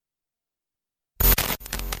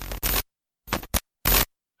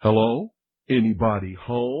Hello? Anybody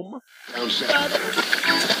home?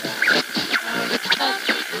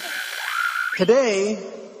 Today,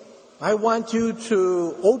 I want you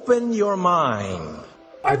to open your mind.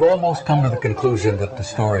 I've almost come to the conclusion that the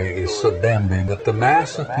story is so damning that the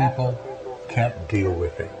mass of people can't deal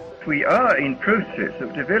with it. We are in process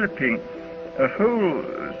of developing a whole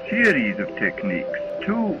series of techniques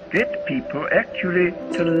to get people actually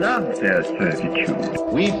to love their servitude.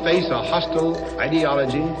 We face a hostile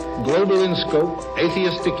ideology, global in scope,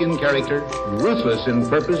 atheistic in character, ruthless in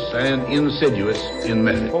purpose, and insidious in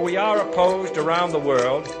method. For we are opposed around the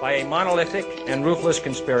world by a monolithic and ruthless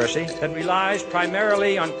conspiracy that relies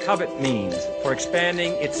primarily on covert means for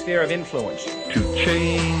expanding its sphere of influence. To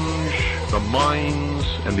change the minds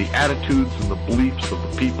and the attitudes and the beliefs of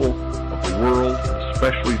the people of the world,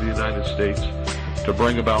 especially the United States, to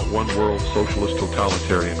bring about one world socialist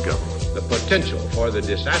totalitarian government. The potential for the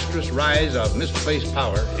disastrous rise of misplaced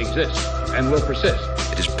power exists and will persist.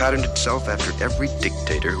 It has patterned itself after every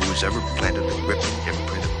dictator who has ever planted the ripping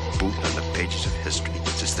imprint of boot on the pages of history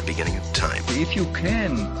since the beginning of time. If you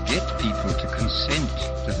can get people to consent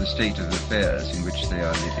to the state of affairs in which they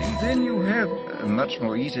are living, then you have a much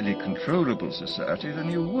more easily controllable society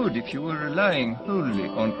than you would if you were relying wholly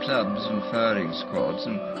on clubs and firing squads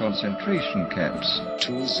and concentration camps.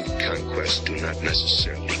 Tools of conquest do not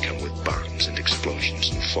necessarily come with bombs and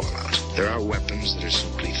explosions and fallout. There are weapons that are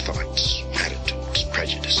simply thoughts, attitudes,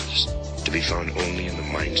 prejudices, to be found only in the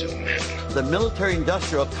minds of men. The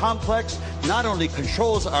military-industrial complex not only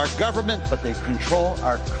controls our government, but they control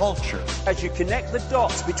our culture. As you connect the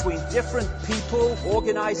dots between different people,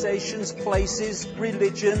 organizations, places,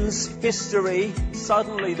 religions, history,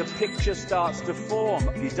 suddenly the picture starts to form.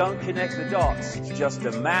 If you don't connect the dots, it's just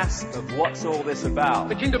a mass of what's all this about.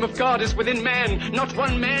 The kingdom of God is within man, not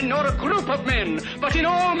one man nor a group of men, but in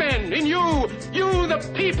all men, in you. You, the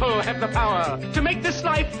people, have the power to make this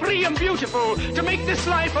life free and beautiful, to make this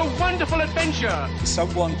life a wonderful adventure.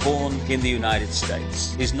 Someone born in the United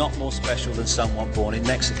States is not more special than someone born in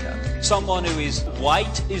Mexico. Someone who is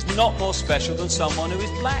white is not more special than someone who is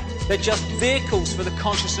black. They're just vehicles for the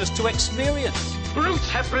consciousness to experience. Brutes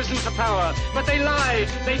have risen to power, but they lie.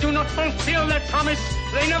 They do not fulfill their promise.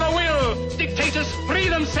 They never will. Dictators free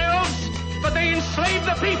themselves, but they enslave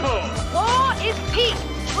the people. War is peace.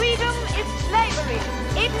 Freedom is slavery.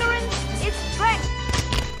 Ignorance is strength.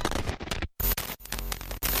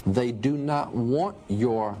 They do not want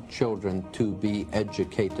your children to be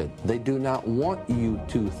educated. They do not want you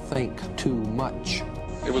to think too much.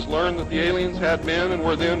 It was learned that the aliens had men and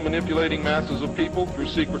were then manipulating masses of people through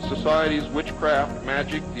secret societies, witchcraft,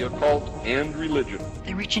 magic, the occult, and religion.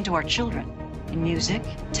 They reach into our children in music,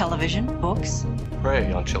 television, books.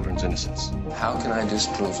 Prey on children's innocence. How can I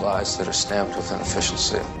disprove lies that are stamped with an official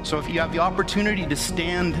seal? So if you have the opportunity to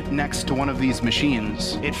stand next to one of these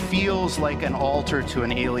machines, it feels like an altar to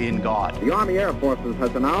an alien god. The Army Air Forces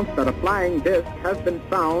has announced that a flying disc has been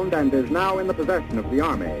found and is now in the possession of the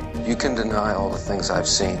Army. You can deny all the things I've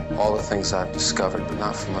seen, all the things I've discovered, but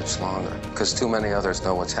not for much longer, because too many others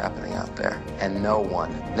know what's happening out there. And no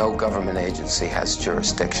government agency has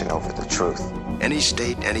jurisdiction over the truth. Any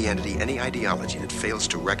state, any entity, any ideology that fails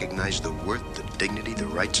to recognize the worth, the dignity, the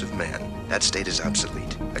rights of man, that state is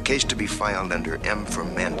obsolete. A case to be filed under M for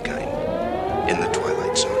Mankind in the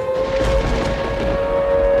Twilight Zone.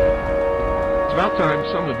 It's about time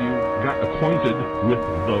some of you got acquainted with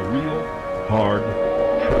the real hard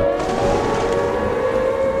truth.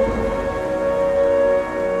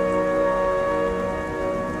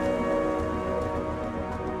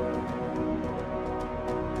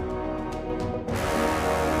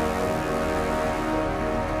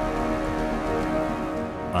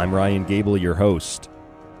 I'm Ryan Gable, your host,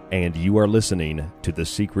 and you are listening to The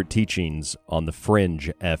Secret Teachings on The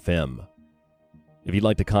Fringe FM. If you'd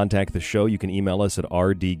like to contact the show, you can email us at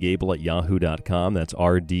rdgable@yahoo.com. That's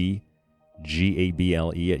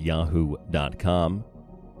rdgable@yahoo.com.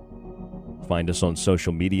 Find us on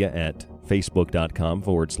social media at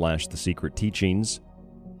facebook.com/The Secret Teachings.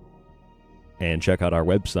 And check out our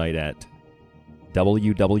website at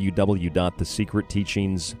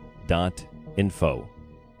www.thesecretteachings.info.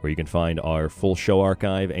 where you can find our full show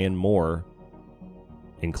archive and more,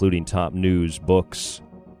 including top news, books,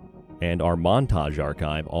 and our montage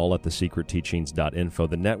archive, all at thesecretteachings.info.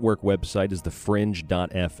 The network website is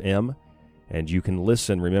thefringe.fm, and you can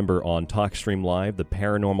listen, remember, on TalkStream Live, the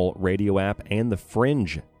Paranormal Radio app, and the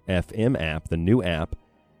Fringe FM app, the new app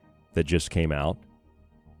that just came out.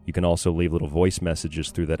 You can also leave little voice messages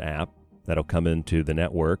through that app. That'll come into the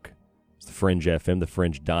network. It's the Fringe FM, the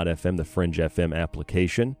Fringe.fm, the Fringe FM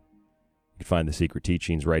application. You You can find The Secret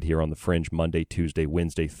Teachings right here on The Fringe Monday, Tuesday,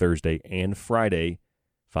 Wednesday, Thursday, and Friday,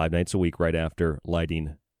 5 nights a week right after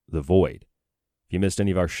Lighting the Void. If you missed any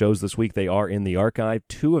of our shows this week, they are in the archive.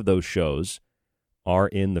 2 of those shows are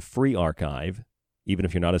in the free archive, even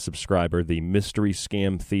if you're not a subscriber. The Mystery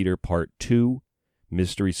Scam Theater Part 2,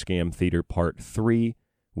 Mystery Scam Theater Part 3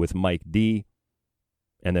 with Mike D.,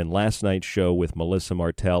 and then last night's show with Melissa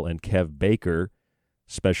Martell and Kev Baker.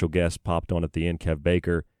 Special guest popped on at the end, Kev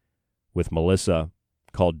Baker, with Melissa,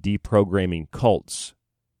 called Deprogramming Cults.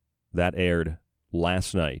 That aired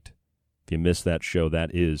last night. If you missed that show,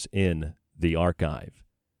 that is in the archive.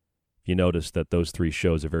 If you notice that those 3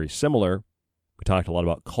 shows are very similar, we talked a lot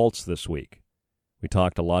about cults this week. We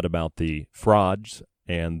talked a lot about the frauds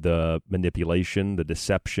and the manipulation, the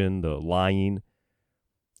deception, the lying,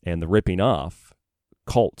 and the ripping off.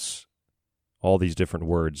 Cults, all these different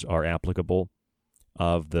words are applicable,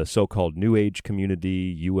 of the so-called New Age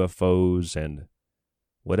community, UFOs, and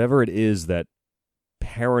whatever it is that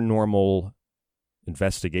paranormal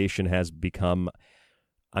investigation has become.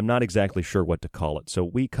 I'm not exactly sure what to call it. So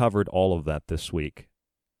we covered all of that this week,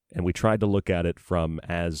 and we tried to look at it from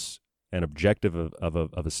as an objective of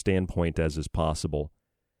a standpoint as is possible.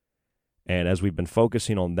 And as we've been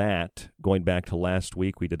focusing on that, going back to last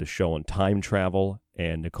week, we did a show on time travel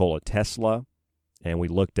and Nikola Tesla, and we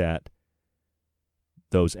looked at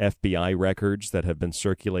those FBI records that have been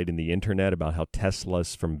circulating the internet about how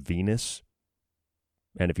Tesla's from Venus.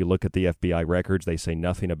 And if you look at the FBI records, they say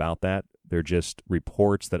nothing about that. They're just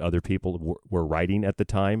reports that other people were writing at the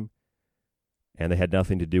time, and they had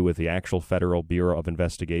nothing to do with the actual Federal Bureau of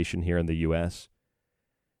Investigation here in the U.S.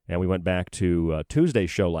 And we went back to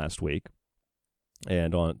Tuesday's show last week.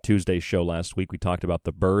 And on Tuesday's show last week, we talked about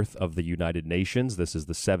the birth of the United Nations. This is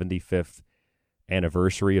the 75th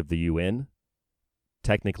anniversary of the UN.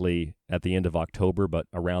 Technically at the end of October, but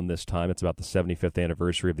around this time, it's about the 75th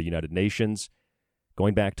anniversary of the United Nations.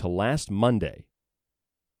 Going back to last Monday.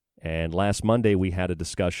 And last Monday, we had a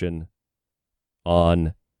discussion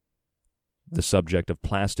on the subject of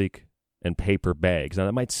plastic and paper bags. Now,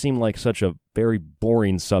 that might seem like such a very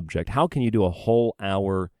boring subject. How can you do a whole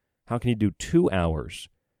hour? How can you do 2 hours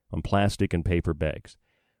on plastic and paper bags?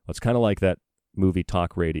 Well, it's kind of like that movie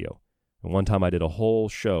Talk Radio. And one time I did a whole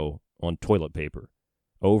show on toilet paper,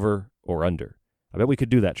 over or under. I bet we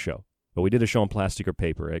could do that show. But we did a show on plastic or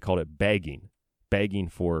paper. I called it bagging. Begging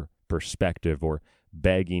for perspective, or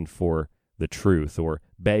begging for the truth, or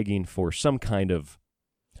begging for some kind of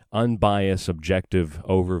unbiased, objective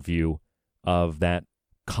overview of that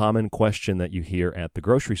common question that you hear at the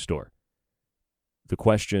grocery store. The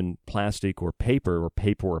question, plastic or paper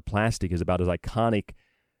or plastic, is about as iconic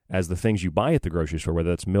as the things you buy at the grocery store, whether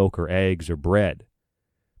that's milk or eggs or bread.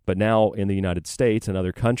 But now in the United States and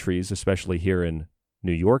other countries, especially here in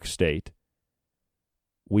New York State,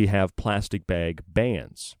 we have plastic bag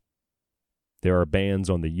bans. There are bans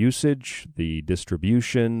on the usage, the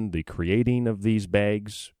distribution, the creating of these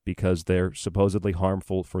bags, because they're supposedly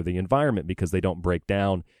harmful for the environment, because they don't break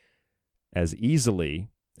down as easily,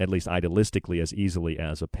 at least idealistically as easily,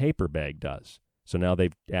 as a paper bag does. So now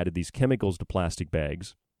they've added these chemicals to plastic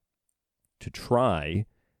bags to try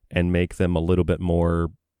and make them a little bit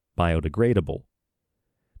more biodegradable.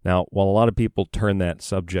 Now, while a lot of people turn that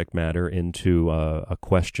subject matter into a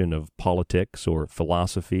question of politics or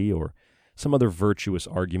philosophy or some other virtuous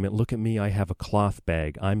argument, look at me, I have a cloth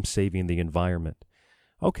bag, I'm saving the environment.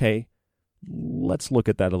 Okay, let's look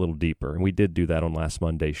at that a little deeper. And we did do that on last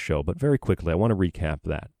Monday's show, but very quickly, I want to recap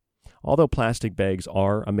that. Although plastic bags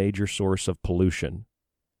are a major source of pollution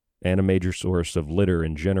and a major source of litter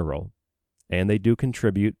in general, and they do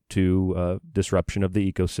contribute to disruption of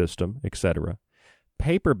the ecosystem, etc.,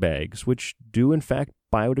 paper bags, which do in fact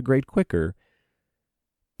biodegrade quicker,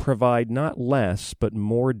 provide not less but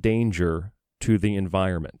more danger to the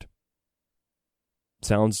environment.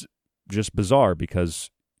 Sounds just bizarre, because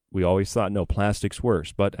we always thought, no, plastic's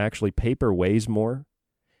worse, but actually paper weighs more.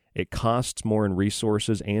 It costs more in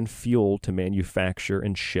resources and fuel to manufacture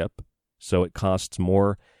and ship, so it costs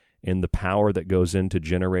more in the power that goes into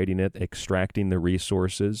generating it, extracting the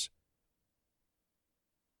resources.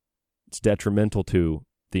 It's detrimental to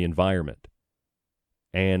the environment.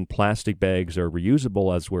 And plastic bags are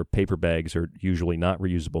reusable, as where paper bags are usually not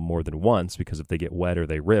reusable more than once, because if they get wet or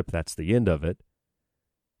they rip, that's the end of it.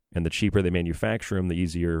 And the cheaper they manufacture them, the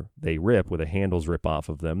easier they rip, where the handles rip off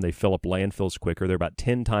of them. They fill up landfills quicker. They're about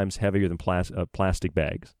 10 times heavier than plastic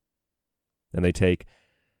bags. And they take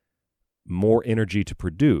more energy to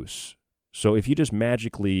produce. So if you just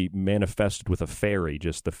magically manifested with a fairy,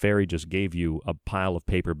 the fairy just gave you a pile of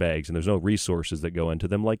paper bags and there's no resources that go into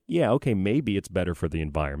them, like, yeah, okay, maybe it's better for the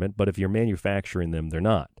environment, but if you're manufacturing them, they're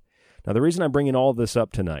not. Now, the reason I'm bringing all of this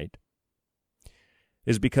up tonight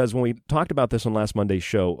is because when we talked about this on last Monday's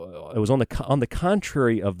show, it was on the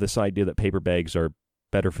contrary of this idea that paper bags are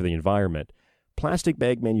better for the environment. Plastic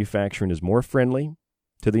bag manufacturing is more friendly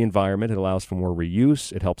to the environment. It allows for more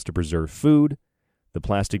reuse. It helps to preserve food. The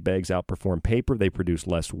plastic bags outperform paper. They produce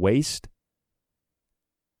less waste.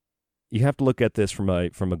 You have to look at this from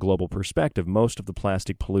a global perspective. Most of the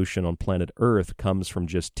plastic pollution on planet Earth comes from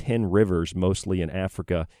just 10 rivers, mostly in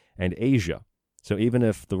Africa and Asia. So even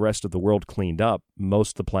if the rest of the world cleaned up,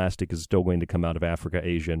 most of the plastic is still going to come out of Africa,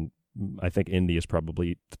 Asia, and I think India is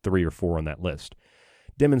probably 3 or 4 on that list,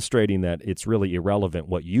 demonstrating that it's really irrelevant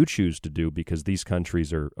what you choose to do because these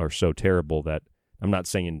countries are so terrible that I'm not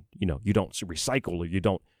saying, you don't recycle or you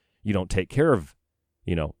don't take care of,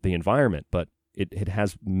 the environment, but it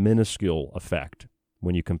has minuscule effect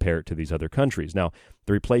when you compare it to these other countries. Now,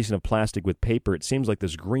 the replacing of plastic with paper, it seems like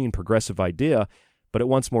this green progressive idea, but it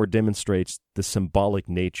once more demonstrates the symbolic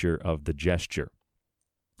nature of the gesture.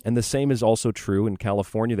 And the same is also true in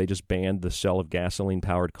California. They just banned the sale of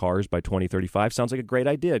gasoline-powered cars by 2035. Sounds like a great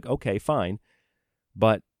idea. Okay, fine.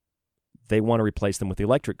 But they want to replace them with the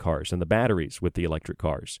electric cars and the batteries with the electric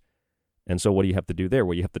cars. And so what do you have to do there?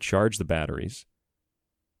 Well, you have to charge the batteries,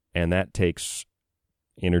 and that takes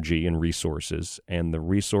energy and resources, and the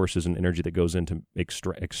resources and energy that goes into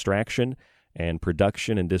extraction and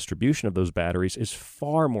production and distribution of those batteries is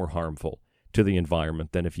far more harmful to the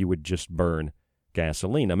environment than if you would just burn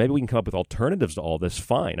gasoline. Now, maybe we can come up with alternatives to all this.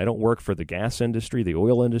 Fine. I don't work for the gas industry, the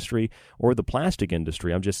oil industry, or the plastic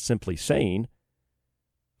industry. I'm just simply saying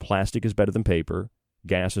plastic is better than paper,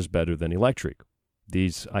 gas is better than electric.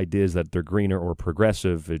 These ideas that they're greener or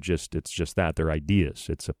progressive, it's just that. They're ideas.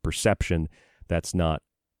 It's a perception that's not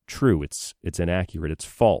true. It's inaccurate. It's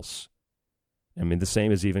false. I mean, the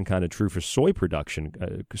same is even kind of true for soy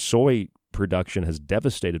production. Soy production has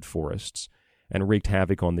devastated forests and wreaked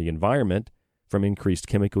havoc on the environment from increased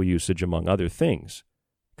chemical usage, among other things,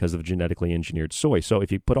 because of genetically engineered soy. So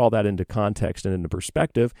if you put all that into context and into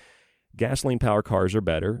perspective, gasoline-powered cars are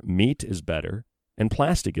better, meat is better, and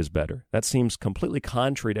plastic is better. That seems completely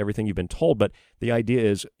contrary to everything you've been told, but the idea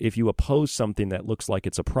is if you oppose something that looks like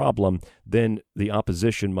it's a problem, then the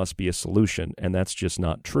opposition must be a solution, and that's just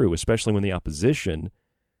not true, especially when the opposition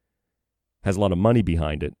has a lot of money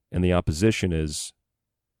behind it, and the opposition is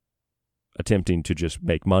attempting to just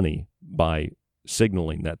make money by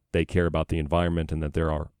signaling that they care about the environment and that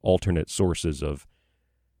there are alternate sources of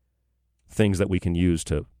things that we can use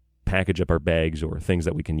to package up our bags, or things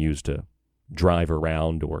that we can use to drive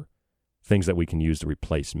around, or things that we can use to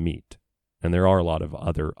replace meat. And there are a lot of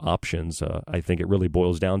other options. I think it really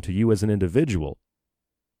boils down to you as an individual.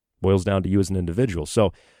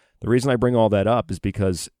 So the reason I bring all that up is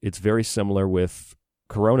because it's very similar with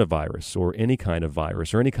coronavirus or any kind of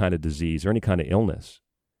virus or any kind of disease or any kind of illness.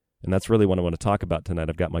 And that's really what I want to talk about tonight.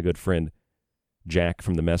 I've got my good friend Jack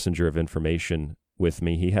from the Messenger of Information with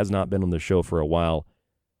me. He has not been on the show for a while.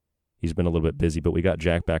 He's been a little bit busy, but we got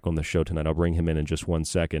Jack back on the show tonight. I'll bring him in just one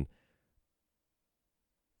second.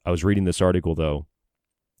 I was reading this article, though,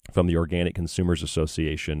 from the Organic Consumers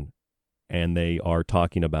Association, and they are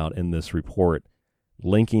talking about in this report,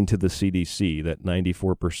 linking to the CDC, that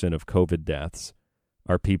 94% of COVID deaths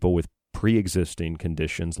are people with pre-existing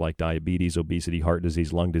conditions like diabetes, obesity, heart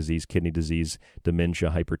disease, lung disease, kidney disease, dementia,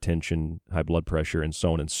 hypertension, high blood pressure, and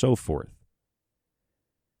so on and so forth.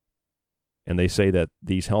 And they say that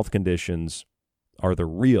these health conditions are the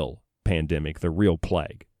real pandemic, the real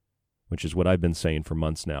plague, which is what I've been saying for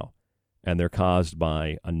months now. And they're caused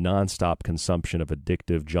by a nonstop consumption of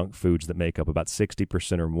addictive junk foods that make up about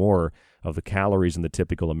 60% or more of the calories in the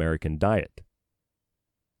typical American diet.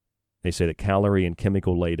 They say that calorie and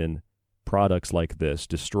chemical-laden products like this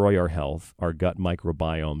destroy our health, our gut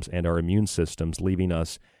microbiomes, and our immune systems, leaving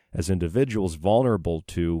us as individuals vulnerable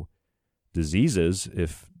to diseases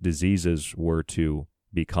if diseases were to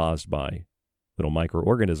be caused by little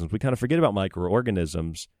microorganisms. We kind of forget about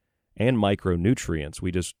microorganisms and micronutrients.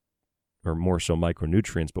 Or more so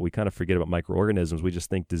micronutrients, but we kind of forget about microorganisms. We just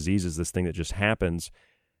think disease is this thing that just happens.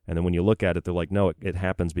 And then when you look at it, they're like, no, it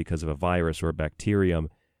happens because of a virus or a bacterium.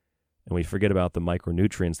 And we forget about the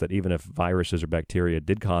micronutrients, that even if viruses or bacteria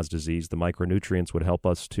did cause disease, the micronutrients would help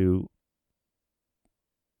us to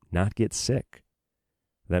not get sick.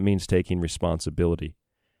 That means taking responsibility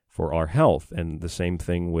for our health. And the same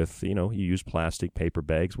thing with, you use plastic, paper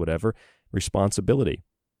bags, whatever, responsibility.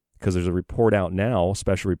 Because there's a report out now, a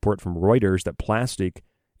special report from Reuters, that plastic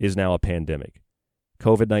is now a pandemic.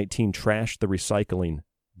 COVID-19 trashed the recycling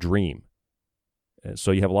dream.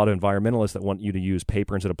 So you have a lot of environmentalists that want you to use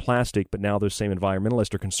paper instead of plastic, but now those same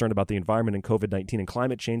environmentalists are concerned about the environment and COVID-19 and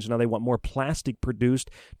climate change, and now they want more plastic produced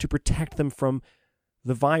to protect them from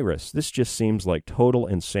the virus. This just seems like total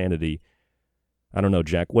insanity. I don't know,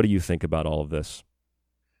 Jack, what do you think about all of this?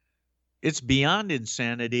 It's beyond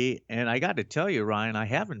insanity, and I got to tell you, Ryan, I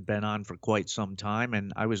haven't been on for quite some time,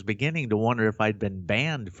 and I was beginning to wonder if I'd been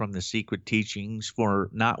banned from the Secret Teachings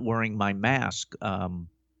for not wearing my mask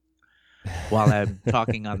while I'm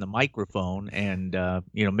talking on the microphone, and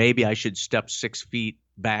maybe I should step 6 feet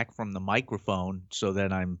back from the microphone so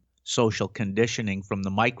that I'm social conditioning from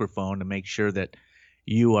the microphone to make sure that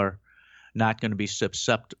you are not going to be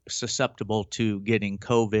susceptible to getting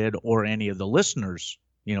COVID, or any of the listeners.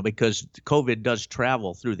 Because COVID does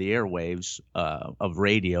travel through the airwaves of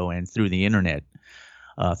radio and through the internet,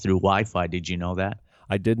 through Wi-Fi. Did you know that?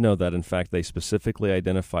 I did know that. In fact, they specifically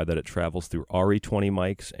identify that it travels through RE20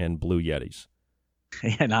 mics and Blue Yetis.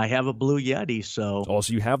 And I have a Blue Yeti, so... Oh,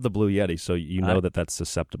 so you have the Blue Yeti, so you know that that's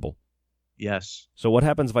susceptible. Yes. So what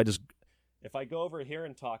happens if I go over here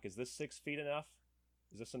and talk? Is this 6 feet enough?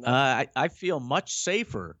 Is this enough? I feel much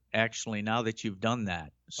safer, actually, now that you've done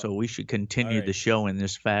that. So we should continue the show in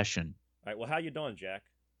this fashion. All right. Well, how you doing, Jack?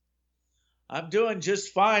 I'm doing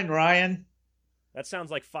just fine, Ryan. That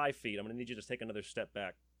sounds like 5 feet. I'm going to need you to take another step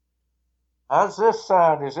back. How's this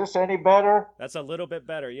sound? Is this any better? That's a little bit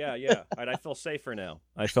better. Yeah. All right. I feel safer now.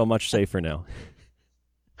 I feel much safer now.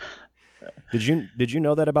 Did you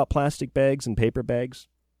know that about plastic bags and paper bags?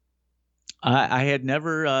 I had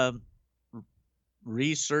never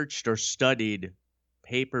researched or studied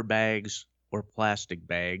paper bags or plastic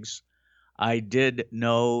bags. I did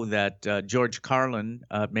know that George Carlin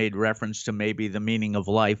made reference to maybe the meaning of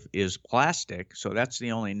life is plastic, so that's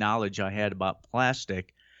the only knowledge I had about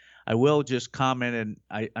plastic. I will just comment,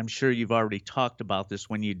 and I'm sure you've already talked about this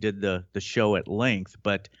when you did the show at length,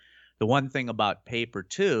 but the one thing about paper,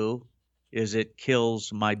 too, is it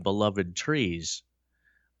kills my beloved trees.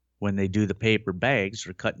 When they do the paper bags,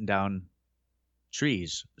 they're cutting down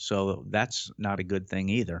trees. So that's not a good thing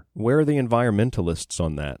either. Where are the environmentalists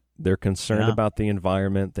on that? They're concerned about the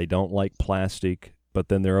environment. They don't like plastic, but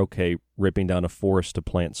then they're okay ripping down a forest to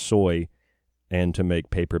plant soy and to make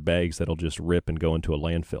paper bags that'll just rip and go into a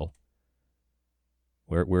landfill.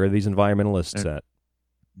 Where are these environmentalists at?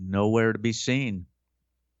 Nowhere to be seen.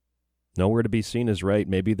 Nowhere to be seen is right.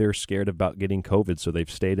 Maybe they're scared about getting COVID, so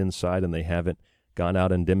they've stayed inside and they haven't gone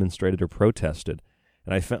out and demonstrated or protested.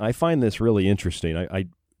 And I find this really interesting. I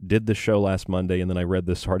did the show last Monday, and then I read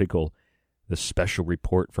this article, this special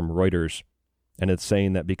report from Reuters, and it's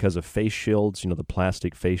saying that because of face shields, the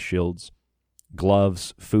plastic face shields,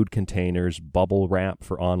 gloves, food containers, bubble wrap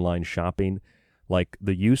for online shopping, like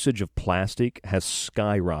the usage of plastic has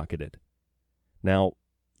skyrocketed. Now,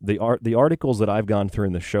 the articles that I've gone through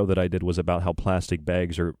in the show that I did was about how plastic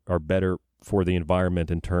bags are better for the environment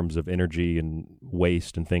in terms of energy and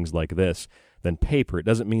waste and things like this than paper. It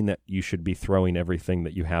doesn't mean that you should be throwing everything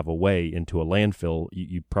that you have away into a landfill.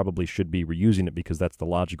 You probably should be reusing it because that's the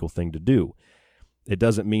logical thing to do. It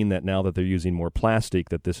doesn't mean that now that they're using more plastic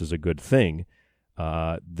that this is a good thing.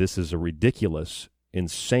 This is a ridiculous,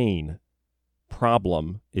 insane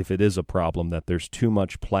problem, if it is a problem, that there's too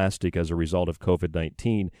much plastic as a result of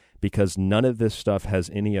COVID-19, because none of this stuff has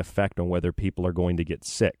any effect on whether people are going to get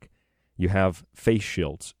sick. You have face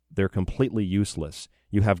shields. They're completely useless.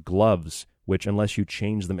 You have gloves, which unless you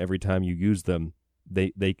change them every time you use them,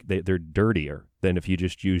 they're dirtier than if you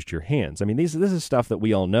just used your hands. I mean, this is stuff that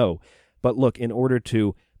we all know. But look, in order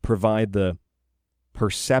to provide the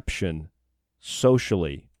perception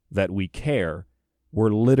socially that we care,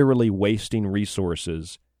 we're literally wasting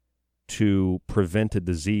resources to prevent a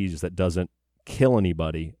disease that doesn't kill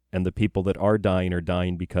anybody, and the people that are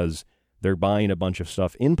dying because they're buying a bunch of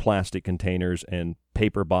stuff in plastic containers and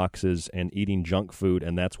paper boxes and eating junk food,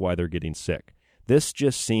 and that's why they're getting sick. This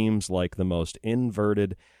just seems like the most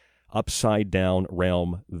inverted, upside-down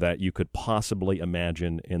realm that you could possibly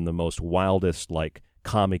imagine in the most wildest,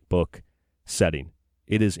 comic book setting.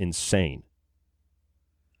 It is insane.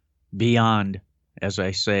 Beyond, as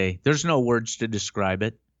I say. There's no words to describe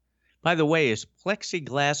it. By the way, is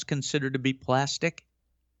plexiglass considered to be plastic?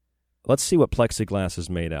 Let's see what plexiglass is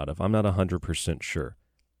made out of. I'm not 100% sure.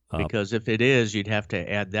 Because if it is, you'd have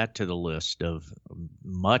to add that to the list of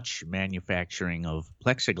much manufacturing of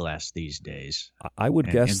plexiglass these days. I would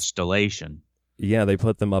guess installation. Yeah, they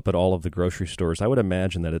put them up at all of the grocery stores. I would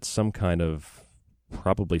imagine that it's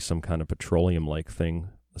probably some kind of petroleum-like thing.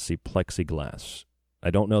 Let's see, plexiglass. I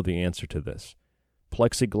don't know the answer to this.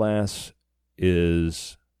 Plexiglass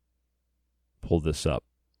is pull this up.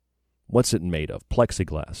 What's it made of?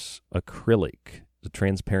 Plexiglass, acrylic, the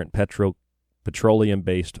transparent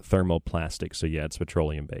petroleum-based thermoplastic. So yeah, it's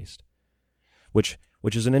petroleum-based, which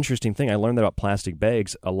is an interesting thing. I learned that about plastic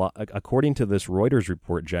bags a lot. According to this Reuters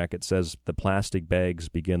report, Jack, it says the plastic bags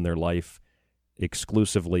begin their life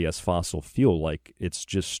exclusively as fossil fuel, like it's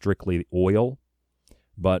just strictly oil.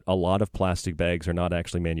 But a lot of plastic bags are not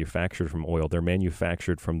actually manufactured from oil. They're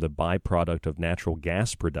manufactured from the byproduct of natural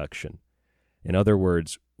gas production. In other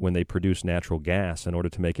words, when they produce natural gas, in order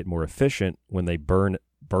to make it more efficient, when they burn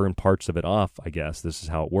parts of it off, I guess this is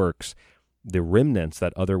how it works, the remnants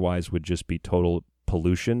that otherwise would just be total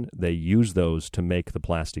pollution, they use those to make the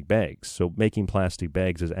plastic bags. So making plastic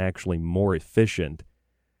bags is actually more efficient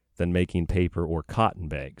than making paper or cotton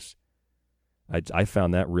bags. I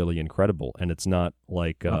found that really incredible, and it's not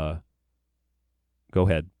like go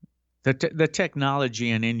ahead. The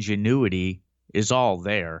technology and ingenuity is all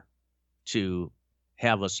there to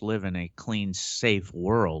have us live in a clean, safe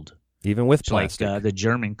world. Even with it's plastic. Like the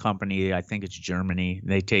German company, I think it's Germany,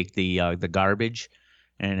 they take the garbage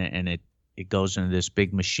and it goes into this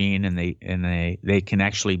big machine, and they can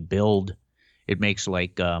actually build. It makes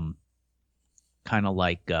like kind of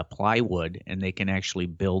like plywood, and they can actually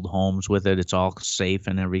build homes with it. It's all safe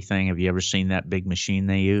and everything. Have you ever seen that big machine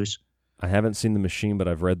they use? I haven't seen the machine, but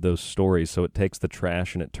I've read those stories. So it takes the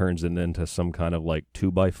trash and it turns it into some kind of like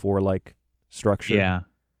 2x4 like structure.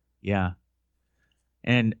 Yeah.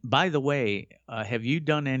 And by the way, have you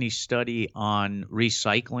done any study on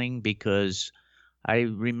recycling? Because I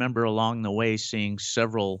remember along the way seeing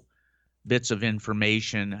several bits of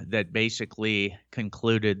information that basically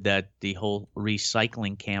concluded that the whole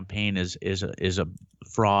recycling campaign is a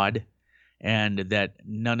fraud, and that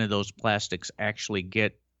none of those plastics actually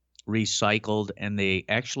get recycled. And they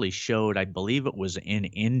actually showed, I believe it was in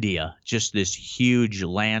India, just this huge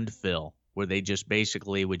landfill where they just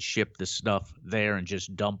basically would ship the stuff there and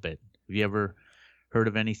just dump it. Have you ever heard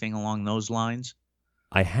of anything along those lines?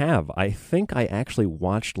 I have. I think I actually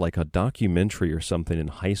watched like a documentary or something in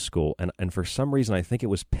high school, and for some reason I think it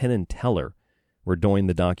was Penn and Teller were doing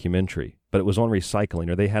the documentary, but it was on recycling,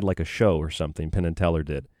 or they had like a show or something, Penn and Teller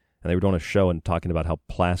did, and they were doing a show and talking about how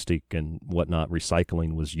plastic and whatnot,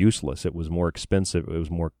 recycling was useless. It was more expensive. It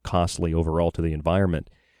was more costly overall to the environment.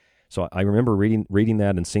 So I remember reading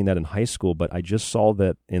that and seeing that in high school, but I just saw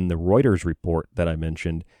that in the Reuters report that I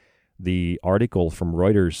mentioned. The article from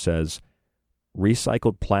Reuters says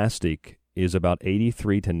recycled plastic is about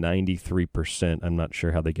 83 to 93%. I'm not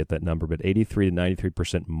sure how they get that number, but 83 to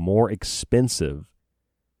 93% more expensive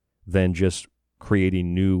than just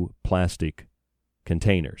creating new plastic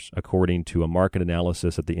containers, according to a market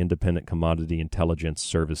analysis at the Independent Commodity Intelligence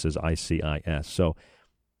Services, ICIS. So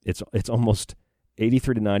it's almost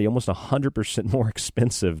 83 to 90, almost 100% more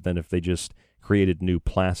expensive than if they just created new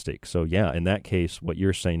plastic. So yeah, in that case, what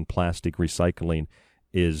you're saying, plastic recycling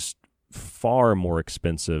is far more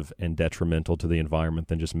expensive and detrimental to the environment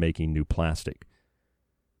than just making new plastic.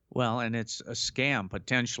 Well, and it's a scam,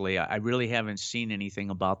 potentially. I really haven't seen anything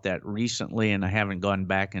about that recently, and I haven't gone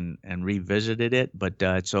back and revisited it, but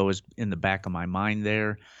it's always in the back of my mind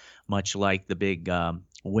there, much like the big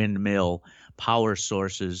windmill power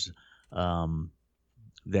sources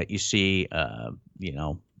that you see,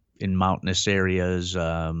 in mountainous areas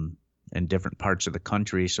in different parts of the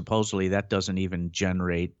country. Supposedly that doesn't even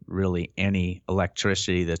generate really any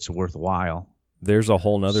electricity that's worthwhile. There's a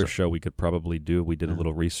whole nother show we could probably do. We did a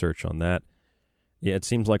little research on that. Yeah, it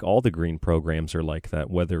seems like all the green programs are like that,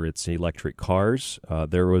 whether it's electric cars.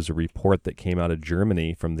 There was a report that came out of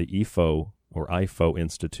Germany from the IFO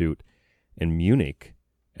Institute in Munich,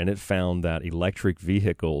 and it found that electric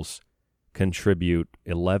vehicles contribute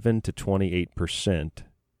 11 to 28%,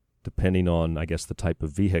 depending on, I guess, the type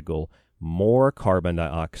of vehicle, more carbon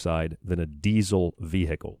dioxide than a diesel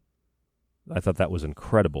vehicle. I thought that was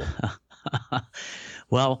incredible.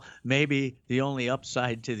 Well, maybe the only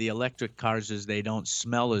upside to the electric cars is they don't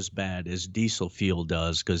smell as bad as diesel fuel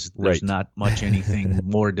does, because there's not much anything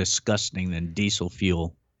more disgusting than diesel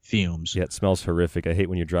fuel fumes. Yeah, it smells horrific. I hate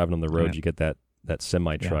when you're driving on the road, you get that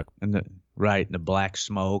semi-truck. Yeah. And the black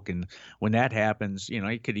smoke. And when that happens,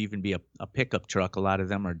 it could even be a pickup truck. A lot of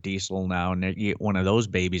them are diesel now, and you get one of those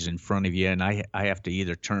babies in front of you, and I have to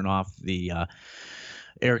either turn off the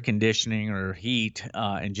air conditioning or heat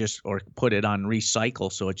or put it on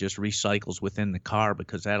recycle, so it just recycles within the car,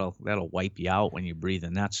 because that'll wipe you out when you're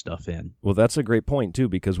breathing that stuff in. Well, that's a great point too,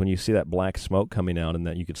 because when you see that black smoke coming out and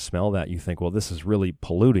that you could smell that, you think, well, this is really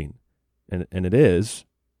polluting, and it is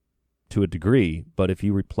to a degree. But if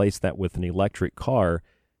you replace that with an electric car,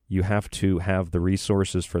 you have to have the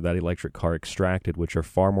resources for that electric car extracted, which are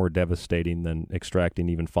far more devastating than extracting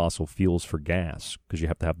even fossil fuels for gas, because you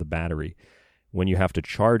have to have the battery. When you have to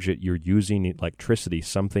charge it, you're using electricity.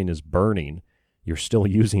 Something is burning. You're still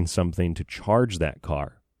using something to charge that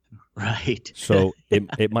car. Right. So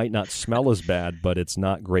it might not smell as bad, but it's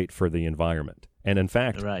not great for the environment. And in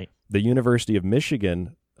fact, the University of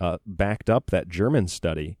Michigan backed up that German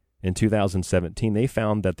study in 2017. They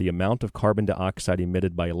found that the amount of carbon dioxide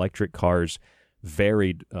emitted by electric cars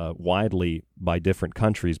varied widely by different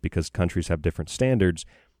countries because countries have different standards,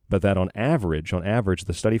 but that on average,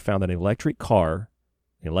 the study found that an electric car,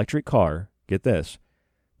 get this,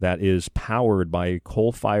 that is powered by a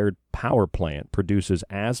coal-fired power plant produces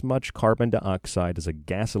as much carbon dioxide as a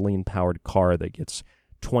gasoline-powered car that gets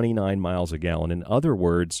 29 miles a gallon. In other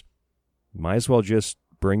words, you might as well just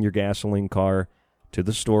bring your gasoline car to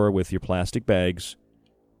the store with your plastic bags,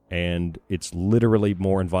 and it's literally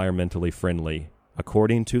more environmentally friendly.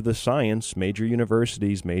 According to the science, major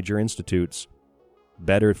universities, major institutes,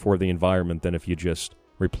 better for the environment than if you just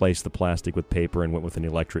replaced the plastic with paper and went with an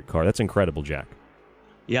electric car. That's incredible, Jack.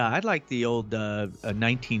 Yeah, I like the old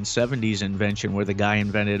 1970s invention where the guy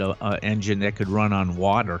invented an engine that could run on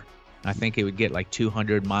water. I think it would get like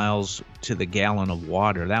 200 miles to the gallon of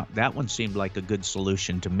water. That one seemed like a good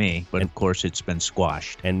solution to me, but of course it's been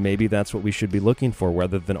squashed. And maybe that's what we should be looking for.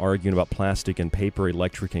 Rather than arguing about plastic and paper,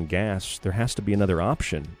 electric and gas, there has to be another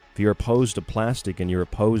option. If you're opposed to plastic and you're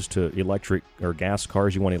opposed to electric or gas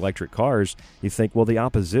cars, you want electric cars, you think, well, the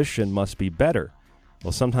opposition must be better.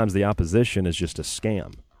 Well, sometimes the opposition is just a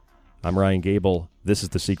scam. I'm Ryan Gable. This is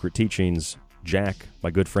The Secret Teachings. Jack, my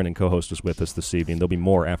good friend and co-host, is with us this evening. There'll be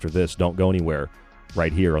more after this. Don't go anywhere.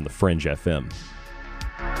 Right here on The Fringe FM.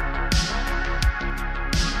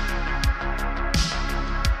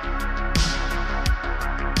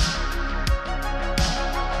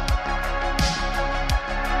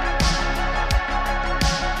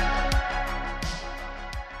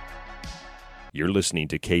 You're listening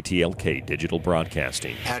to KTLK Digital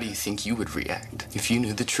Broadcasting. How do you think you would react if you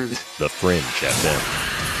knew the truth? The Fringe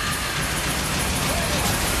FM.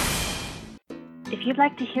 If you'd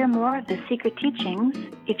like to hear more of The Secret Teachings,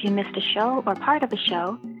 if you missed a show or part of a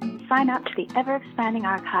show, sign up to the ever-expanding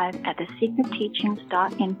archive at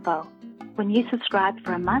thesecretteachings.info. When you subscribe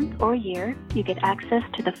for a month or a year, you get access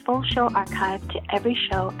to the full show archive to every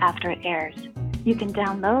show after it airs. You can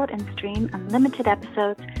download and stream unlimited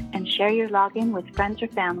episodes and share your login with friends or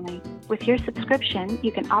family. With your subscription,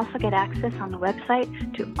 you can also get access on the website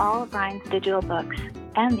to all of Ryan's digital books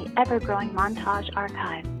and the ever-growing montage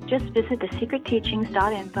archive. Just visit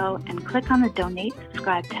thesecretteachings.info and click on the Donate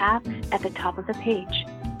Subscribe tab at the top of the page.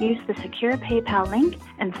 Use the secure PayPal link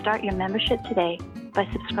and start your membership today. By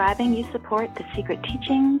subscribing, you support The Secret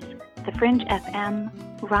Teachings, The Fringe FM,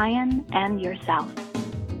 Ryan, and yourself.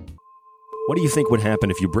 What do you think would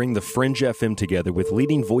happen if you bring the Fringe FM together with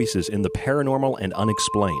leading voices in the paranormal and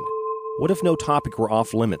unexplained? What if no topic were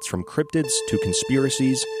off limits, from cryptids to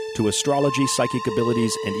conspiracies to astrology, psychic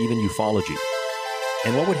abilities, and even ufology?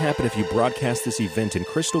 And what would happen if you broadcast this event in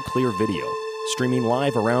crystal clear video, streaming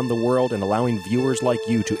live around the world and allowing viewers like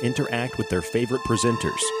you to interact with their favorite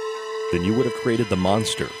presenters? Then you would have created the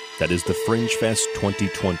monster that is the Fringe Fest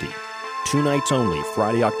 2020. 2 nights only,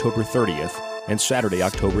 Friday, October 30th, and Saturday,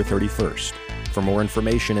 October 31st. For more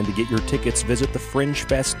information and to get your tickets, visit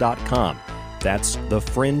thefringefest.com. That's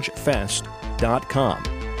thefringefest.com.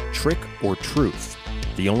 Trick or truth?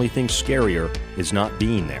 The only thing scarier is not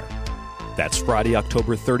being there. That's Friday,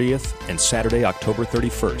 October 30th and Saturday, October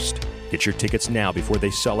 31st. Get your tickets now before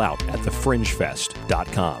they sell out at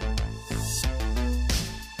thefringefest.com.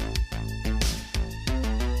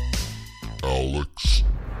 Alex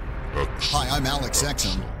Exum. Hi, I'm Alex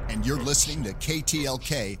Exum, and you're listening to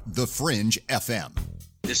KTLK, The Fringe FM.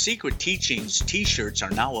 The Secret Teachings t-shirts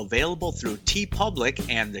are now available through TeePublic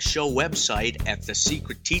and the show website at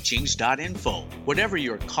thesecretteachings.info. Whatever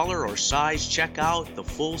your color or size, check out the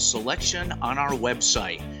full selection on our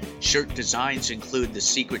website. Shirt designs include the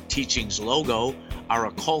Secret Teachings logo, our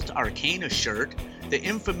Occult Arcana shirt, the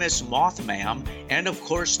infamous Mothman, and of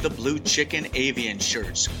course the Blue Chicken Avian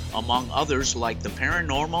shirts, among others like the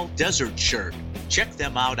Paranormal Desert shirt. Check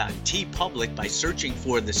them out on TeePublic by searching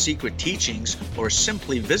for The Secret Teachings, or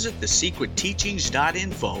simply visit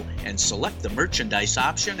thesecretteachings.info and select the merchandise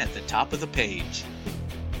option at the top of the page.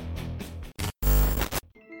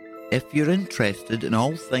 If you're interested in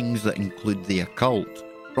all things that include the occult,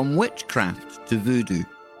 from witchcraft to voodoo,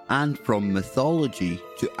 and from mythology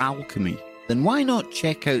to alchemy, then why not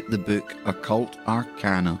check out the book Occult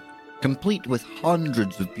Arcana, complete with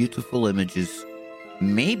hundreds of beautiful images.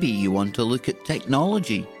 Maybe you want to look at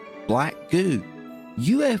technology, black goo,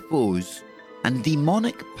 UFOs, and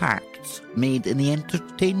demonic pacts made in the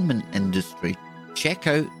entertainment industry. Check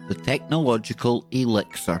out The Technological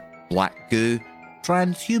Elixir, Black Goo,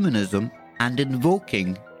 Transhumanism, and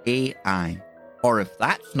Invoking AI. Or if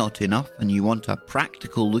that's not enough and you want a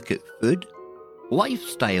practical look at food,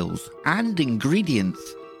 lifestyles, and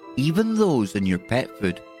ingredients, even those in your pet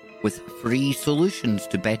food, with free solutions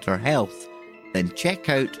to better health, then check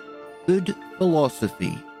out Food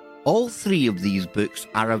Philosophy. All 3 of these books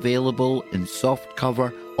are available in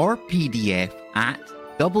softcover or PDF at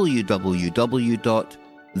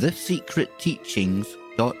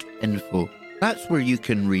www.thesecretteachings.info. That's where you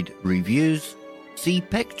can read reviews, see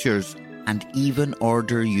pictures, and even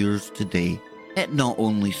order yours today. It not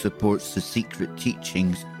only supports The Secret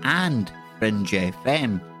Teachings and Fringe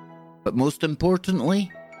FM, but most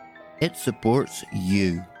importantly, it supports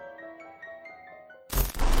you. The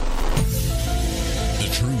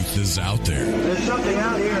truth is out there. There's something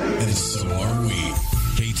out here. And so are we.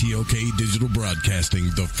 KTLK Digital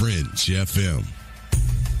Broadcasting, The Fringe FM.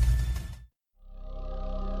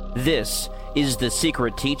 This is The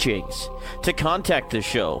Secret Teachings. To contact the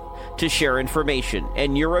show, to share information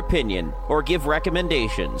and your opinion, or give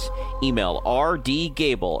recommendations, email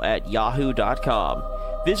rdgable@yahoo.com.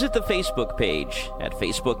 Visit the Facebook page at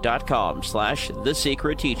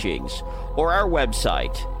facebook.com/thesecretteachings or our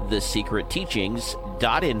website,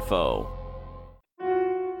 thesecretteachings.info.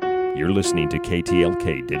 You're listening to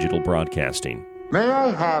KTLK Digital Broadcasting. May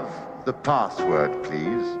I have the password,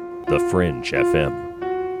 please? The Fringe FM.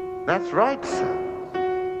 That's right, sir.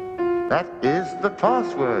 That is the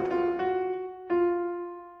password.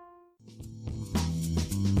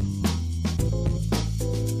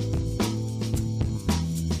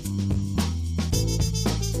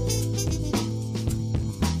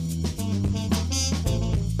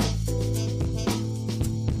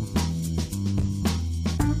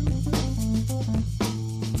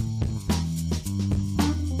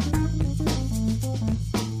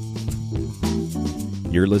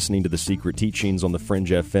 You're listening to The Secret Teachings on The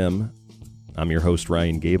Fringe FM. I'm your host,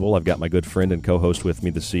 Ryan Gable. I've got my good friend and co-host with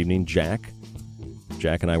me this evening, Jack.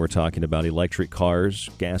 Jack and I were talking about electric cars,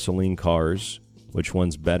 gasoline cars, which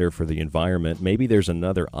one's better for the environment. Maybe there's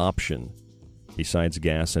another option besides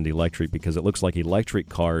gas and electric, because it looks like electric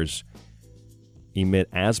cars emit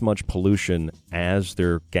as much pollution as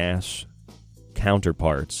their gas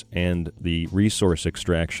counterparts, and the resource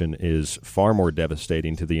extraction is far more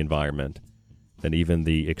devastating to the environment than even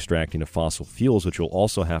the extracting of fossil fuels, which will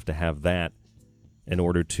also have to have that in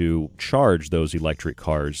order to charge those electric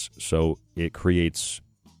cars. So it creates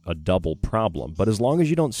a double problem. But as long as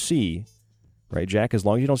you don't see, right, Jack, as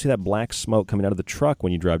long as you don't see that black smoke coming out of the truck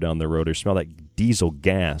when you drive down the road or smell that diesel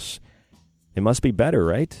gas, it must be better,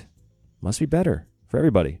 right? Must be better for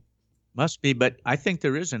everybody. Must be, but I think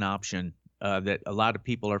there is an option that a lot of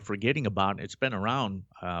people are forgetting about. It's been around,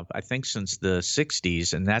 I think, since the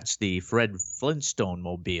 60s, and that's the Fred Flintstone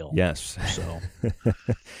mobile. Yes. So,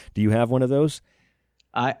 do you have one of those?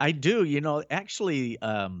 I do. You know, actually,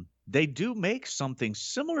 they do make something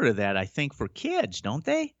similar to that, I think, for kids, don't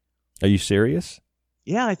they? Are you serious?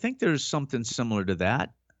 Yeah, I think there's something similar to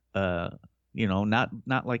that. You know, not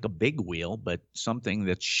like a big wheel, but something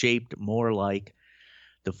that's shaped more like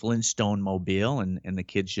the Flintstone mobile, and the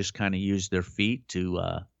kids just kind of use their feet to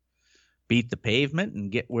beat the pavement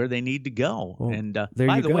and get where they need to go. Well, and there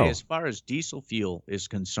by you the go. way, as far as diesel fuel is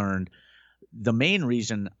concerned, the main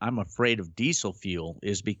reason I'm afraid of diesel fuel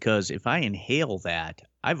is because if I inhale that,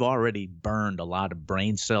 I've already burned a lot of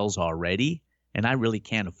brain cells already, and I really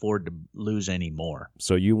can't afford to lose any more.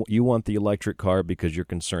 So you want the electric car because you're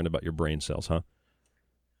concerned about your brain cells, huh?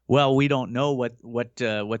 Well, we don't know what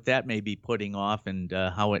that may be putting off, and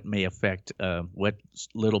how it may affect what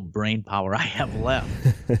little brain power I have left.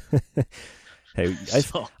 Hey,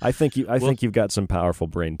 I think you've got some powerful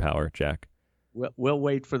brain power, Jack. We'll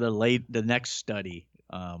wait for the next study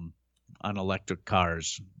on electric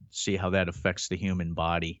cars, see how that affects the human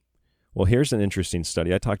body. Well, here's an interesting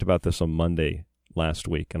study. I talked about this on Monday last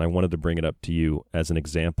week, and I wanted to bring it up to you as an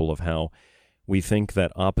example of how we think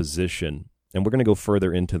that opposition. And we're going to go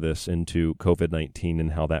further into this, into COVID-19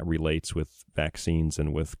 and how that relates with vaccines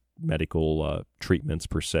and with medical treatments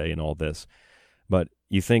per se and all this. But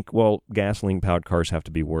you think, well, gasoline-powered cars have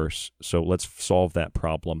to be worse, so let's solve that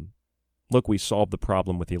problem. Look, we solved the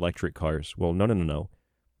problem with electric cars. Well, no.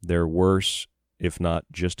 They're worse, if not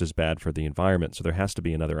just as bad for the environment, so there has to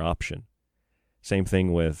be another option. Same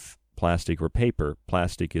thing with plastic or paper.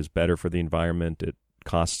 Plastic is better for the environment. It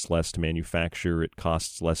costs less to manufacture, it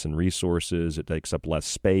costs less in resources, it takes up less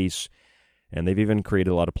space, And they've even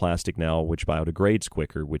created a lot of plastic now which biodegrades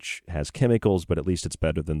quicker, which has chemicals, but at least it's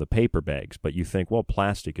better than the paper bags. But you think, well,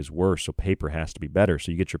 plastic is worse, so paper has to be better.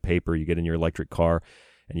 So you get your paper, you get in your electric car,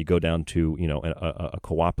 and you go down to a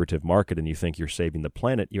cooperative market and you think you're saving the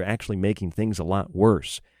planet. You're actually making things a lot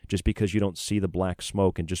worse just because you don't see the black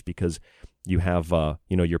smoke, and just because you have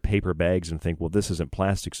your paper bags and think, well, this isn't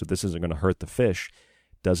plastic, so this isn't going to hurt the fish,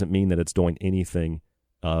 doesn't mean that it's doing anything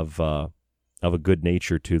of a good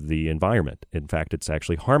nature to the environment. In fact, it's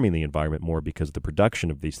actually harming the environment more because of the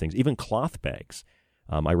production of these things. Even cloth bags.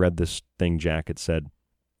 I read this thing, Jack. It said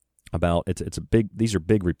about these are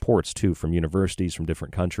big reports too from universities from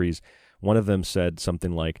different countries. One of them said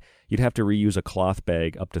something like you'd have to reuse a cloth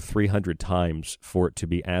bag up to 300 times for it to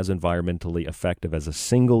be as environmentally effective as a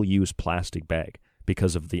single-use plastic bag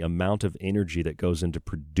because of the amount of energy that goes into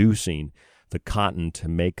producing the cotton to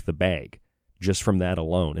make the bag. Just from that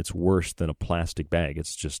alone, it's worse than a plastic bag.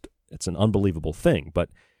 It's an unbelievable thing. But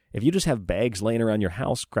if you just have bags laying around your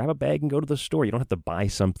house, grab a bag and go to the store. You don't have to buy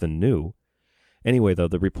something new. Anyway, though,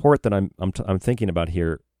 the report that I'm thinking about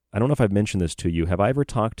here, I don't know if I've mentioned this to you. Have I ever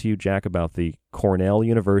talked to you, Jack, about the Cornell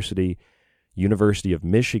University of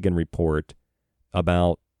Michigan report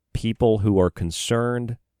about people who are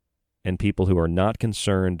concerned and people who are not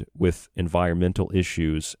concerned with environmental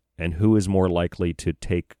issues, and who is more likely to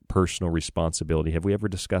take personal responsibility? Have we ever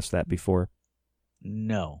discussed that before?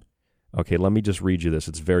 No. Okay, let me just read you this.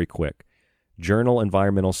 It's very quick. Journal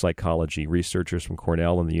Environmental Psychology, researchers from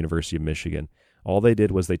Cornell and the University of Michigan. All they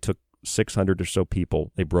did was they took 600 or so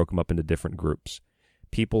people, they broke them up into different groups.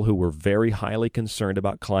 People who were very highly concerned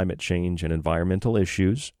about climate change and environmental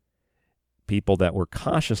issues, people that were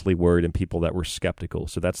cautiously worried, and people that were skeptical.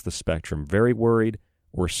 So that's the spectrum. Very worried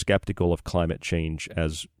or skeptical of climate change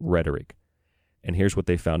as rhetoric. And here's what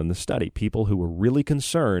they found in the study. People who were really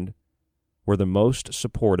concerned were the most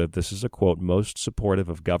supportive, this is a quote, most supportive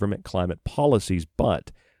of government climate policies,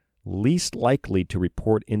 but least likely to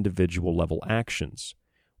report individual level actions.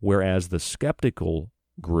 Whereas the skeptical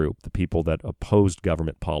group, the people that opposed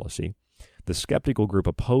government policy, the skeptical group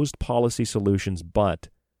opposed policy solutions, but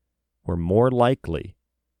were more likely,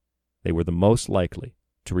 they were the most likely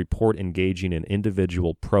to report engaging in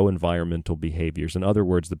individual pro-environmental behaviors. In other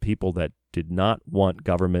words, the people that did not want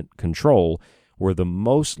government control were the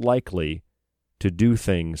most likely to do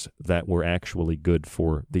things that were actually good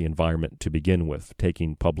for the environment to begin with,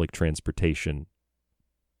 taking public transportation,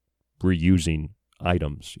 reusing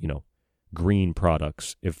items, green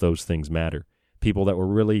products, if those things matter. People that were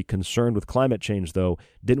really concerned with climate change, though,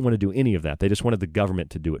 didn't want to do any of that. They just wanted the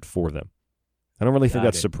government to do it for them. I don't really think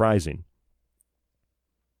that's surprising.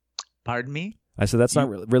 Pardon me? I said that's not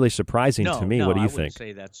really surprising to me. What do you think? I wouldn't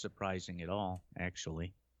say that's surprising at all,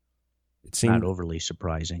 actually. It's not overly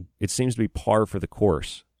surprising. It seems to be par for the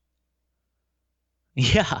course.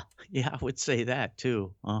 Yeah, I would say that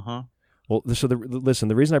too. Well, so listen,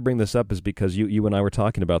 the reason I bring this up is because you and I were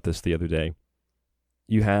talking about this the other day.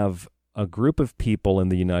 You have a group of people in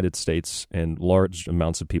the United States and large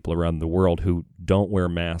amounts of people around the world who don't wear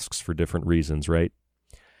masks for different reasons, right?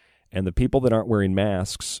 And the people that aren't wearing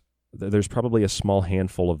masks, there's probably a small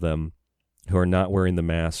handful of them who are not wearing the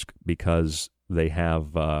mask because they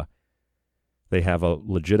have a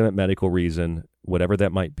legitimate medical reason, whatever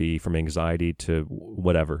that might be, from anxiety to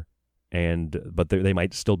whatever. But they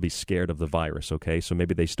might still be scared of the virus, okay? So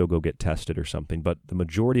maybe they still go get tested or something. But the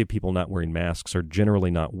majority of people not wearing masks are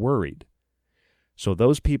generally not worried. So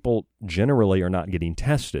those people generally are not getting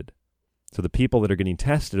tested. So the people that are getting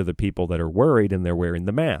tested are the people that are worried and they're wearing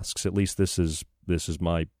the masks. At least this is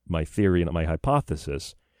my theory and my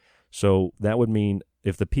hypothesis. So that would mean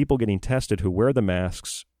if the people getting tested who wear the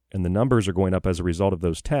masks and the numbers are going up as a result of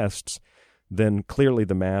those tests, then clearly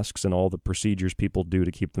the masks and all the procedures people do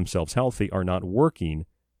to keep themselves healthy are not working,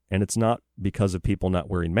 and it's not because of people not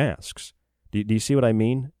wearing masks. Do you see what I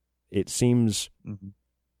mean? It seems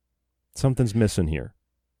something's missing here.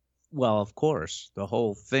 Well, of course. The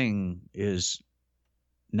whole thing is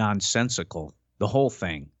nonsensical. The whole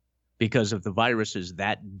thing. Because if the virus is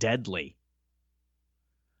that deadly,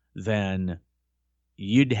 then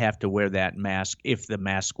you'd have to wear that mask if the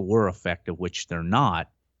masks were effective, which they're not,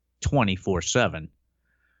 24/7.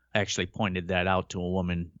 I actually pointed that out to a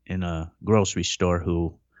woman in a grocery store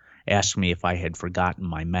who asked me if I had forgotten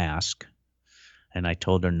my mask. And I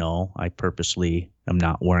told her no, I purposely am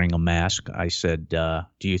not wearing a mask. I said, do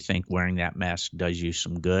you think wearing that mask does you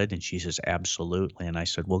some good? And she says, absolutely. And I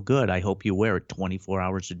said, well, good. I hope you wear it 24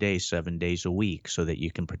 hours a day, 7 days a week so that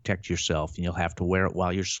you can protect yourself. And you'll have to wear it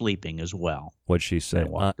while you're sleeping as well. What'd she say?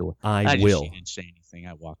 I will. She didn't say anything.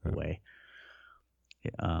 I walked away.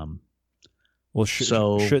 Well,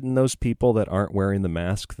 shouldn't those people that aren't wearing the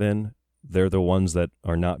mask then, they're the ones that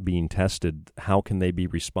are not being tested? How can they be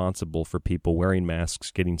responsible for people wearing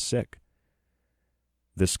masks getting sick?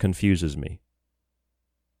 This confuses me.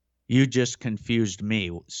 You just confused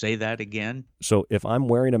me. Say that again. So if I'm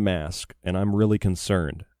wearing a mask and I'm really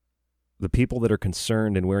concerned, the people that are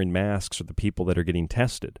concerned and wearing masks are the people that are getting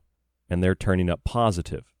tested, and they're turning up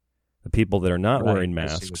positive. The people that are not wearing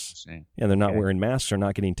masks, and they're not wearing masks, are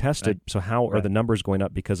not getting tested. Right. So how are the numbers going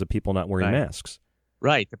up because of people not wearing masks?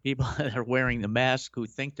 Right. The people that are wearing the mask who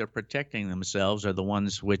think they're protecting themselves are the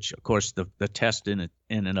ones which, of course, the test in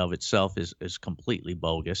and of itself is completely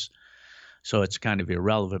bogus. So it's kind of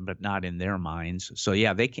irrelevant, but not in their minds. So,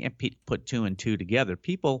 yeah, they can't put two and two together.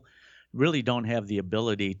 People really don't have the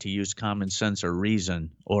ability to use common sense or reason,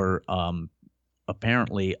 or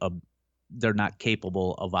apparently they're not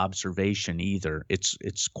capable of observation either.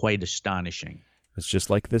 It's quite astonishing. It's just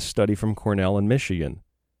like this study from Cornell in Michigan.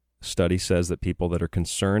 The study says that people that are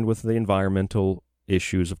concerned with the environmental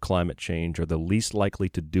issues of climate change are the least likely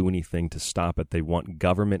to do anything to stop it. They want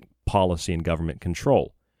government policy and government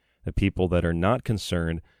control. The people that are not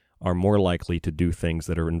concerned are more likely to do things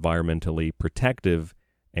that are environmentally protective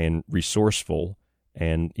and resourceful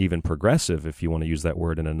and even progressive, if you want to use that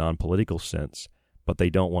word in a non-political sense, but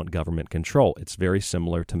they don't want government control. It's very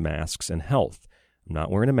similar to masks and health. I'm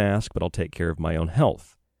not wearing a mask, but I'll take care of my own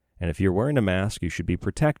health. And if you're wearing a mask, you should be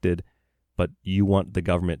protected, but you want the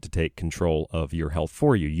government to take control of your health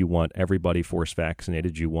for you. You want everybody force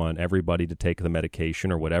vaccinated. You want everybody to take the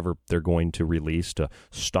medication or whatever they're going to release to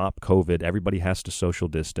stop COVID. Everybody has to social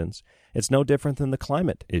distance. It's no different than the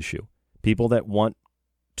climate issue. People that want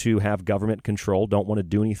to have government control don't want to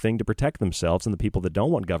do anything to protect themselves, and the people that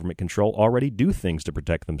don't want government control already do things to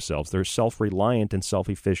protect themselves. They're self-reliant and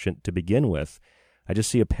self-efficient to begin with. I just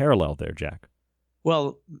see a parallel there, Jack.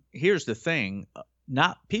 Well, here's the thing.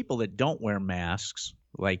 Not people that don't wear masks,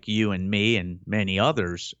 like you and me and many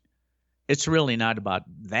others, it's really not about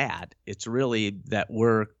that. It's really that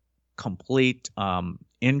we're complete,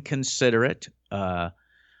 inconsiderate,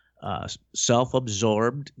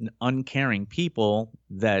 self-absorbed, uncaring people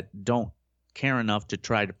that don't care enough to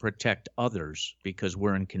try to protect others because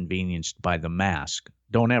we're inconvenienced by the mask.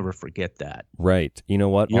 Don't ever forget that. Right. You know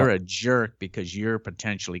what? You're a jerk because you're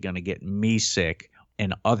potentially going to get me sick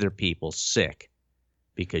and other people sick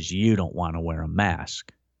because you don't want to wear a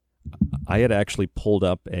mask. I had actually pulled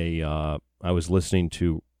up I was listening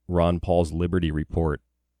to Ron Paul's Liberty Report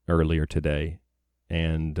earlier today,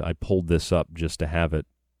 and I pulled this up just to have it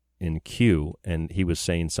in queue, and he was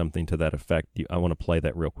saying something to that effect. I want to play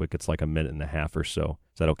that real quick. It's like a minute and a half or so.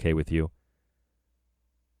 Is that okay with you?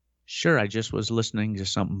 Sure. I just was listening to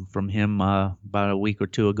something from him about a week or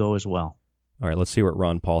two ago as well. All right, let's see what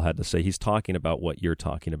Ron Paul had to say. He's talking about what you're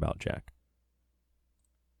talking about, Jack.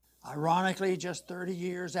 Ironically, just 30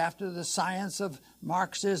 years after the science of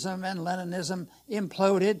Marxism and Leninism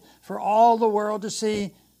imploded for all the world to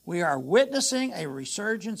see, we are witnessing a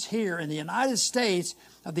resurgence here in the United States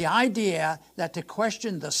of the idea that to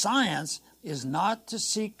question the science is not to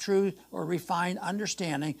seek truth or refined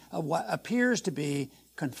understanding of what appears to be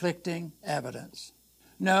conflicting evidence.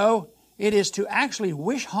 No, it is to actually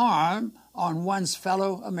wish harm on one's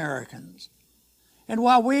fellow Americans. And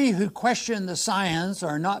while we who question the science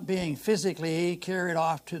are not being physically carried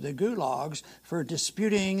off to the gulags for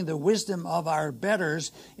disputing the wisdom of our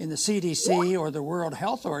betters in the CDC or the World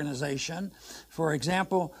Health Organization, for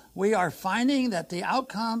example, we are finding that the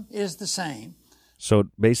outcome is the same. So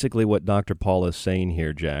basically what Dr. Paul is saying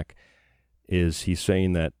here, Jack, is he's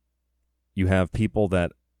saying that you have people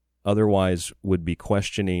that otherwise would be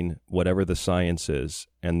questioning whatever the science is,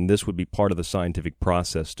 and this would be part of the scientific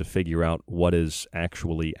process to figure out what is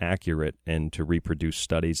actually accurate and to reproduce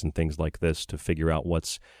studies and things like this to figure out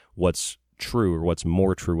what's true or what's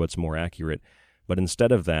more accurate. But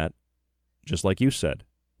instead of that, just like you said,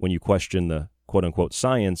 when you question the quote-unquote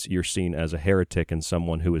science, you're seen as a heretic and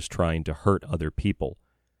someone who is trying to hurt other people.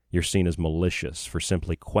 You're seen as malicious for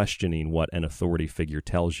simply questioning what an authority figure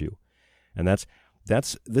tells you. And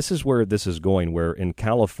this is where this is going, where in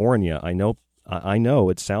California, I know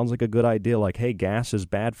it sounds like a good idea, like, hey, gas is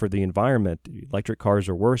bad for the environment, electric cars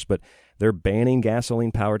are worse, but they're banning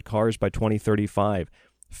gasoline-powered cars by 2035.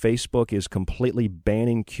 Facebook is completely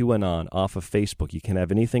banning QAnon off of Facebook. You can't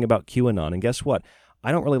have anything about QAnon. And guess what?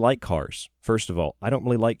 I don't really like cars. First of all, I don't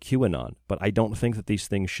really like QAnon, but I don't think that these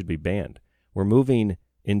things should be banned. We're moving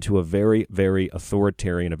into a very, very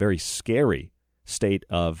authoritarian, a very scary state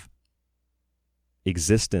of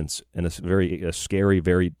existence and a scary,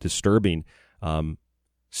 very disturbing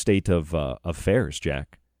state of affairs,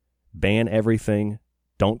 Jack. Ban everything.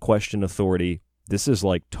 don't question authority. This is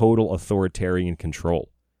like total authoritarian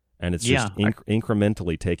control, and it's just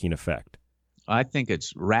incrementally taking effect. I think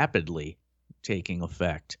it's rapidly taking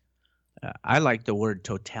effect. I like the word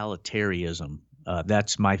totalitarianism.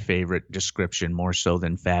 That's my favorite description, more so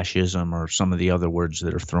than fascism or some of the other words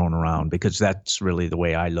that are thrown around, because that's really the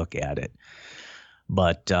way I look at it.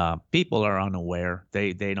 But people are unaware.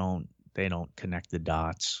 They don't connect the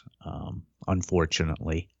dots,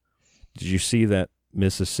 unfortunately. Did you see that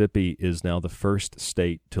Mississippi is now the first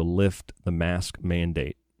state to lift the mask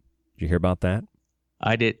mandate? Did you hear about that?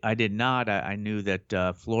 I did not. I knew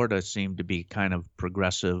that Florida seemed to be kind of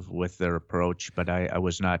progressive with their approach, but I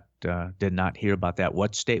did not hear about that.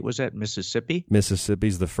 What state was that? Mississippi?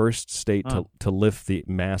 Mississippi's the first state to lift the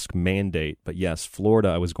mask mandate. But yes, Florida,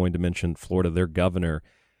 I was going to mention Florida, their governor,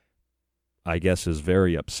 I guess, is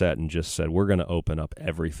very upset and just said, we're going to open up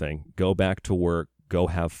everything. Go back to work. Go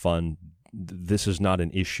have fun. This is not an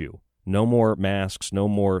issue. No more masks, no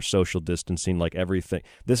more social distancing, like everything.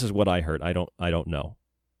 This is what I heard. I don't know.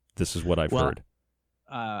 This is what I've heard.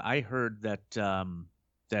 I heard that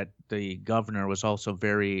that the governor was also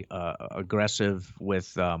very aggressive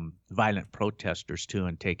with violent protesters too,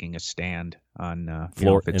 and taking a stand on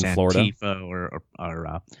if it's Antifa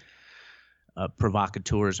or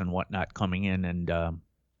provocateurs and whatnot coming in and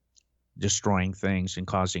destroying things and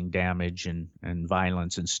causing damage and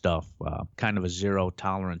violence and stuff. Kind of a zero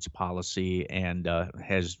tolerance policy, and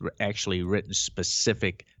has actually written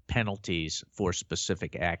specific penalties for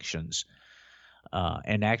specific actions.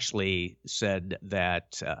 And actually said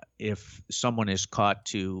that if someone is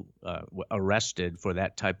caught arrested for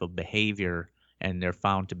that type of behavior and they're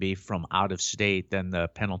found to be from out of state, then the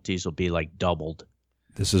penalties will be like doubled.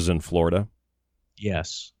 This is in Florida?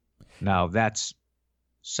 Yes. Now, that's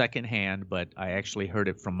secondhand, but I actually heard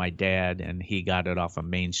it from my dad, and he got it off of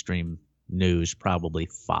mainstream news, probably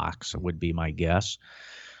Fox would be my guess.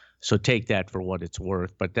 So take that for what it's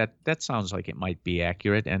worth. But that sounds like it might be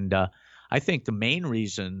accurate. And I think the main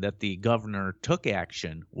reason that the governor took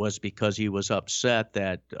action was because he was upset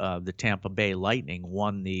that the Tampa Bay Lightning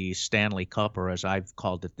won the Stanley Cup, or as I've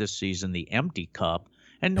called it this season, the empty cup,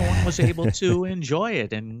 and no one was able to enjoy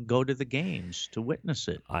it and go to the games to witness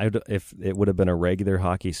it. If it would have been a regular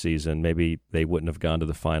hockey season, maybe they wouldn't have gone to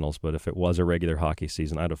the finals. But if it was a regular hockey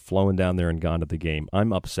season, I'd have flown down there and gone to the game.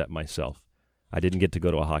 I'm upset myself. I didn't get to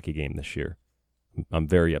go to a hockey game this year. I'm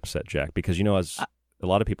very upset, Jack, because, as a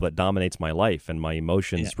lot of people, that dominates my life, and my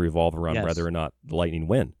emotions revolve around whether or not the Lightning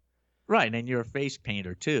win. Right, and you're a face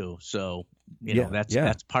painter too, so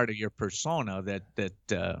that's part of your persona.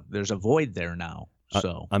 That there's a void there now.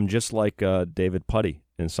 So I'm just like David Putty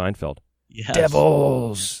in Seinfeld. Yes.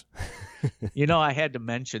 Devils. I had to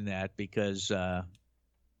mention that because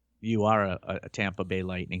you are a Tampa Bay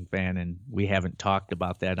Lightning fan, and we haven't talked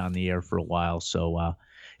about that on the air for a while. So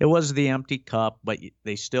it was the empty cup, but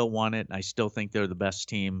they still won it. I still think they're the best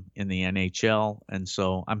team in the NHL, and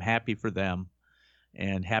so I'm happy for them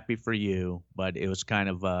and happy for you. But it was kind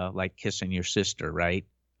of like kissing your sister, right?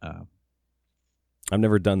 I've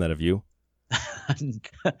never done that. Have you?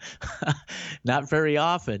 Not very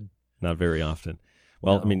often. Not very often.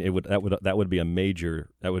 Well, no. I mean, that would be a major.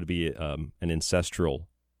 That would be an ancestral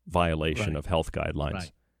violation of health guidelines.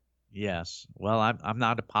 Right. Yes. Well, I'm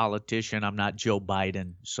not a politician. I'm not Joe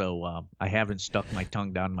Biden, so I haven't stuck my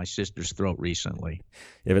tongue down my sister's throat recently.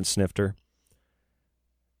 You haven't sniffed her?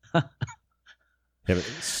 Haven't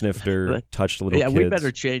sniffed her, touched little kids? Yeah, we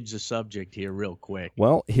better change the subject here real quick.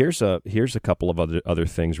 Well, here's a couple of other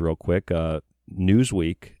things real quick.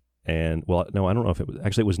 Newsweek and, well, no, I don't know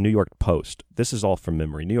if it was New York Post. This is all from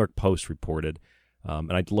memory. New York Post reported,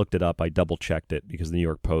 and I looked it up. I double-checked it because the New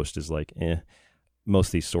York Post is like, most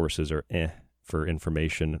of these sources are for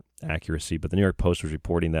information accuracy. But the New York Post was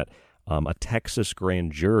reporting that a Texas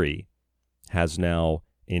grand jury has now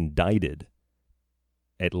indicted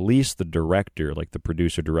at least the director, like the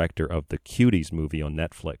producer-director of the Cuties movie on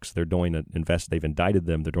Netflix. They've indicted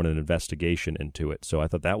them. They're doing an investigation into it. So I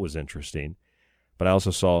thought that was interesting. But I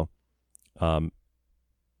also saw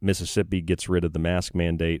Mississippi gets rid of the mask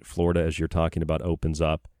mandate. Florida, as you're talking about, opens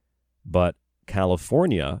up. But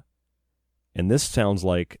California, and this sounds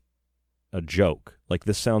like a joke. Like,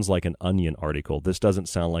 this sounds like an Onion article. This doesn't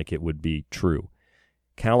sound like it would be true.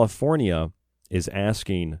 California is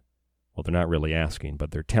asking, well, they're not really asking,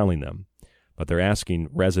 but they're telling them. But they're asking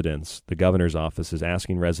residents, the governor's office is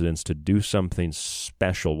asking residents to do something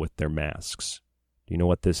special with their masks. Do you know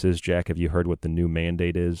what this is, Jack? Have you heard what the new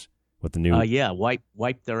mandate is? What the new?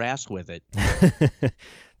 Wipe their ass with it.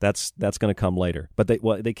 That's going to come later. But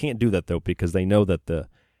they can't do that, though, because they know that the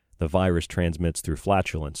virus transmits through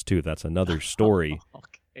flatulence, too. That's another story.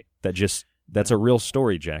 Okay. That's a real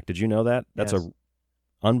story, Jack. Did you know that? That's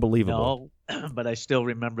unbelievable. No, but I still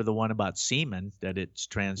remember the one about semen, that it's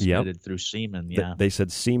transmitted through semen. Yeah. They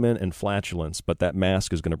said semen and flatulence, but that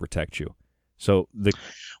mask is going to protect you. So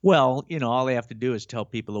well, all they have to do is tell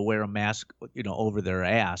people to wear a mask, over their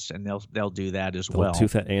ass, and they'll do that as well.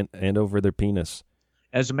 And over their penis.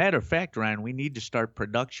 As a matter of fact, Ryan, we need to start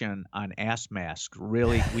production on ass masks.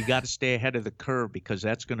 Really, we got to stay ahead of the curve, because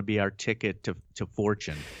that's going to be our ticket to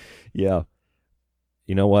fortune. Yeah.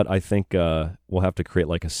 You know what? I think we'll have to create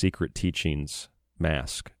like a Secret Teachings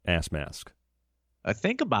mask, ass mask.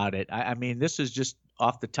 Think about it. I mean, this is just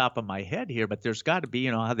off the top of my head here, but there's got to be,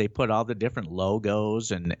 how they put all the different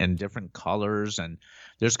logos and different colors, and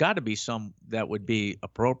there's got to be some that would be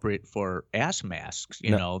appropriate for ass masks,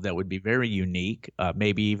 that would be very unique.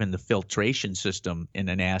 Maybe even the filtration system in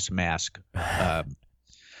an ass mask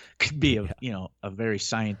could be a very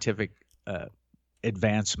scientific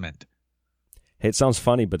advancement. Hey, it sounds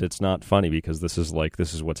funny, but it's not funny, because this is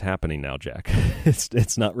what's happening now, Jack.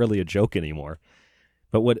 It's not really a joke anymore.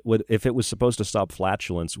 But would if it was supposed to stop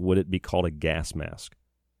flatulence, would it be called a gas mask?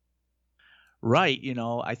 Right.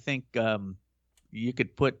 I think you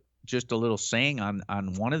could put just a little saying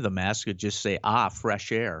on one of the masks, could just say,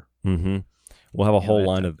 fresh air. Mm-hmm. We'll have a whole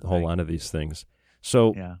line of these things.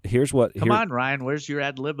 So here's what. Come on, Ryan. Where's your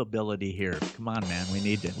ad lib ability here? Come on, man.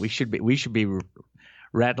 We should be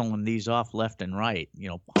rattling these off left and right.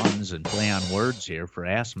 Puns and play on words here for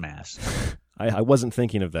ass masks. I wasn't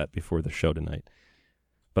thinking of that before the show tonight.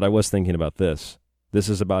 But I was thinking about this. This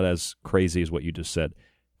is about as crazy as what you just said.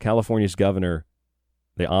 California's governor,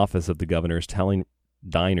 the office of the governor, is telling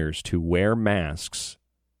diners to wear masks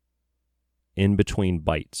in between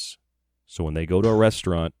bites. So when they go to a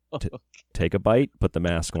restaurant, take a bite, put the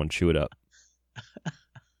mask on, chew it up.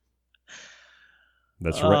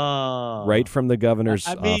 That's right from the governor's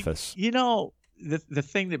office. The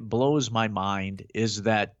thing that blows my mind is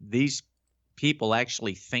that these people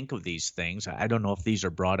actually think of these things. I don't know if these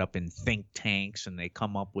are brought up in think tanks and they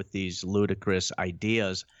come up with these ludicrous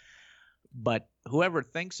ideas, but whoever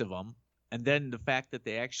thinks of them, and then the fact that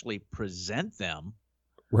they actually present them,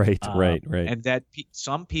 right, and that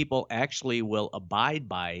some people actually will abide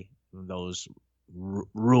by those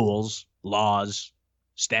rules, laws,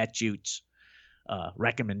 statutes,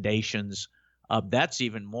 recommendations. That's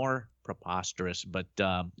even more preposterous, but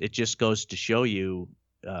it just goes to show you.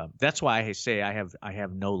 That's why I say I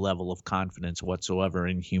have no level of confidence whatsoever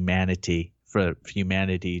in humanity, for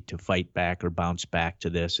humanity to fight back or bounce back to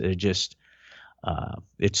this. It just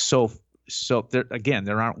it's so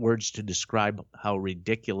there aren't words to describe how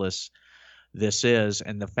ridiculous this is,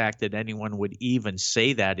 and the fact that anyone would even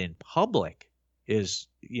say that in public is,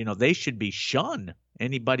 they should be shunned.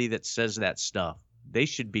 Anybody that says that stuff, they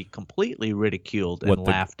should be completely ridiculed and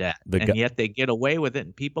laughed at, and yet they get away with it,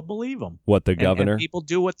 and people believe them. What the governor? And people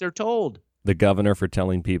do what they're told. The governor for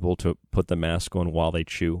telling people to put the mask on while they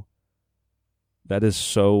chew. That is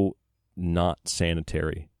so not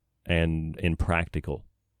sanitary and impractical.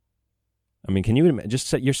 I mean, can you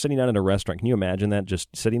you're sitting down in a restaurant? Can you imagine that?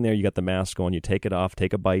 Just sitting there, you got the mask on, you take it off,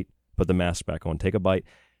 take a bite, put the mask back on, take a bite.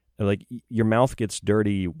 Like, your mouth gets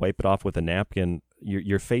dirty, you wipe it off with a napkin.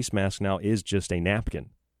 Your face mask now is just a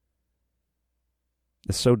napkin.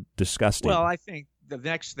 It's so disgusting. Well, I think the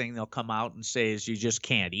next thing they'll come out and say is you just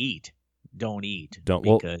can't eat. Don't eat.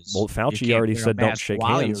 Well, Fauci already said don't shake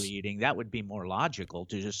while hands. You're eating. That would be more logical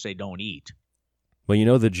to just say don't eat.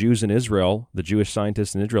 Well, the Jews in Israel, the Jewish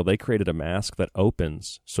scientists in Israel, they created a mask that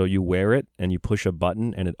opens. So you wear it and you push a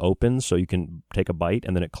button and it opens so you can take a bite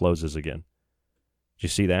and then it closes again. Did you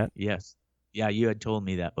see that? Yes. Yeah, you had told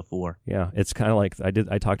me that before. Yeah, it's kind of like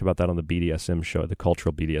I talked about that on the BDSM show, the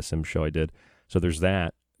cultural BDSM show I did. So there's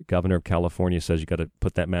that. Governor of California says you got to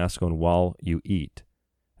put that mask on while you eat.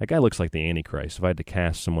 That guy looks like the Antichrist. If I had to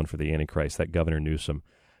cast someone for the Antichrist, that Governor Newsom.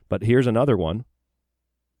 But here's another one,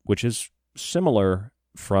 which is similar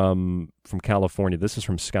from California. This is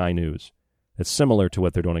from Sky News. It's similar to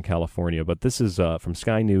what they're doing in California, but this is from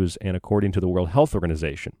Sky News, and according to the World Health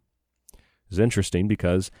Organization. It's interesting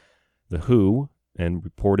because the WHO, and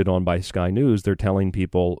reported on by Sky News, they're telling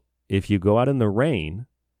people, if you go out in the rain,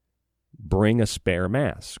 bring a spare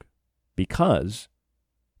mask. Because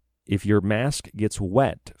if your mask gets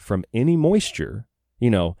wet from any moisture,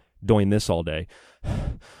 doing this all day,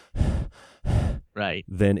 right,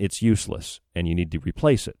 then it's useless and you need to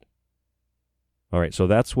replace it. All right, so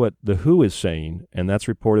that's what the WHO is saying, and that's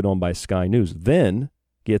reported on by Sky News. Then,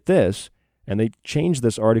 get this, and they changed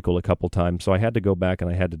this article a couple times, so I had to go back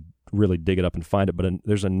and I had to really dig it up and find it. But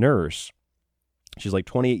there's a nurse. She's like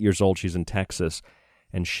 28 years old. She's in Texas,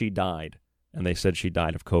 and she died and they said she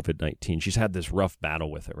died of COVID-19. She's had this rough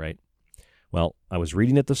battle with it, right? Well, I was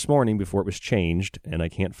reading it this morning before it was changed, and I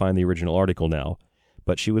can't find the original article now,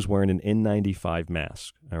 but she was wearing an N95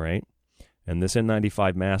 mask, all right? And this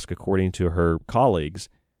N95 mask, according to her colleagues,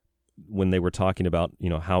 when they were talking about,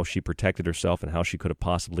 how she protected herself and how she could have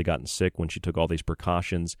possibly gotten sick when she took all these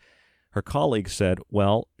precautions, her colleagues said,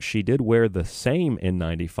 well, she did wear the same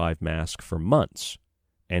N95 mask for months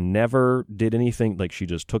and never did anything, like she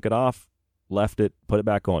just took it off, left it, put it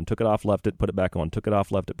back on, took it off, left it, put it back on, took it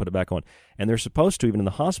off, left it, put it back on. And they're supposed to, even in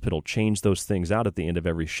the hospital, change those things out at the end of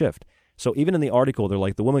every shift. So even in the article, they're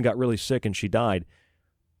like, the woman got really sick and she died.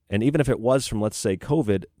 And even if it was from, let's say,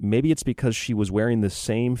 COVID, maybe it's because she was wearing the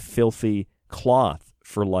same filthy cloth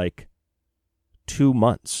for like 2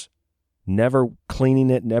 months, never cleaning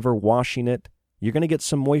it, never washing it. You're going to get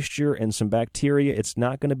some moisture and some bacteria. It's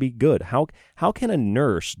not going to be good. How can a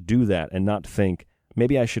nurse do that and not think,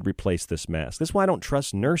 maybe I should replace this mask? That's why I don't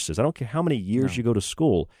trust nurses. I don't care how many years you go to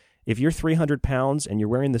school. If you're 300 pounds and you're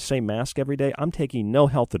wearing the same mask every day, I'm taking no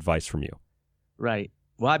health advice from you. Right.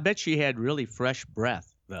 Well, I bet she had really fresh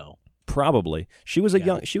breath, though. Probably. She was a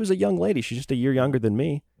young lady. She's just a year younger than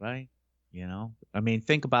me. Right. I mean,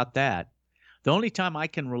 think about that. The only time I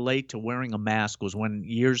can relate to wearing a mask was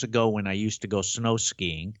years ago when I used to go snow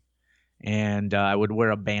skiing. And I would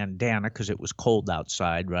wear a bandana because it was cold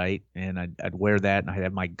outside, right? And I'd wear that, and I'd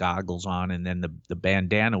have my goggles on, and then the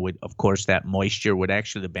bandana would, of course, that moisture would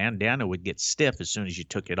the bandana would get stiff as soon as you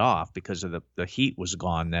took it off because of the heat was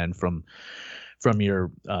gone then from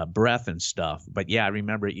your breath and stuff. But yeah, I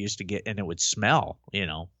remember it used to get, and it would smell,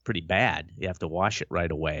 pretty bad. You have to wash it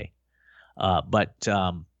right away. But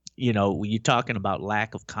you're talking about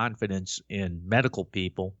lack of confidence in medical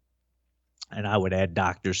people. And I would add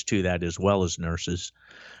doctors to that as well as nurses.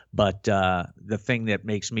 But the thing that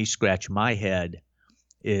makes me scratch my head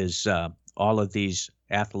is all of these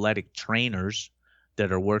athletic trainers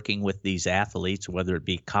that are working with these athletes, whether it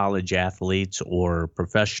be college athletes or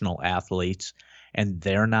professional athletes, and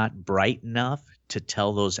they're not bright enough to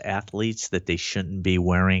tell those athletes that they shouldn't be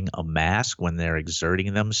wearing a mask when they're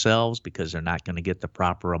exerting themselves because they're not going to get the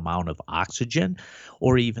proper amount of oxygen,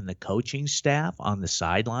 or even the coaching staff on the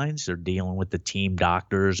sidelines. They're dealing with the team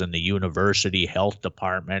doctors, and the university health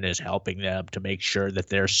department is helping them to make sure that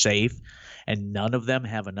they're safe. And none of them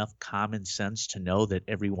have enough common sense to know that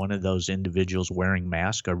every one of those individuals wearing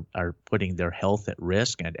masks are putting their health at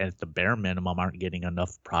risk, and at the bare minimum aren't getting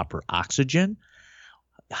enough proper oxygen.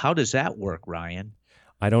 How does that work, Ryan?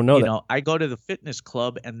 I don't know. I go to the fitness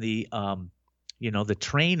club, and the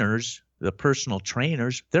trainers, the personal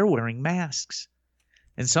trainers, they're wearing masks,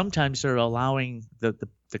 and sometimes they're allowing the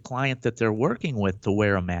client that they're working with to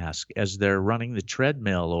wear a mask as they're running the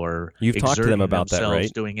treadmill or you've talked to them about that,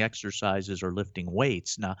 right? Doing exercises or lifting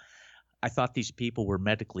weights. Now, I thought these people were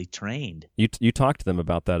medically trained. You talked to them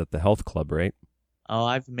about that at the health club, right? Oh,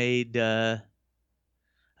 I've made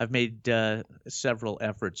several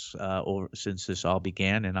efforts since this all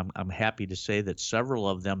began, and I'm happy to say that several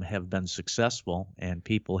of them have been successful, and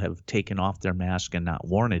people have taken off their mask and not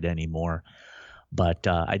worn it anymore. But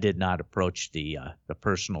I did not approach the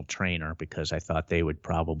personal trainer because I thought they would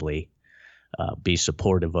probably be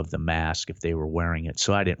supportive of the mask if they were wearing it.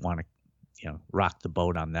 So I didn't want to rock the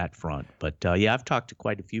boat on that front. But yeah, I've talked to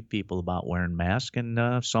quite a few people about wearing masks,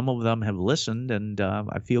 and some of them have listened, and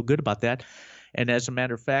I feel good about that. And as a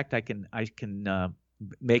matter of fact, I can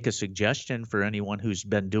make a suggestion for anyone who's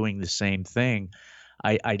been doing the same thing.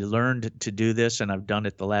 I learned to do this, and I've done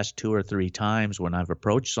it the last 2 or 3 times when I've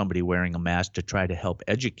approached somebody wearing a mask to try to help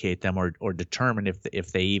educate them or determine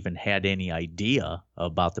if they even had any idea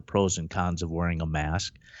about the pros and cons of wearing a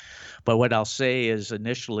mask. But what I'll say is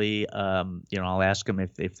initially, I'll ask them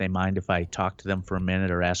if they mind if I talk to them for a minute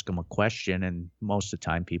or ask them a question, and most of the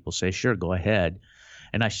time people say, sure, go ahead.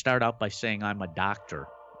 And I start out by saying I'm a doctor,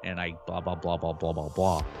 and I blah, blah, blah, blah, blah, blah,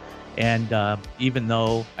 blah. And even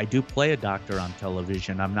though I do play a doctor on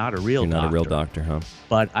television, I'm not a real doctor. You're not a real doctor, huh?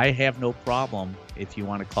 But I have no problem, if you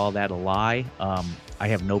want to call that a lie, I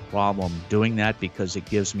have no problem doing that because it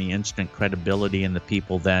gives me instant credibility in the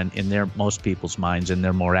people then, in most people's minds, and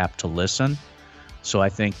they're more apt to listen. So I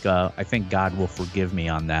think God will forgive me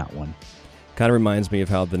on that one. Kind of reminds me of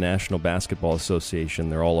how the National Basketball Association,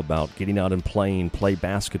 they're all about getting out and play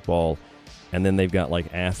basketball, and then they've got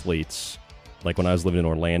like athletes. Like when I was living in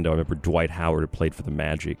Orlando, I remember Dwight Howard had played for the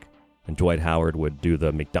Magic, and Dwight Howard would do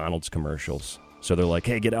the McDonald's commercials. So they're like,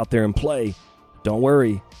 hey, get out there and play. Don't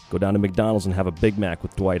worry. Go down to McDonald's and have a Big Mac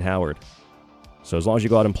with Dwight Howard. So as long as you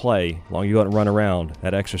go out and play, as long as you go out and run around,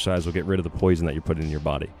 that exercise will get rid of the poison that you're putting in your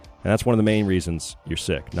body. And that's one of the main reasons you're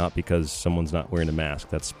sick, not because someone's not wearing a mask.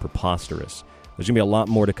 That's preposterous. There's going to be a lot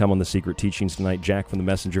more to come on The Secret Teachings tonight. Jack from the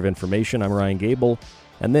Messenger of Information. I'm Ryan Gable,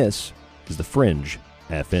 and this is The Fringe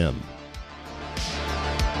FM.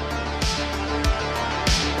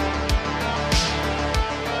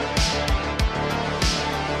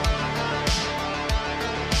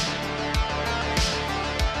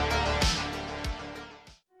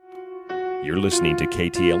 You're listening to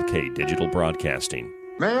KTLK Digital Broadcasting.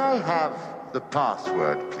 May I have the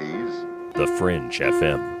password, please? The Fringe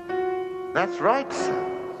FM. That's right, sir.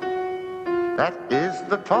 That is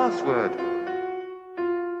the password.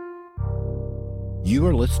 You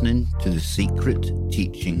are listening to The Secret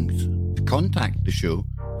Teachings. To contact the show,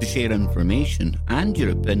 to share information and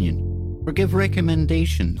your opinion, or give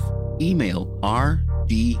recommendations, email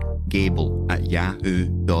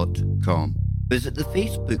rdgable@yahoo.com. Visit the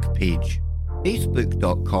Facebook page,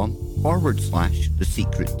 facebook.com/The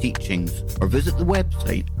Secret Teachings, or visit the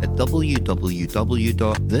website at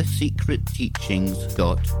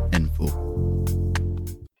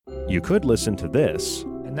www.thesecretteachings.info. You could listen to this.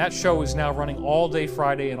 And that show is now running all day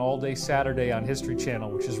Friday and all day Saturday on History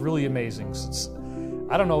Channel, which is really amazing.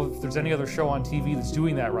 I don't know if there's any other show on TV that's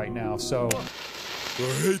doing that right now, so... I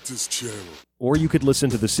hate this channel. Or you could listen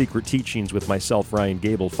to The Secret Teachings with myself, Ryan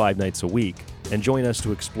Gable, 5 nights a week, and join us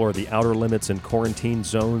to explore the outer limits and quarantine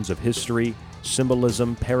zones of history,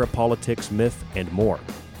 symbolism, parapolitics, myth, and more.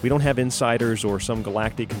 We don't have insiders or some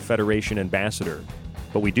galactic confederation ambassador,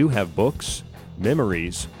 but we do have books,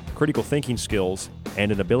 memories, critical thinking skills, and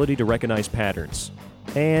an ability to recognize patterns.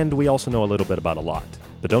 And we also know a little bit about a lot.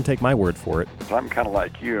 But don't take my word for it. I'm kind of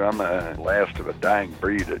like you. I'm the last of a dying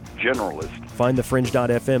breed, a generalist. Find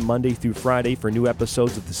thefringe.fm Monday through Friday for new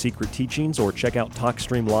episodes of The Secret Teachings, or check out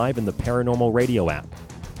TalkStream Live in the Paranormal Radio app.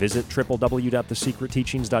 Visit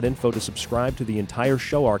www.thesecretteachings.info to subscribe to the entire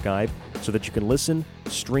show archive so that you can listen,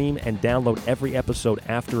 stream, and download every episode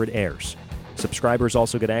after it airs. Subscribers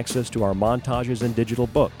also get access to our montages and digital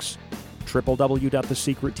books.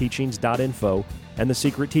 www.thesecretteachings.info and The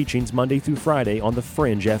Secret Teachings Monday through Friday on The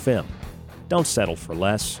Fringe FM. Don't settle for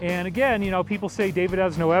less. And again, people say David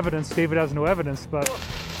has no evidence, but...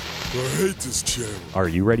 I hate this channel. Are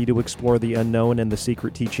you ready to explore the unknown and The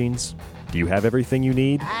Secret Teachings? Do you have everything you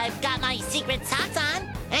need? I've got my secret socks on,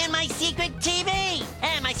 and my secret TV,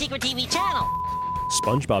 and my secret TV channel.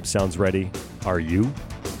 SpongeBob sounds ready. Are you?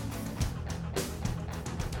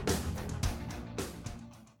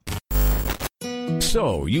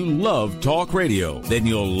 So, you love talk radio? Then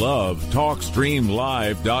you'll love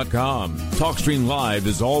TalkStreamLive.com. TalkStream Live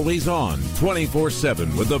is always on,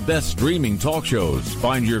 24/7, with the best streaming talk shows.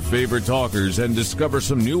 Find your favorite talkers and discover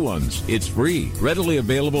some new ones. It's free, readily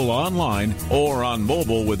available online or on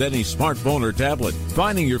mobile with any smartphone or tablet.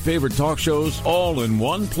 Finding your favorite talk shows all in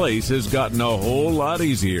one place has gotten a whole lot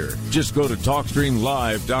easier. Just go to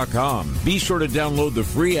TalkStreamLive.com. Be sure to download the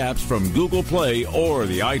free apps from Google Play or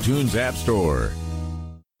the iTunes App Store.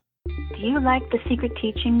 Do you like The Secret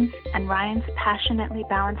Teachings and Ryan's passionately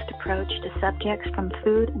balanced approach to subjects from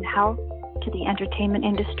food and health to the entertainment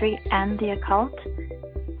industry and the occult?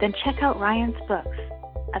 Then check out Ryan's books,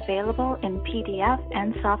 available in PDF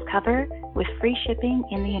and softcover with free shipping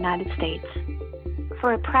in the United States.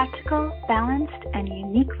 For a practical, balanced, and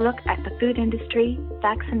unique look at the food industry,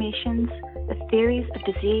 vaccinations, the theories of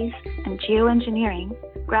disease, and geoengineering,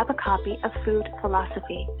 grab a copy of Food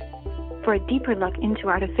Philosophy. For a deeper look into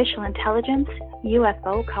artificial intelligence,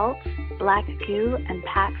 UFO cults, black goo, and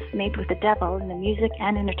pacts made with the devil in the music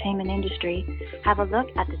and entertainment industry, have a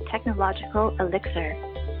look at the Technological Elixir.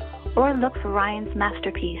 Or look for Ryan's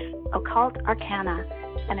masterpiece, Occult Arcana,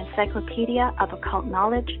 an encyclopedia of occult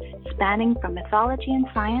knowledge spanning from mythology and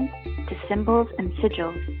science to symbols and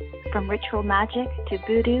sigils, from ritual magic to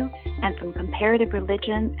voodoo, and from comparative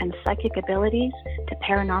religion and psychic abilities to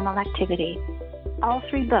paranormal activity. All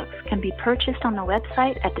 3 books can be purchased on the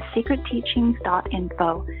website at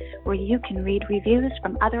thesecretteachings.info, where you can read reviews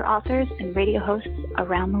from other authors and radio hosts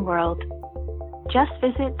around the world. Just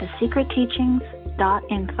visit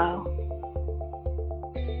thesecretteachings.info.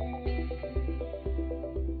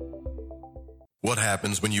 What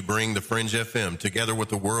happens when you bring the Fringe FM together with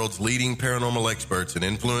the world's leading paranormal experts and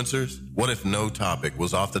influencers? What if no topic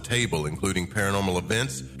was off the table, including paranormal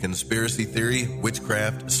events, conspiracy theory,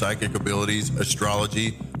 witchcraft, psychic abilities,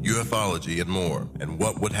 astrology, ufology, and more. And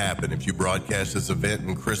what would happen if you broadcast this event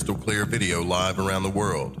in crystal clear video live around the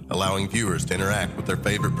world, allowing viewers to interact with their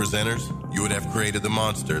favorite presenters? You would have created the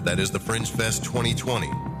monster that is the Fringe Fest 2020.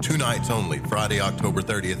 2 nights only, Friday, October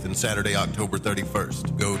 30th and Saturday, October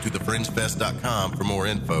 31st. Go to thefringefest.com for more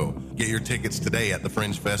info. Get your tickets today at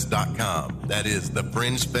thefringefest.com. That is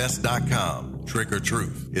thefringefest.com. Trick or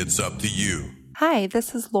truth, it's up to you. Hi,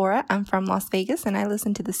 this is Laura. I'm from Las Vegas, and I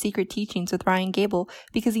listen to The Secret Teachings with Ryan Gable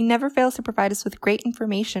because he never fails to provide us with great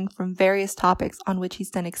information from various topics on which he's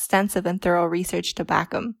done extensive and thorough research to back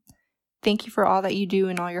them. Thank you for all that you do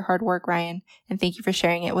and all your hard work, Ryan, and thank you for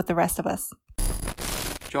sharing it with the rest of us.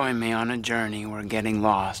 Join me on a journey where getting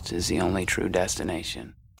lost is the only true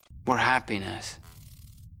destination, where happiness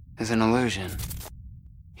is an illusion.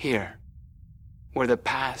 Here, where the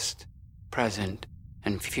past, present,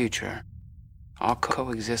 and future all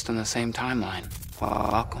coexist on the same timeline.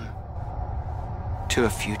 Welcome to a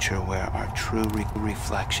future where our true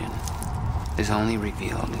reflection is only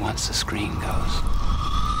revealed once the screen goes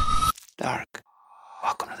dark.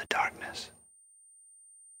 Welcome to the darkness.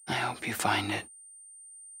 I hope you find it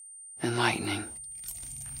enlightening.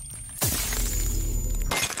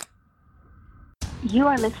 You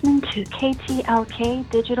are listening to KTLK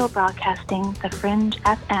Digital Broadcasting, The Fringe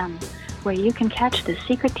FM, where you can catch The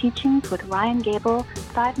Secret Teachings with Ryan Gable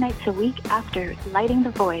 5 nights a week after Lighting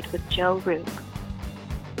the Void with Joe Rupe.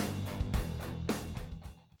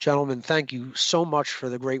 Gentlemen, thank you so much for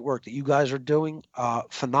the great work that you guys are doing.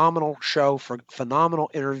 Phenomenal show, for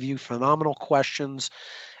phenomenal interview, phenomenal questions.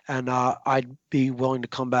 And I'd be willing to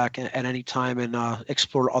come back at any time and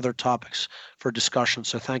explore other topics for discussion.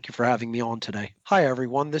 So thank you for having me on today. Hi,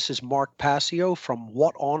 everyone. This is Mark Passio from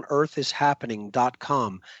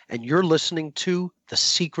whatonearthishappening.com, and you're listening to The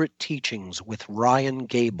Secret Teachings with Ryan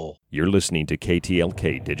Gable. You're listening to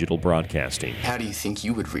KTLK Digital Broadcasting. How do you think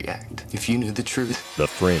you would react if you knew the truth? The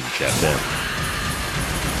Fringe FM.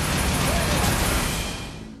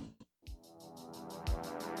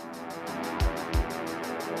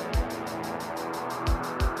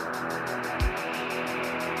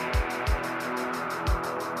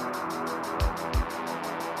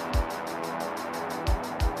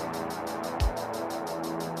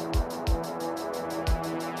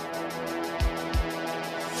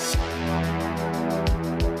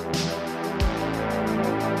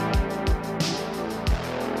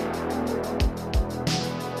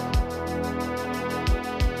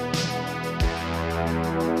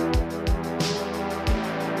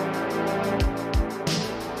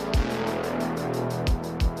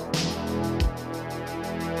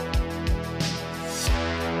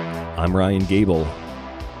 I'm Ryan Gable,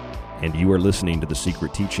 and you are listening to The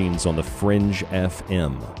Secret Teachings on the Fringe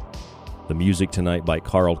FM. The music tonight by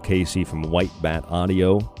Carl Casey from White Bat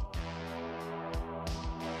Audio.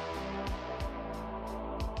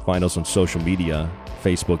 Find us on social media,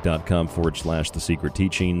 facebook.com/The Secret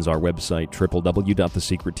Teachings, our website,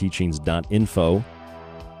 www.thesecretteachings.info.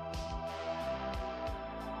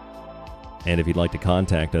 And if you'd like to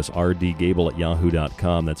contact us,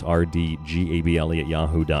 rdgable@yahoo.com. That's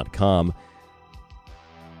rdgable@yahoo.com.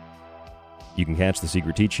 You can catch The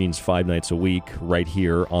Secret Teachings 5 nights a week right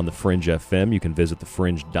here on the Fringe FM. You can visit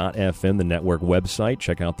thefringe.fm, the network website.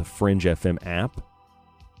 Check out the Fringe FM app.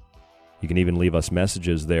 You can even leave us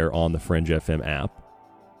messages there on the Fringe FM app.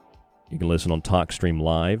 You can listen on TalkStream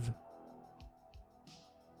Live.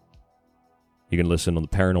 You can listen on the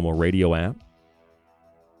Paranormal Radio app.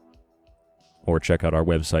 Or check out our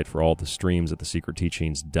website for all the streams at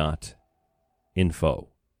thesecretteachings.info.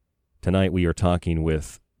 Tonight we are talking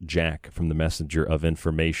with Jack from the Messenger of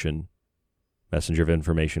Information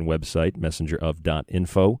website,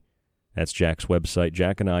 messengerof.info. That's Jack's website.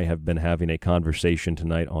 Jack and I have been having a conversation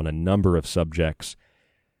tonight on a number of subjects.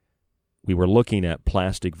 We were looking at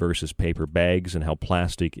plastic versus paper bags and how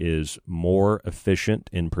plastic is more efficient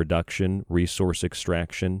in production, resource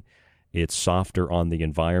extraction. It's softer on the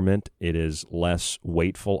environment. It is less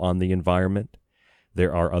weightful on the environment.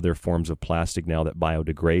 There are other forms of plastic now that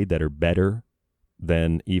biodegrade that are better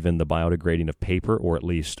than even the biodegrading of paper, or at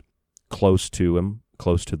least close to them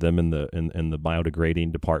in the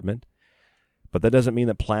biodegrading department. But that doesn't mean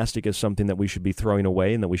that plastic is something that we should be throwing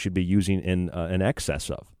away and that we should be using in excess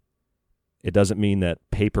of. It doesn't mean that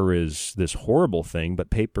paper is this horrible thing, but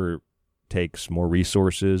paper takes more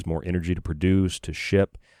resources, more energy to produce, to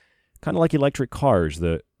ship. Kind of like electric cars,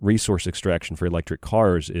 the resource extraction for electric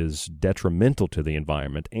cars is detrimental to the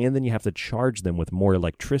environment, and then you have to charge them with more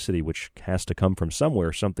electricity, which has to come from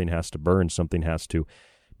somewhere. Something has to burn, something has to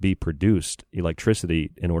be produced, electricity,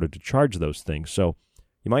 in order to charge those things. So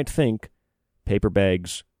you might think paper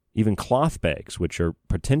bags even cloth bags, which are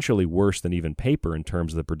potentially worse than even paper in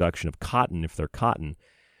terms of the production of cotton, if they're cotton,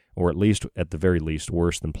 or at least, at the very least,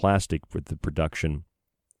 worse than plastic with the production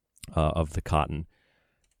of the cotton.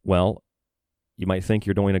 Well, you might think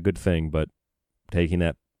you're doing a good thing, but taking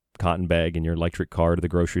that cotton bag in your electric car to the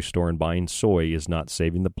grocery store and buying soy is not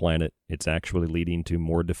saving the planet. It's actually leading to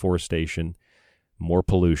more deforestation, more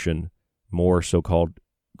pollution, more so-called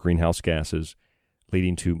greenhouse gases,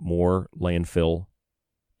 leading to more landfill,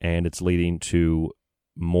 and it's leading to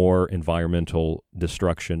more environmental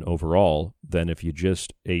destruction overall than if you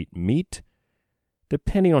just ate meat,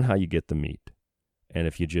 depending on how you get the meat. And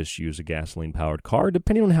if you just use a gasoline-powered car,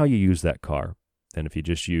 depending on how you use that car. And if you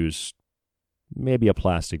just use maybe a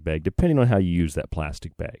plastic bag, depending on how you use that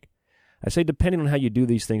plastic bag. I say depending on how you do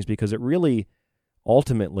these things because it really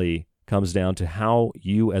ultimately comes down to how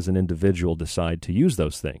you as an individual decide to use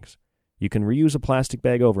those things. You can reuse a plastic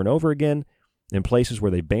bag over and over again in places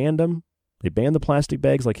where they banned them. They banned the plastic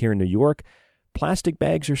bags, like here in New York. Plastic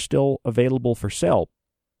bags are still available for sale.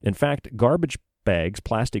 In fact, garbage bags,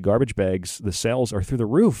 plastic garbage bags, the sales are through the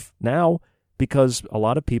roof now because a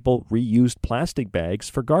lot of people reused plastic bags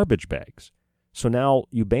for garbage bags. So now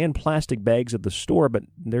you ban plastic bags at the store, but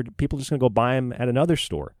people are just going to go buy them at another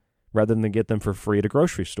store rather than get them for free at a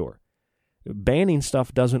grocery store. Banning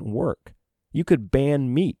stuff doesn't work. You could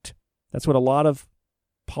ban meat. That's what a lot of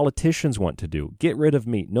politicians want to do. Get rid of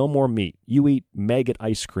meat. No more meat. You eat maggot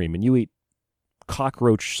ice cream and you eat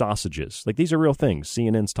cockroach sausages. Like, these are real things.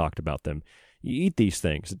 CNN's talked about them. You eat these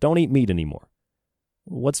things. Don't eat meat anymore.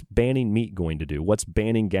 What's banning meat going to do? What's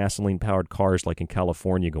banning gasoline-powered cars like in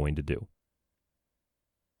California going to do?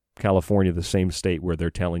 California, the same state where they're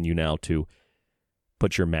telling you now to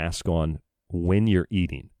put your mask on when you're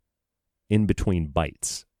eating, in between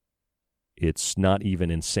bites. It's not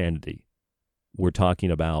even insanity. We're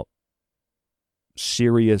talking about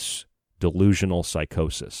serious delusional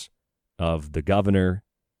psychosis of the governor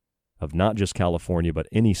of not just California, but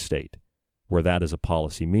any state where that is a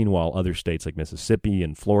policy. Meanwhile, other states like Mississippi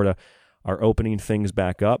and Florida are opening things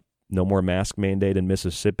back up. No more mask mandate in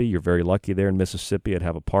Mississippi. You're very lucky there in Mississippi. I'd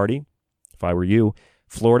have a party if I were you.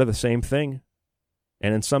 Florida, the same thing.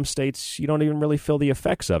 And in some states, you don't even really feel the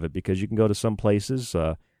effects of it because you can go to some places,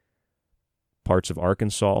 parts of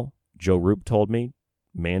Arkansas. Joe Roop told me,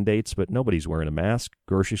 mandates, but nobody's wearing a mask.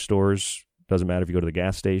 Grocery stores, doesn't matter if you go to the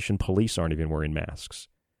gas station, police aren't even wearing masks.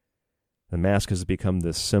 The mask has become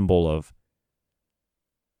this symbol of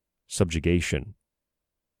subjugation.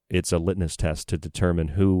 It's a litmus test to determine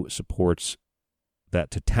who supports that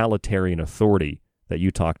totalitarian authority that you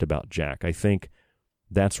talked about, Jack. I think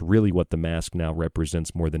that's really what the mask now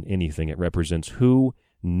represents more than anything. It represents who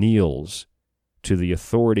kneels to the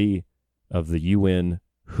authority of the UN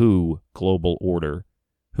WHO global order,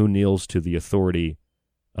 who kneels to the authority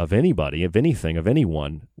of anybody, of anything, of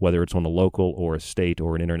anyone, whether it's on a local or a state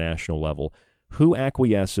or an international level, who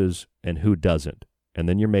acquiesces and who doesn't. And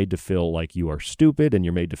then you're made to feel like you are stupid and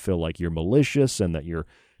you're made to feel like you're malicious and that you're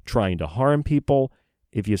trying to harm people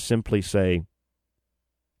if you simply say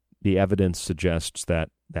the evidence suggests that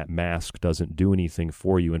that mask doesn't do anything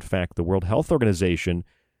for you. In fact, the World Health Organization,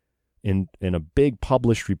 in a big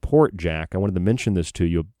published report, Jack, I wanted to mention this to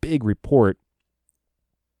you, a big report.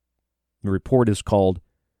 The report is called,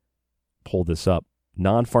 pull this up,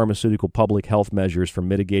 Non-Pharmaceutical Public Health Measures for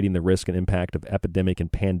Mitigating the Risk and Impact of Epidemic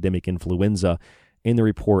and Pandemic Influenza. In the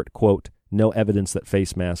report, quote, no evidence that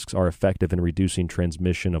face masks are effective in reducing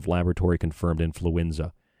transmission of laboratory-confirmed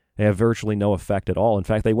influenza. They have virtually no effect at all. In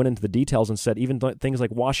fact, they went into the details and said even things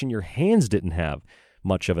like washing your hands didn't have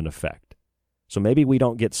much of an effect. So maybe we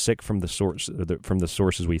don't get sick from the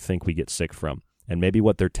sources we think we get sick from. And maybe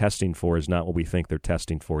what they're testing for is not what we think they're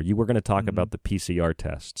testing for. You were going to talk about the PCR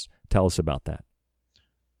tests. Tell us about that.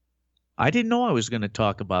 I didn't know I was going to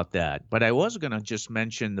talk about that, but I was going to just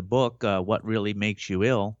mention the book, What Really Makes You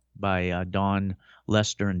Ill, by Dawn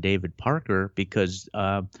Lester and David Parker, because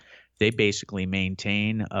they basically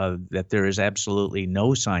maintain that there is absolutely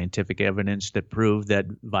no scientific evidence that prove that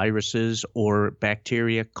viruses or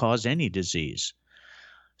bacteria cause any disease.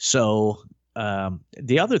 So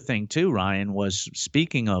the other thing, too, Ryan, was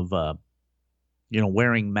speaking of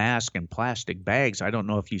wearing masks and plastic bags. I don't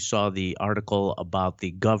know if you saw the article about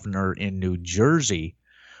the governor in New Jersey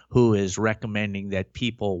who is recommending that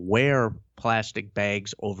people wear plastic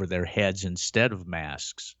bags over their heads instead of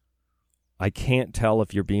masks. I can't tell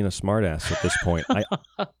if you're being a smartass at this point.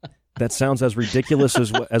 That sounds as ridiculous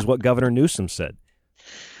as what Governor Newsom said.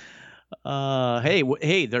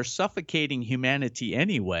 Hey, they're suffocating humanity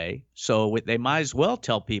anyway, so they might as well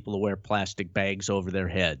tell people to wear plastic bags over their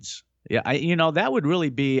heads. Yeah, that would really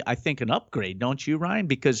be, I think, an upgrade, don't you, Ryan?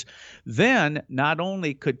 Because then not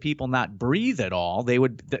only could people not breathe at all,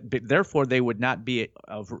 therefore they would not be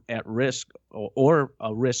at risk or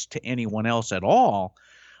a risk to anyone else at all.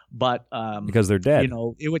 But because they're dead,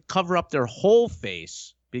 it would cover up their whole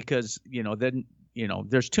face because then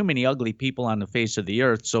there's too many ugly people on the face of the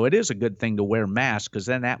earth. So it is a good thing to wear masks because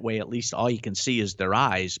then that way at least all you can see is their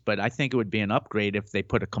eyes. But I think it would be an upgrade if they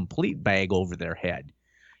put a complete bag over their head.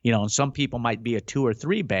 And some people might be a 2 or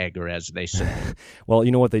 3 bagger, as they say. Well,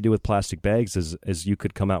 what they do with plastic bags is you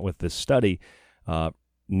could come out with this study.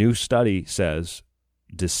 New study says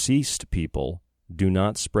deceased people do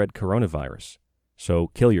not spread coronavirus. So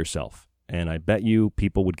kill yourself. And I bet you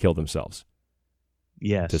people would kill themselves.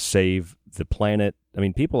 Yes. To save the planet. I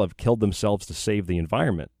mean, people have killed themselves to save the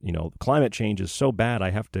environment. Climate change is so bad, I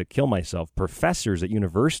have to kill myself. Professors at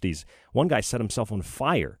universities, one guy set himself on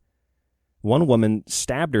fire. One woman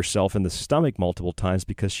stabbed herself in the stomach multiple times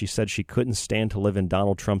because she said she couldn't stand to live in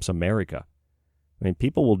Donald Trump's America. I mean,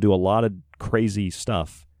 people will do a lot of crazy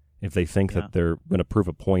stuff if they think that they're going to prove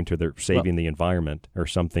a point or they're saving the environment or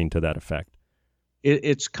something to that effect.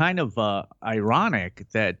 It's kind of ironic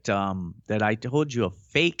that I told you a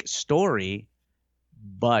fake story,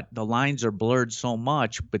 but the lines are blurred so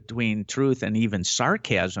much between truth and even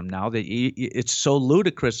sarcasm now that it's so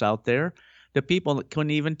ludicrous out there that people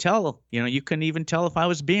couldn't even tell. You couldn't even tell if I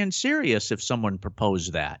was being serious if someone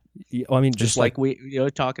proposed that. I mean, just like we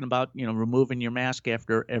talking about removing your mask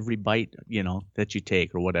after every bite that you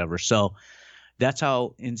take or whatever. So that's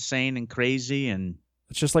how insane and crazy and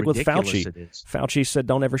it's just like with Fauci. Fauci said,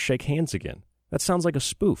 don't ever shake hands again. That sounds like a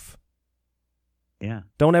spoof. Yeah.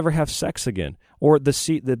 Don't ever have sex again. Or the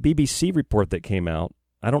BBC report that came out,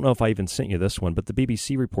 I don't know if I even sent you this one, but the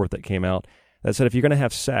BBC report that came out that said if you're going to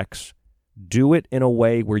have sex, do it in a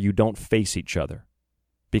way where you don't face each other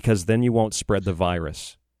because then you won't spread the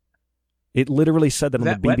virus. It literally said that on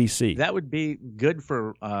the BBC. That would be good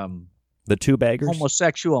for the 2 baggers?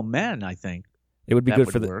 Homosexual men, I think. It would be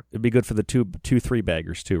good for it'd be good for the 2-3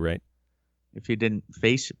 baggers too, right? If you didn't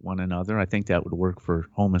face one another, I think that would work for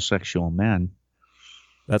homosexual men.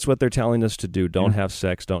 That's what they're telling us to do. Don't have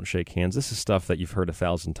sex, don't shake hands. This is stuff that you've heard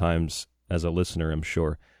 1,000 times as a listener, I'm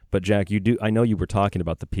sure. But Jack, I know you were talking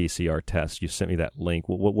about the PCR test. You sent me that link.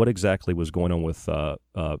 What exactly was going on with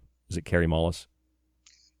is it Kary Mullis?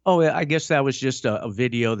 Oh, I guess that was just a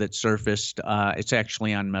video that surfaced. It's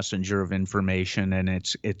actually on Messenger of Information, and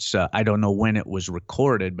it's I don't know when it was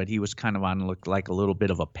recorded, but he was kind of on like a little bit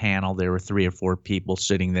of a panel. There were 3 or 4 people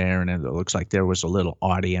sitting there, and it looks like there was a little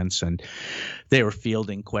audience, and they were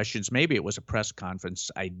fielding questions. Maybe it was a press conference.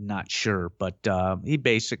 I'm not sure, but he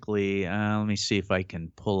basically let me see if I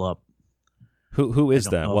can pull up. Who is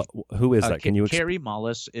that? Who is that? Can you Kary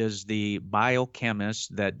Mullis is the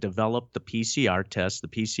biochemist that developed the PCR test. The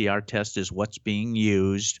PCR test is what's being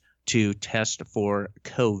used to test for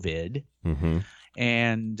COVID. Mm-hmm.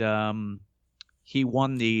 And he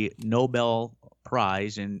won the Nobel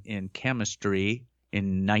Prize in chemistry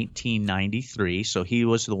in 1993. So he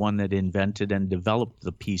was the one that invented and developed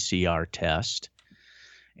the PCR test.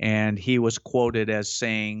 And he was quoted as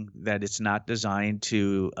saying that it's not designed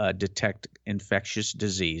to detect infectious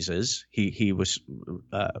diseases. He was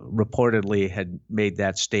reportedly had made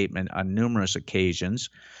that statement on numerous occasions.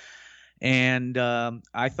 And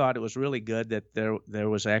I thought it was really good that there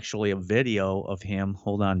was actually a video of him.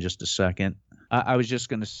 Hold on just a second. I was just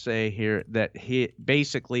going to say here that he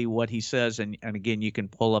basically what he says, and again, you can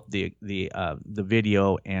pull up the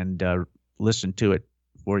video and listen to it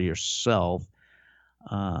for yourself.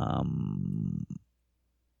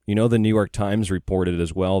 The New York Times reported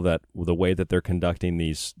as well that the way that they're conducting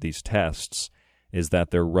these tests is that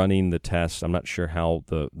they're running the test. I'm not sure how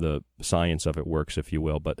the science of it works, if you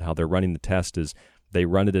will, but how they're running the test is they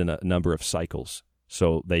run it in a number of cycles.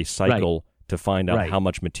 So they cycle to find out how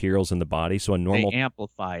much material's in the body. So they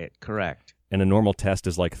amplify it, correct. And a normal test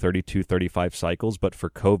is like 32, 35 cycles, but for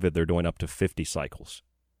COVID, they're doing up to 50 cycles.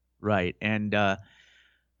 Right, and that's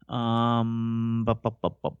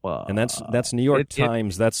New York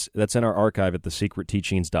Times. That's in our archive at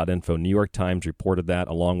thesecretteachings.info. New York Times reported that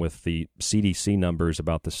along with the CDC numbers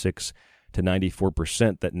about the 6 to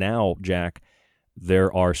 94% that now, Jack,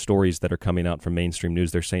 there are stories that are coming out from mainstream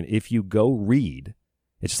news. They're saying if you go read,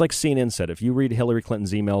 it's just like CNN said, if you read Hillary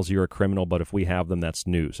Clinton's emails, you're a criminal, but if we have them, that's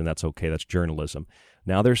news, and that's okay. That's journalism.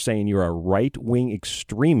 Now they're saying you're a right-wing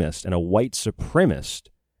extremist and a white supremacist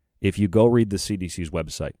if you go read the CDC's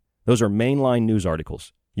website. Those are mainline news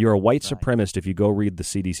articles. You're a white supremacist if you go read the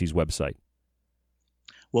CDC's website.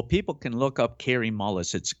 Well, people can look up Kary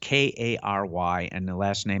Mullis. It's Kary, and the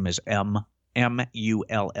last name is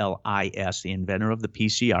Mullis, the inventor of the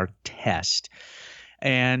PCR test.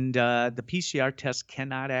 And the PCR test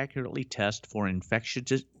cannot accurately test for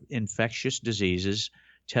infectious diseases.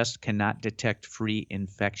 Tests cannot detect free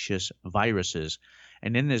infectious viruses.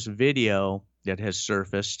 And in this video that has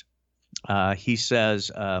surfaced, he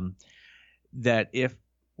says that if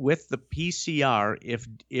with the PCR,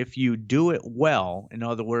 if you do it well, in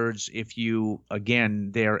other words, if you, again,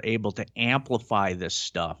 they're able to amplify this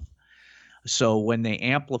stuff. So when they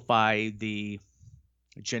amplify the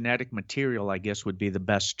genetic material, I guess would be the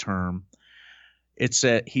best term,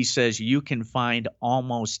 he says you can find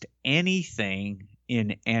almost anything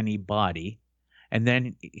in any body. And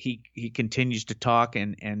then he continues to talk,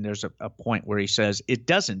 and there's a point where he says it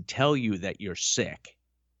doesn't tell you that you're sick,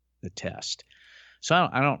 the test. So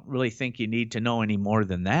I don't really think you need to know any more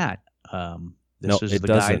than that. This is the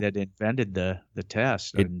guy that invented the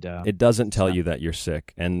test. It doesn't tell you that you're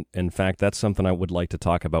sick. And in fact, that's something I would like to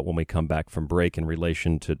talk about when we come back from break in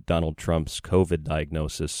relation to Donald Trump's COVID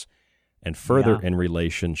diagnosis and further in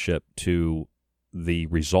relationship to the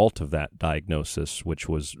result of that diagnosis, which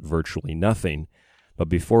was virtually nothing. But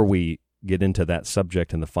before we get into that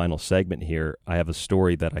subject in the final segment here, I have a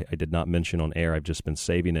story that I did not mention on air. I've just been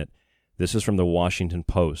saving it. This is from the Washington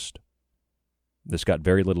Post. This got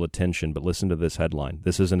very little attention, but listen to this headline.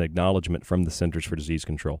 This is an acknowledgement from the Centers for Disease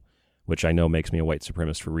Control, which I know makes me a white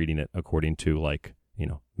supremacist for reading it according to,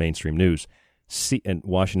 mainstream news. And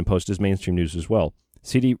Washington Post is mainstream news as well.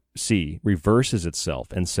 CDC reverses itself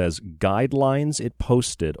and says guidelines it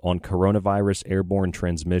posted on coronavirus airborne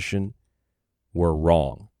transmission were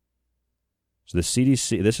wrong. So the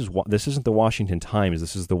CDC, this isn't the Washington Times,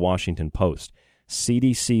 this is the Washington Post.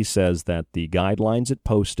 CDC says that the guidelines it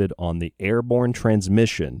posted on the airborne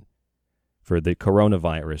transmission for the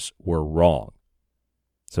coronavirus were wrong.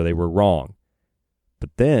 So they were wrong. But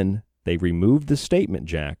then they removed the statement,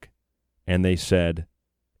 Jack, and they said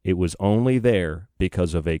it was only there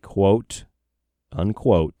because of a quote,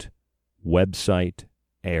 unquote, website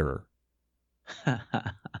error.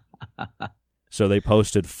 So they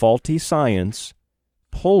posted faulty science,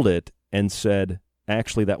 pulled it, and said,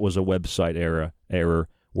 actually, that was a website error.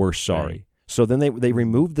 We're sorry. Right. So then they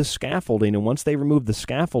removed the scaffolding, and once they removed the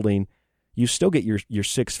scaffolding, you still get your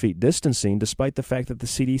 6 feet distancing, despite the fact that the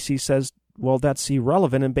CDC says, well, that's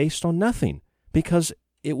irrelevant and based on nothing, because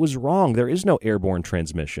it was wrong. There is no airborne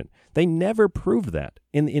transmission. They never proved that.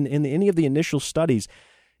 In any of the initial studies,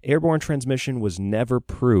 airborne transmission was never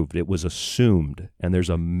proved. It was assumed, and there's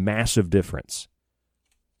a massive difference.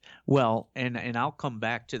 Well, and I'll come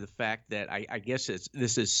back to the fact that I guess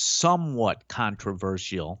this is somewhat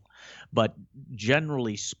controversial, but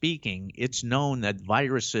generally speaking, it's known that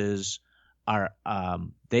viruses are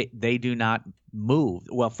they do not move.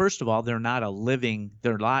 Well, first of all, they're not a living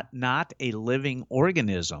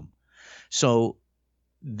organism, so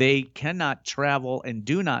they cannot travel and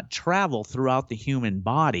do not travel throughout the human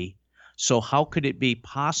body. So how could it be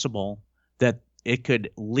possible that it could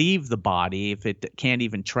leave the body if it can't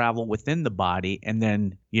even travel within the body and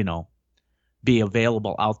then, be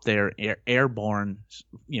available out there airborne,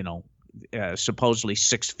 supposedly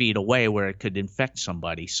 6 feet away where it could infect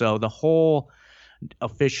somebody. So the whole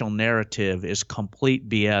official narrative is complete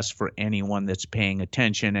BS for anyone that's paying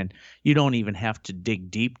attention, and you don't even have to dig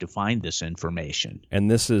deep to find this information. And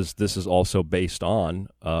this is also based on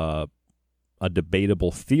a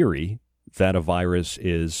debatable theory that a virus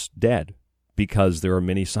is dead, because there are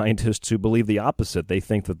many scientists who believe the opposite. They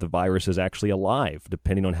think that the virus is actually alive,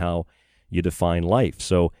 depending on how you define life.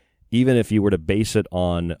 So even if you were to base it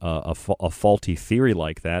on a faulty theory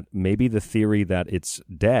like that, maybe the theory that it's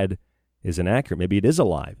dead is inaccurate. Maybe it is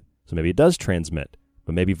alive. So maybe it does transmit,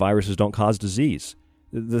 but maybe viruses don't cause disease.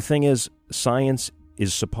 The thing is, science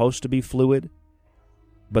is supposed to be fluid,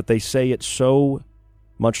 but they say it so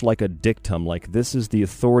much like a dictum, like this is the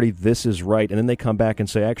authority, this is right, and then they come back and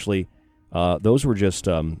say, actually, those were just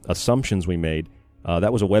assumptions we made.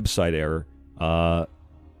 That was a website error.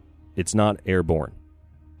 It's not airborne.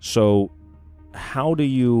 So how do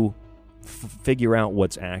you figure out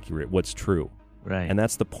what's accurate, what's true? Right. And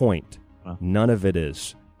that's the point. None of it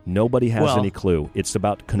is. Nobody has any clue. It's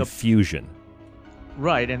about confusion.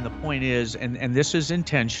 Right, and the point is, and this is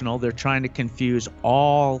intentional, they're trying to confuse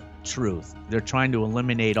all truth. They're trying to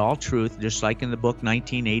eliminate all truth, just like in the book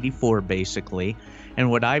 1984, basically. And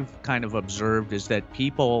what I've kind of observed is that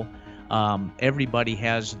people, everybody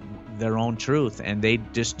has their own truth, and they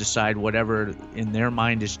just decide whatever in their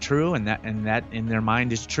mind is true, and that in their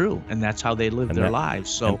mind is true, and that's how they live their lives.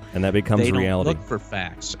 So and that becomes they reality. Don't look for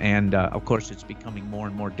facts, and of course, it's becoming more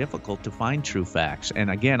and more difficult to find true facts. And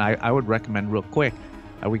again, I would recommend real quick,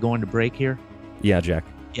 Are we going to break here? Yeah, Jack.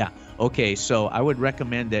 Yeah. Okay, so I would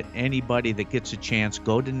recommend that anybody that gets a chance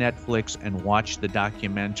go to Netflix and watch the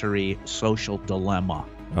documentary Social Dilemma.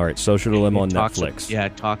 All right, Social Dilemma on Netflix. Netflix. Yeah,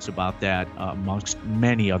 it talks about that amongst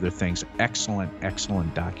many other things. Excellent,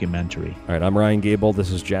 excellent documentary. All right, I'm Ryan Gable.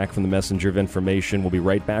 This is Jack from the Messenger of Information. We'll be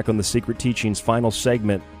right back on the Secret Teachings final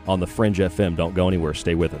segment on the Fringe FM. Don't go anywhere.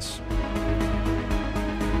 Stay with us.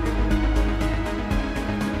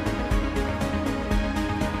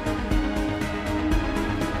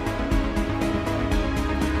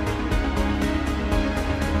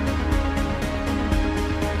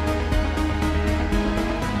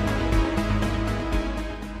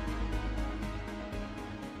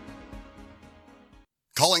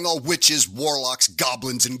 Calling all witches, warlocks,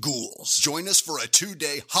 goblins, and ghouls. Join us for a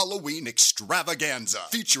 2-day Halloween extravaganza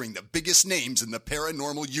featuring the biggest names in the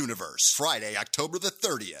paranormal universe. Friday, October the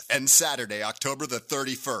 30th and Saturday, October the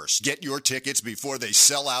 31st. Get your tickets before they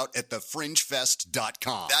sell out at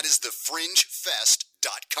thefringefest.com. That is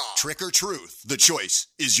thefringefest.com. Trick or truth, the choice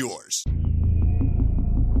is yours.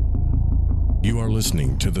 You are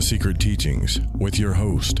listening to The Secret Teachings with your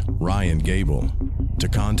host, Ryan Gable. To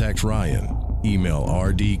contact Ryan, email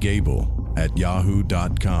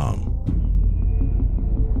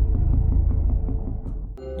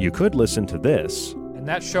rdgable@yahoo.com. You could listen to this. And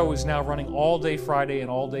that show is now running all day Friday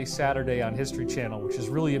and all day Saturday on History Channel, which is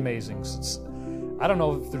really amazing. I don't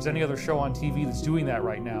know if there's any other show on TV that's doing that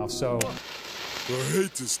right now, so... I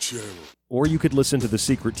hate this channel. Or you could listen to The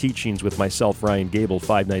Secret Teachings with myself, Ryan Gable,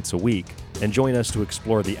 5 nights a week, and join us to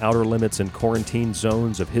explore the outer limits and quarantine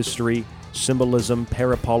zones of history, symbolism,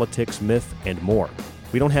 parapolitics, myth, and more.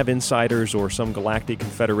 We don't have insiders or some galactic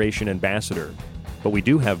confederation ambassador, but we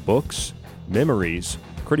do have books, memories,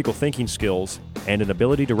 critical thinking skills, and an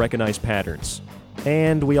ability to recognize patterns.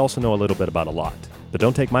 And we also know a little bit about a lot. But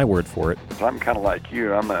don't take my word for it. I'm kind of like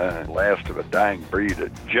you. I'm the last of a dying breed, a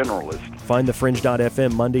generalist. Find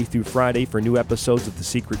thefringe.fm Monday through Friday for new episodes of The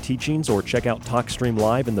Secret Teachings, or check out TalkStream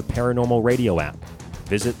Live in the Paranormal Radio app.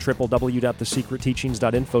 Visit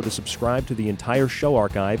www.thesecretteachings.info to subscribe to the entire show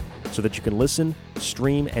archive so that you can listen,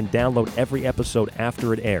 stream, and download every episode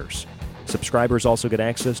after it airs. Subscribers also get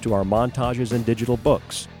access to our montages and digital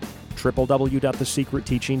books.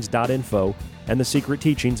 www.thesecretteachings.info and The Secret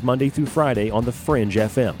Teachings Monday through Friday on the Fringe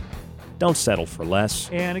FM. Don't settle for less.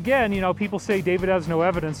 And again, people say David has no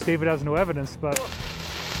evidence, but... I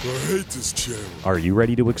hate this channel. Are you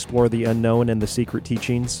ready to explore the unknown and the secret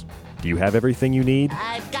teachings? Do you have everything you need?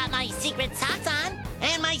 I've got my secret socks on,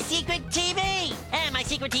 and my secret TV, and my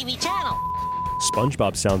secret TV channel.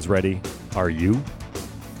 SpongeBob sounds ready. Are you?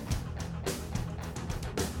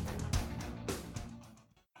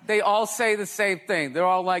 They all say the same thing. They're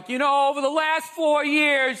all like, over the last 4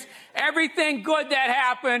 years, everything good that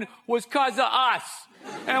happened was because of us.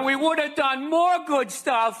 And we would have done more good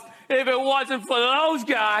stuff if it wasn't for those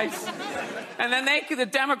guys. And then the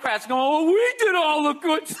Democrats go, oh, we did all the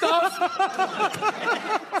good stuff.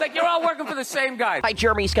 It's like you're all working for the same guy. Hi,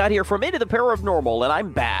 Jeremy Scott here from Into the Paranormal, and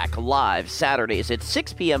I'm back live Saturdays at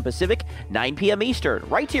 6 p.m. Pacific, 9 p.m. Eastern,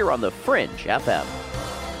 right here on the Fringe FM.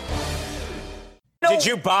 Did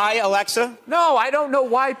you buy Alexa? No, I don't know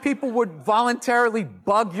why people would voluntarily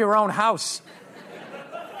bug your own house.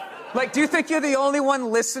 Like, do you think you're the only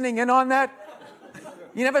one listening in on that?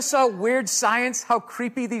 You never saw Weird Science, how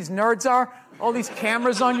creepy these nerds are? All these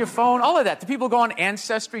cameras on your phone, all of that. The people go on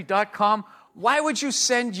Ancestry.com. Why would you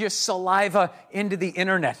send your saliva into the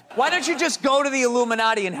internet? Why don't you just go to the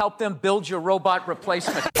Illuminati and help them build your robot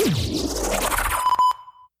replacement?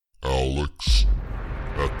 Alex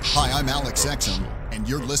Exum. Hi, I'm Alex Exum, and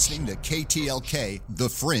you're listening to KTLK, The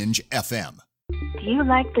Fringe FM. Do you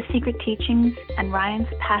like The Secret Teachings and Ryan's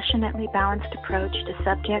passionately balanced approach to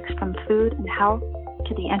subjects from food and health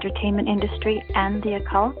to the entertainment industry and the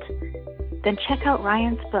occult? Then check out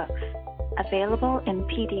Ryan's books, available in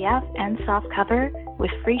PDF and softcover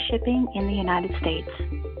with free shipping in the United States.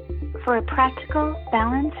 For a practical,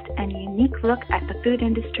 balanced, and unique look at the food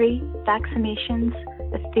industry, vaccinations,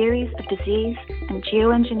 the theories of disease, and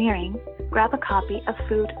geoengineering, grab a copy of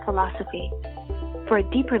Food Philosophy. For a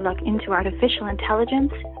deeper look into artificial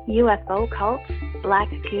intelligence, UFO cults, black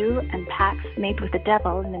goo, and pacts made with the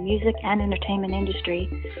devil in the music and entertainment industry,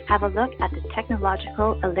 have a look at the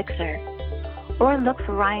Technological Elixir. Or look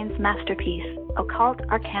for Ryan's masterpiece, Occult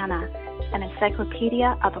Arcana, an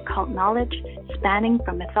encyclopedia of occult knowledge spanning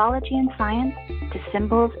from mythology and science to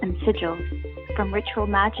symbols and sigils, from ritual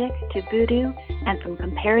magic to voodoo, and from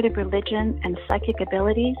comparative religion and psychic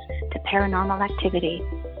abilities to paranormal activity.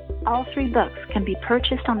 All 3 books can be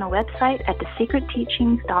purchased on the website at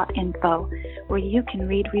thesecretteachings.info, where you can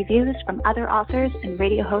read reviews from other authors and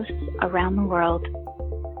radio hosts around the world.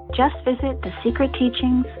 Just visit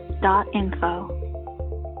thesecretteachings.info.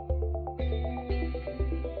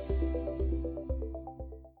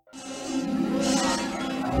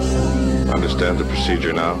 Understand the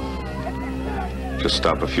procedure now? Just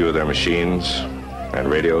stop a few of their machines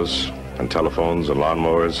and radios and telephones and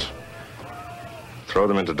lawnmowers. Throw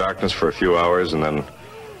them into darkness for a few hours and then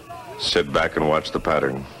sit back and watch the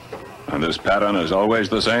pattern. And this pattern is always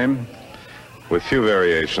the same? With few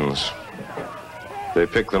variations. They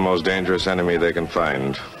pick the most dangerous enemy they can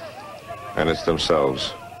find, and it's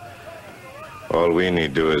themselves. All we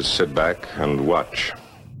need to do is sit back and watch.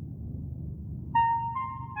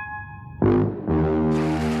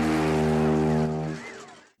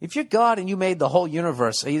 If you're God and you made the whole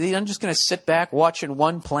universe, are you then just going to sit back watching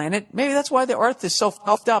one planet? Maybe that's why the Earth is so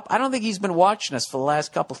fucked up. I don't think he's been watching us for the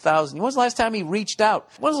last couple thousand. When was the last time he reached out?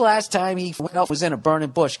 When was the last time he was in a burning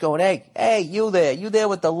bush going, hey, you there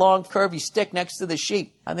with the long curvy stick next to the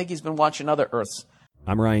sheep? I think he's been watching other Earths.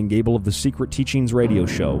 I'm Ryan Gable of the Secret Teachings Radio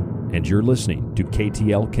Show, and you're listening to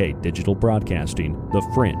KTLK Digital Broadcasting, The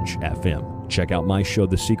Fringe FM. Check out my show,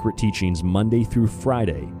 The Secret Teachings, Monday through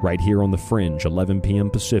Friday, right here on The Fringe, 11 p.m.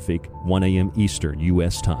 Pacific, 1 a.m. Eastern,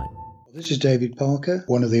 U.S. time. This is David Parker,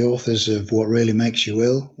 one of the authors of What Really Makes You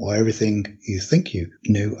Ill, Why Everything You Think You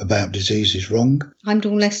Knew About Disease Is Wrong. I'm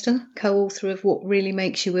Dawn Lester, co-author of What Really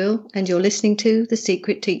Makes You Ill, and you're listening to The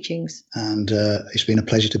Secret Teachings. And it's been a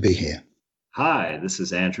pleasure to be here. Hi, this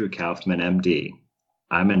is Andrew Kaufman, MD.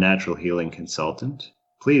 I'm a natural healing consultant.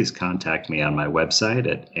 Please contact me on my website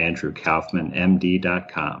at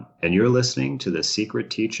andrewkaufmanmd.com. And you're listening to The Secret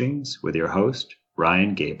Teachings with your host,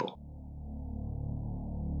 Ryan Gable.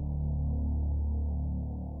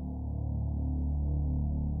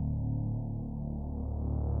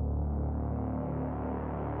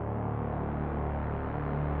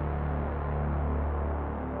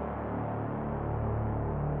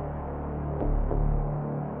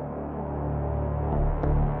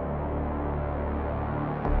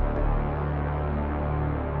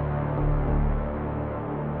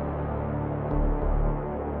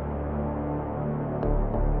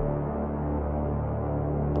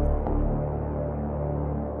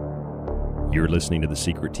 You're listening to The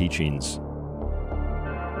Secret Teachings.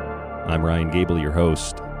 I'm Ryan Gable, your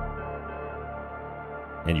host,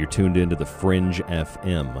 and you're tuned into The Fringe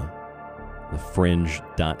FM.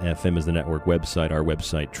 TheFringe.fm is the network website, our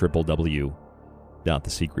website,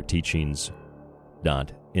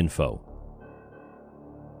 www.thesecretteachings.info.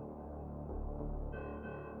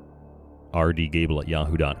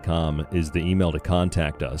 rdgable@yahoo.com is the email to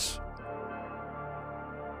contact us.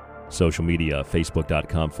 Social media,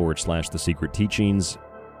 facebook.com/The Secret Teachings.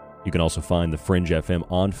 You can also find The Fringe FM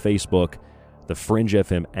on Facebook, the Fringe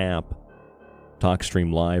FM app,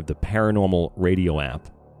 TalkStream Live, the Paranormal Radio app,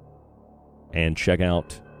 and check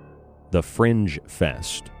out the Fringe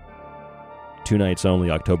Fest. 2 nights only,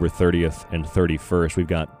 October 30th and 31st. We've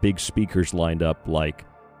got big speakers lined up like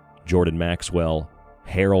Jordan Maxwell,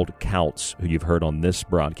 Harold Kautz, who you've heard on this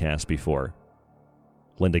broadcast before,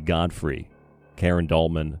 Linda Godfrey, Karen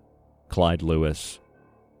Dahlman, Clyde Lewis,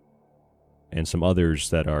 and some others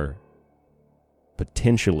that are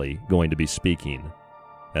potentially going to be speaking.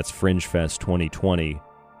 That's Fringe Fest 2020.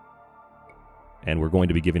 And we're going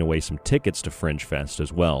to be giving away some tickets to Fringe Fest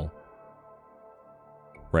as well,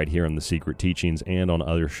 right here on The Secret Teachings and on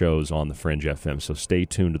other shows on the Fringe FM. So stay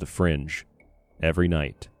tuned to The Fringe every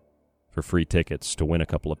night for free tickets to win a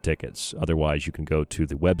couple of tickets. Otherwise, you can go to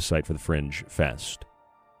the website for the Fringe Fest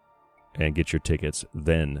and get your tickets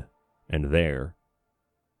then and there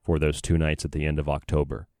for those 2 nights at the end of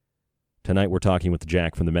October. Tonight we're talking with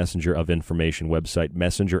Jack from the Messenger of Information website,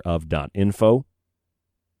 messengerof.info.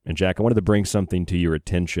 And Jack, I wanted to bring something to your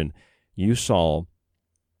attention. You saw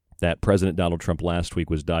that President Donald Trump last week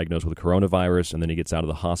was diagnosed with coronavirus, and then he gets out of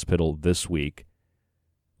the hospital this week.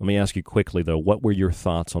 Let me ask you quickly, though, what were your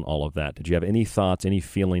thoughts on all of that? Did you have any thoughts, any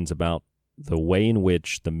feelings about the way in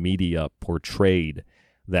which the media portrayed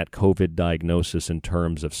that COVID diagnosis in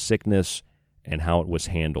terms of sickness and how it was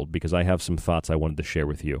handled? Because I have some thoughts I wanted to share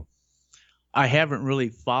with you. I haven't really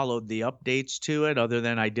followed the updates to it, other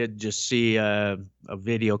than I did just see a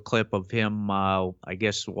video clip of him, I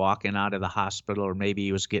guess, walking out of the hospital, or maybe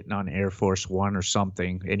he was getting on Air Force One or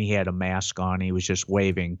something, and he had a mask on. He was just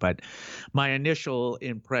waving. But my initial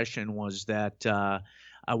impression was that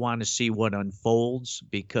I want to see what unfolds,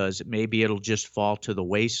 because maybe it'll just fall to the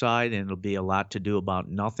wayside and it'll be a lot to do about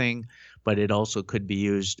nothing. but it also could be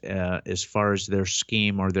used as far as their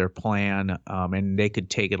scheme or their plan, and they could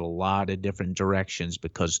take it a lot of different directions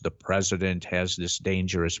because the president has this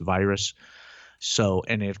dangerous virus. So,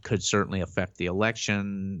 and it could certainly affect the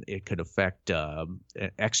election. It could affect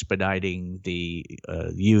expediting the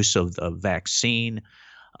use of the vaccine.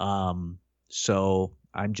 So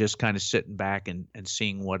I'm just kind of sitting back and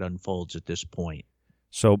seeing what unfolds at this point.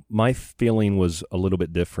 So my feeling was a little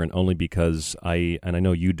bit different, only because I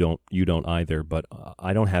know you don't either, but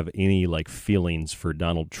I don't have any like feelings for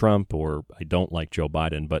Donald Trump, or I don't like Joe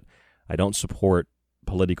Biden, but I don't support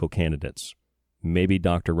political candidates. Maybe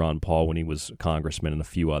Dr. Ron Paul when he was a congressman, and a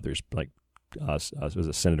few others, like was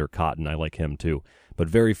a Senator Cotton. I like him too, but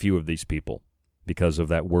very few of these people, because of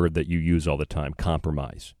that word that you use all the time,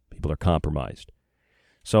 compromise. People are compromised.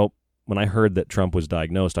 So when I heard that Trump was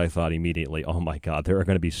diagnosed, I thought immediately, oh my God, there are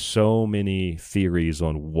going to be so many theories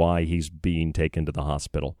on why he's being taken to the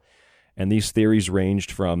hospital. And these theories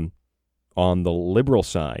ranged from, on the liberal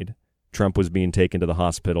side, Trump was being taken to the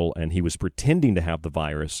hospital and he was pretending to have the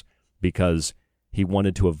virus because he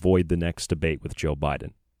wanted to avoid the next debate with Joe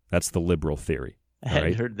Biden. That's the liberal theory. I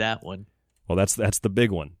hadn't heard that one. Well, that's the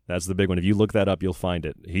big one. That's the big one. If you look that up, you'll find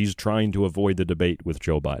it. He's trying to avoid the debate with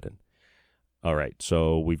Joe Biden. All right,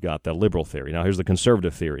 so we've got the liberal theory. Now here's the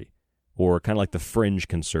conservative theory, or kind of like the fringe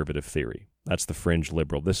conservative theory. That's the fringe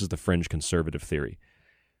liberal. This is the fringe conservative theory.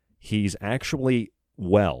 He's actually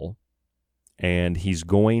well, and he's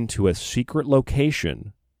going to a secret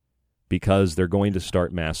location because they're going to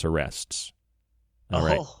start mass arrests. All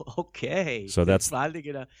right. Oh, okay. So that's finally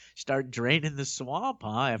going to start draining the swamp,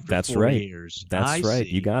 huh? After that's 4 right. years. That's right.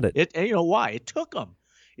 See. You got it. And you know why? It took them.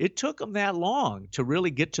 It took them that long to really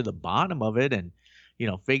get to the bottom of it and,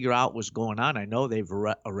 figure out what's going on. I know they've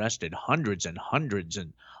arrested hundreds and hundreds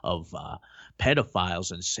of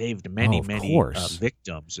pedophiles and saved many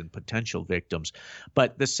victims and potential victims.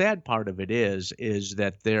 But the sad part of it is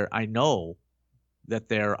that I know that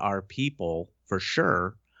there are people for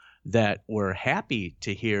sure that were happy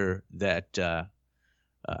to hear that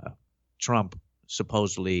Trump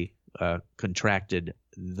supposedly contracted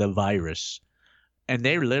the virus. And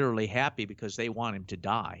they're literally happy because they want him to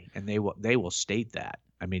die, and they will state that.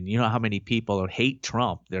 I mean, you know how many people hate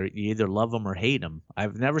Trump? You either love him or hate him.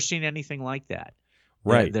 I've never seen anything like that.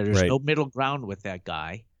 Right. There's no middle ground with that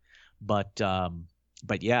guy. But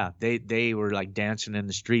yeah, they were like dancing in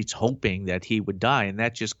the streets hoping that he would die, and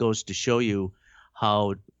that just goes to show you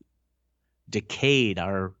how decayed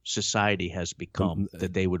our society has become,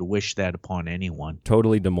 that they would wish that upon anyone.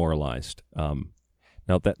 Totally demoralized.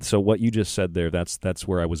 So what you just said there, that's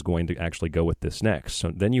where I was going to actually go with this next.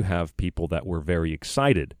 So then you have people that were very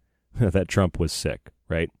excited that Trump was sick,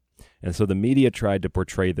 right? And so the media tried to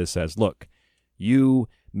portray this as, look, you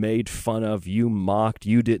made fun of, you mocked,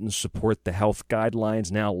 you didn't support the health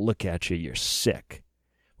guidelines. Now look at you, you're sick.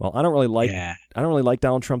 Well, I don't really like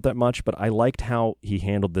Donald Trump that much, but I liked how he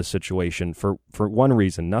handled this situation for one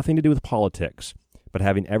reason, nothing to do with politics, but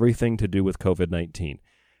having everything to do with COVID-19.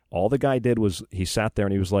 All the guy did was he sat there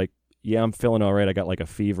and he was like, yeah, I'm feeling all right. I got like a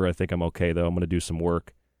fever. I think I'm okay, though. I'm going to do some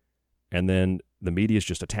work. And then the media is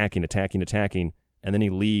just attacking. And then he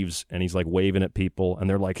leaves and he's like waving at people. And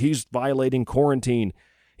they're like, he's violating quarantine.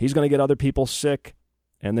 He's going to get other people sick.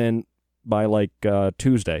 And then by like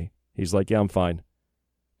Tuesday, he's like, yeah, I'm fine.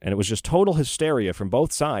 And it was just total hysteria from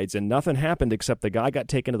both sides. And nothing happened except the guy got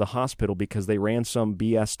taken to the hospital because they ran some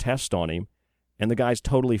BS test on him. And the guy's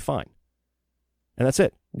totally fine. And that's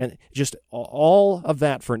it. And just all of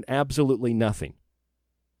that for absolutely nothing.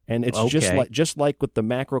 And it's just like with the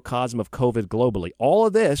macrocosm of COVID globally. All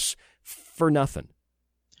of this for nothing.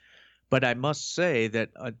 But I must say that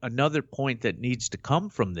another point that needs to come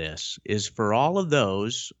from this is for all of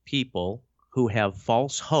those people who have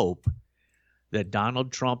false hope that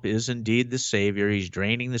Donald Trump is indeed the savior, he's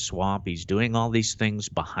draining the swamp, he's doing all these things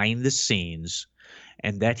behind the scenes,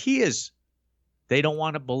 and that they don't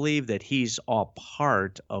want to believe that he's all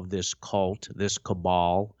part of this cult, this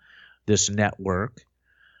cabal, this network.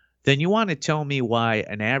 Then you want to tell me why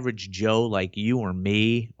an average Joe like you or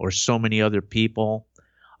me or so many other people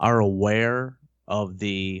are aware of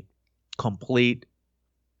the complete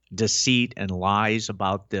deceit and lies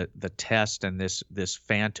about the test and this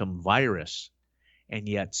phantom virus, and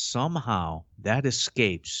yet somehow that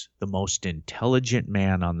escapes the most intelligent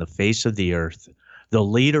man on the face of the earth, the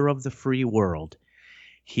leader of the free world.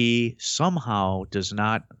 He somehow does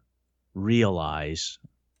not realize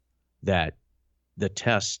that the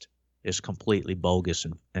test is completely bogus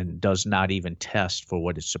and does not even test for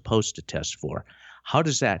what it's supposed to test for. How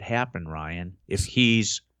does that happen, Ryan, if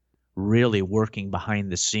he's really working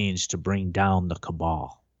behind the scenes to bring down the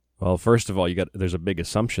cabal? Well, first of all, there's a big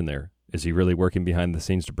assumption there. Is he really working behind the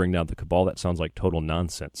scenes to bring down the cabal? That sounds like total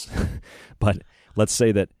nonsense. But let's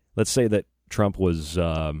say that Trump was,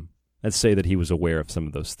 let's say that he was aware of some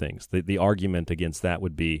of those things. The argument against that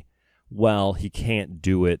would be, well, he can't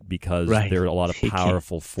do it because there are a lot of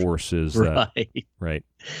powerful forces. Right.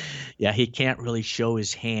 Yeah, he can't really show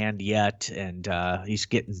his hand yet, and he's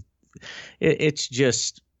getting. It's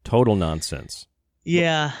just total nonsense.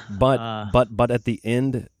 Yeah, but at the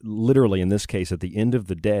end, literally in this case, at the end of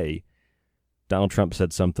the day, Donald Trump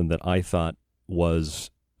said something that I thought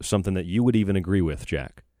was something that you would even agree with,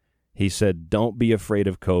 Jack. He said, "Don't be afraid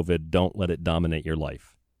of COVID. Don't let it dominate your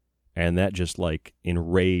life." And that just like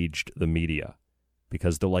enraged the media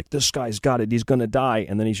because they're like, this guy's got it. He's going to die.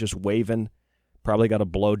 And then he's just waving, probably got a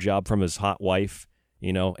blowjob from his hot wife,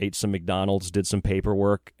 ate some McDonald's, did some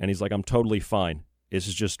paperwork. And he's like, I'm totally fine. This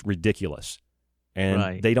is just ridiculous.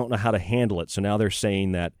 And they don't know how to handle it. So now they're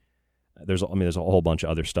saying that there's a whole bunch of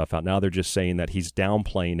other stuff out. Now they're just saying that he's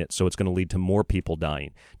downplaying it. So it's going to lead to more people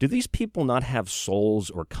dying. Do these people not have souls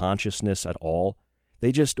or consciousness at all?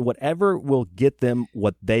 They just, whatever will get them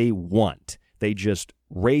what they want, they just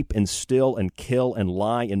rape and steal and kill and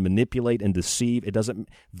lie and manipulate and deceive.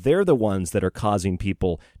 They're the ones that are causing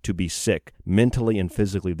people to be sick mentally and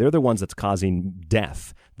physically. They're the ones that's causing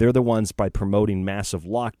death. They're the ones by promoting massive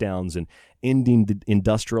lockdowns and ending the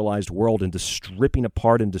industrialized world and just stripping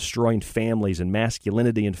apart and destroying families and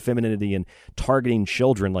masculinity and femininity and targeting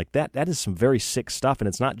children like that. That is some very sick stuff. And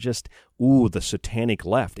it's not just, the satanic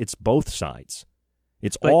left. It's both sides.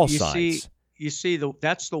 It's all sides.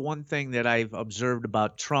 That's the one thing that I've observed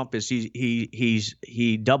about Trump is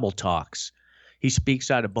he double talks. He speaks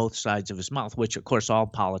out of both sides of his mouth, which of course all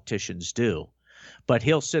politicians do. But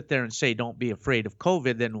he'll sit there and say, "Don't be afraid of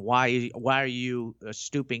COVID." Then why are you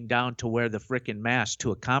stooping down to wear the frickin' mask to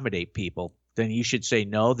accommodate people? Then you should say,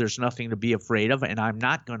 "No, there's nothing to be afraid of, and I'm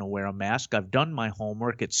not going to wear a mask. I've done my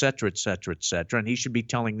homework, et cetera, et cetera, et cetera." And he should be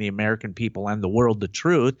telling the American people and the world the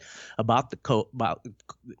truth about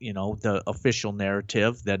the official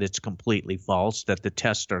narrative, that it's completely false, that the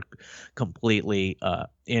tests are completely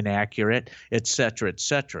inaccurate, et cetera, et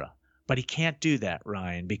cetera. But he can't do that,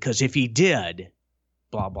 Ryan, because if he did,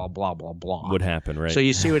 blah, blah, blah, blah, blah. Would happen, right? So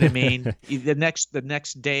you see what I mean? The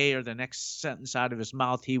next day or the next sentence out of his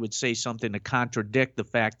mouth, he would say something to contradict the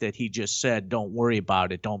fact that he just said, "Don't worry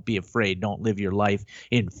about it. Don't be afraid. Don't live your life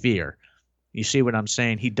in fear." You see what I'm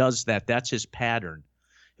saying? He does that. That's his pattern.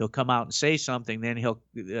 He'll come out and say something, then he'll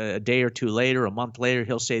a day or two later, a month later,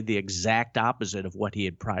 he'll say the exact opposite of what he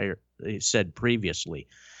had said previously.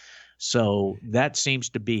 So that seems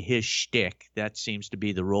to be his shtick. That seems to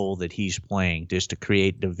be the role that he's playing, just to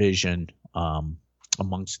create division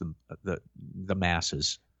amongst the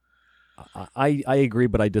masses. I agree,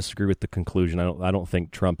 but I disagree with the conclusion. I don't think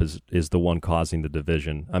Trump is the one causing the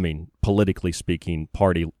division. I mean, politically speaking,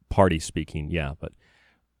 party speaking, yeah. But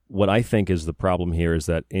what I think is the problem here is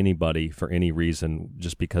that anybody, for any reason,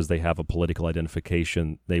 just because they have a political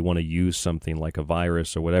identification, they want to use something like a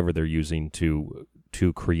virus or whatever they're using to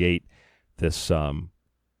create this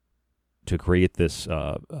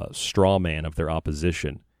straw man of their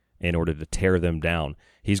opposition in order to tear them down.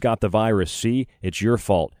 He's got the virus. See, it's your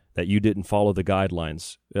fault that you didn't follow the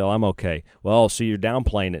guidelines. Well, I'm okay. Well, so you're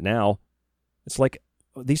downplaying it now. It's like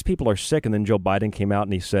these people are sick, and then Joe Biden came out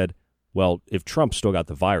and he said, well, if Trump still got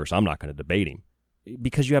the virus, I'm not going to debate him.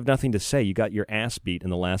 Because you have nothing to say. You got your ass beat in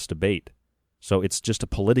the last debate. So it's just a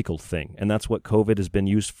political thing, and that's what COVID has been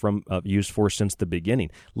used for since the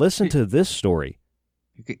beginning. Listen to this story.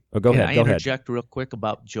 Go ahead. Can I interject real quick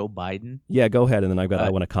about Joe Biden? Yeah, go ahead, and then I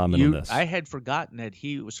want to comment on this. I had forgotten that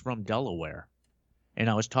he was from Delaware,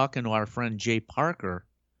 and I was talking to our friend Jay Parker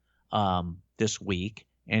this week,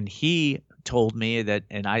 and he told me that,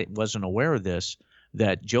 and I wasn't aware of this,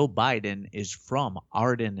 that Joe Biden is from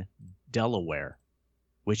Arden, Delaware,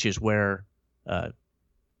 which is where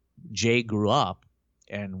Jay grew up,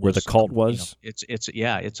 and where the cult was. It's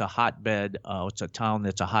a hotbed. It's a town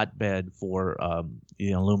that's a hotbed for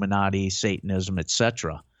Illuminati, Satanism,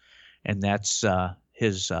 etc. And that's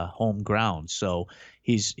his home ground. So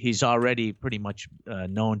he's already pretty much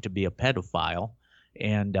known to be a pedophile,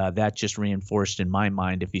 and that just reinforced in my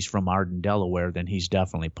mind, if he's from Arden, Delaware, then he's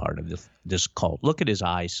definitely part of this cult. Look at his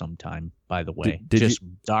eyes sometime, by the way. Just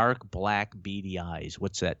dark, black, beady eyes.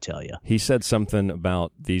 What's that tell you? He said something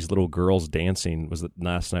about these little girls dancing. Was it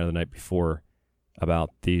last night or the night before?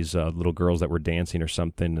 About these little girls that were dancing or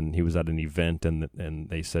something, and he was at an event, and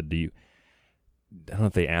they said, I don't know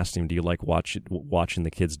if they asked him, do you like watching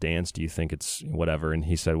the kids dance? Do you think it's whatever? And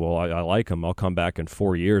he said, well, I like them. I'll come back in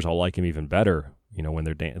 4 years. I'll like him even better. You know, when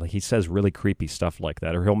they're like, he says really creepy stuff like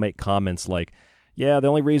that, or he'll make comments like, "Yeah, the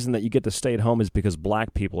only reason that you get to stay at home is because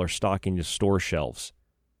black people are stocking your store shelves."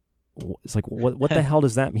 It's like, what the hell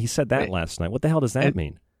does that mean? He said that last night. What the hell does that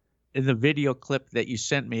mean? In the video clip that you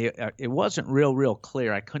sent me, it wasn't real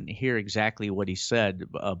clear. I couldn't hear exactly what he said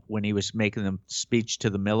when he was making the speech to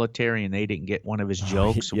the military and they didn't get one of his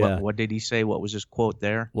jokes. Yeah. What did he say? What was his quote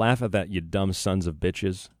there? Laugh at that, you dumb sons of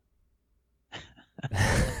bitches.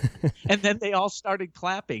 And then they all started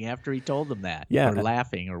clapping after he told them that, Yeah. or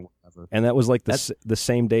laughing or whatever. And that was like the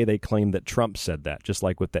same day they claimed that Trump said that, just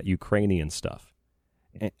like with that Ukrainian stuff.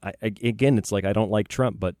 And again, it's like, I don't like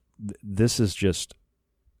Trump, but this is just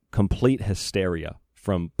complete hysteria,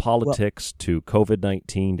 from politics to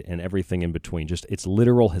COVID-19 and everything in between. Just, it's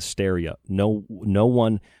literal hysteria. No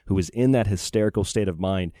one who is in that hysterical state of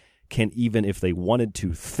mind can, even if they wanted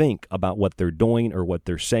to, think about what they're doing or what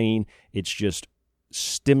they're saying. It's just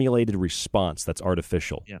stimulated response that's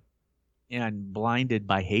artificial. Yeah. And blinded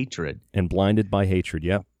by hatred. And blinded by hatred,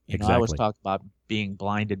 yeah. Exactly. I always talk about being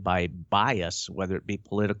blinded by bias, whether it be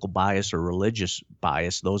political bias or religious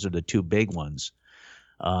bias. Those are the two big ones.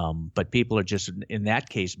 But people are just, in that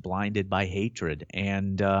case, blinded by hatred.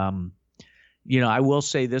 And, I will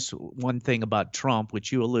say this one thing about Trump,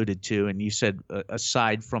 which you alluded to, and you said,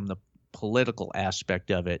 aside from the political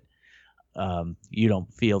aspect of it, you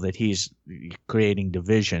don't feel that he's creating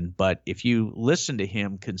division. But if you listen to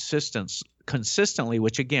him consistently,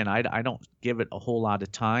 which again, I don't give it a whole lot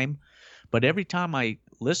of time, but every time I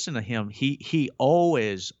listen to him, he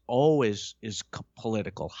always is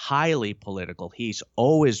political, highly political. He's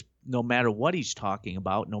always, no matter what he's talking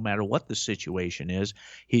about, no matter what the situation is,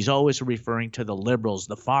 he's always referring to the liberals,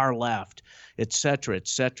 the far left, et cetera, et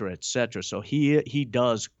cetera, et cetera. So he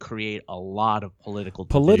does create a lot of political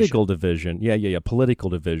division. Yeah, political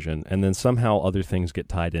division, and then somehow other things get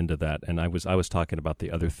tied into that. And I was talking about the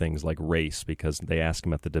other things like race, because they asked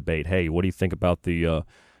him at the debate, "Hey, what do you think about the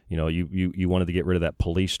you wanted to get rid of that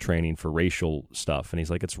police training for racial stuff?" And he's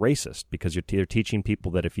like, "It's racist, because you're teaching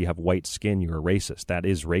people that if you have white skin, you're a racist. That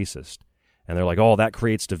is racist." And they're like, "Oh, that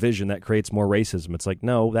creates division. That creates more racism." It's like,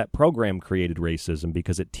 no, that program created racism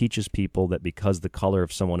because it teaches people that because the color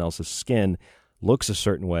of someone else's skin looks a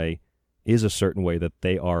certain way, is a certain way, that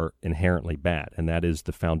they are inherently bad. And that is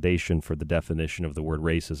the foundation for the definition of the word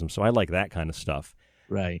racism. So I like that kind of stuff.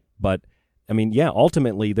 Right. But I mean, yeah,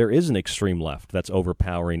 ultimately there is an extreme left that's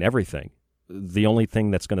overpowering everything. The only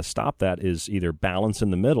thing that's going to stop that is either balance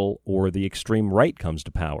in the middle or the extreme right comes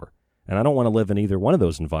to power. And I don't want to live in either one of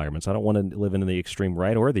those environments. I don't want to live in the extreme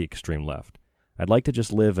right or the extreme left. I'd like to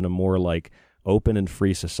just live in a more like open and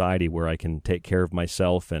free society where I can take care of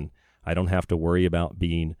myself and I don't have to worry about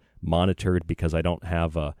being monitored because I don't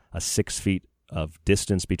have a 6 feet of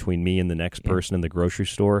distance between me and the next person in the grocery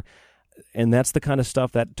store. And that's the kind of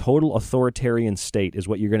stuff, that total authoritarian state is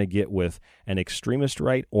what you're going to get with an extremist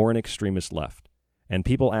right or an extremist left. And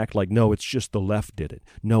people act like, no, it's just the left did it.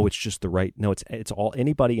 No, it's just the right. No, it's all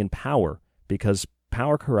anybody in power, because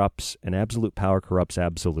power corrupts and absolute power corrupts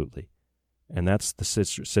absolutely. And that's the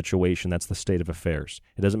situation. That's the state of affairs.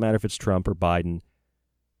 It doesn't matter if it's Trump or Biden.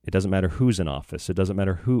 It doesn't matter who's in office. It doesn't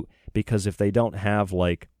matter who, because if they don't have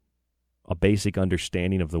like a basic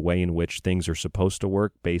understanding of the way in which things are supposed to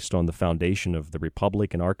work based on the foundation of the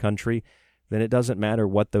republic in our country, then it doesn't matter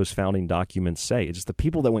what those founding documents say. It's the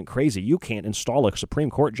people that went crazy. You can't install a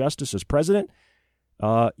Supreme Court justice as president.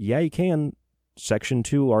 Yeah, you can. Section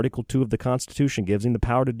 2, Article 2 of the Constitution gives him the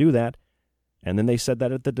power to do that. And then they said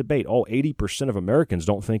that at the debate. 80% of Americans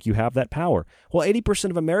don't think you have that power. Well,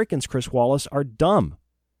 80% of Americans, Chris Wallace, are dumb.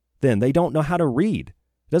 Then they don't know how to read.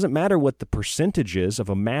 It doesn't matter what the percentage is of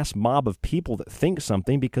a mass mob of people that think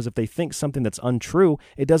something, because if they think something that's untrue,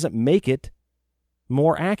 it doesn't make it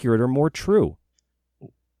more accurate or more true.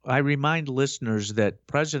 I remind listeners that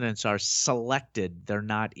presidents are selected, they're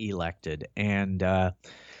not elected. And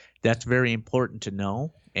that's very important to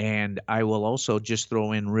know. And I will also just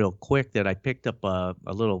throw in real quick that I picked up a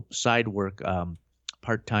little side work,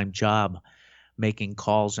 part-time job, making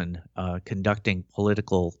calls and conducting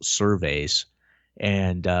political surveys.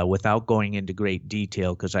 And without going into great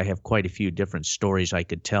detail, because I have quite a few different stories I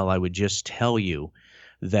could tell, I would just tell you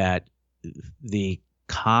that the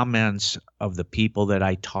comments of the people that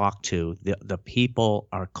I talk to, the people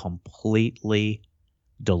are completely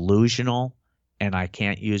delusional, and I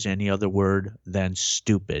can't use any other word than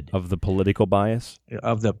stupid. Of the political bias?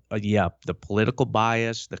 Of the the political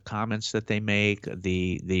bias, the comments that they make,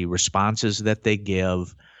 the responses that they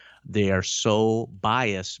give. They are so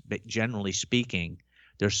biased, but generally speaking,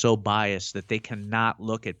 they're so biased that they cannot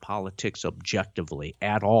look at politics objectively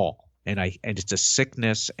at all. And it's a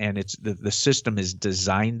sickness, and it's the system is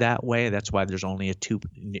designed that way. That's why there's only a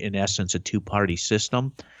two-party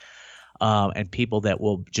system. And people that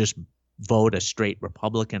will just vote a straight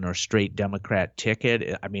Republican or straight Democrat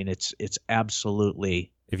ticket. I mean, it's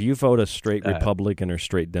absolutely. If you vote a straight Republican or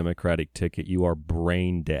straight Democratic ticket, you are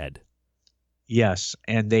brain dead. Yes,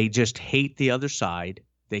 and they just hate the other side.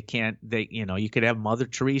 You could have Mother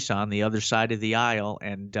Teresa on the other side of the aisle,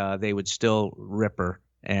 and they would still rip her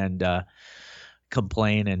and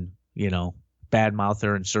complain and, badmouth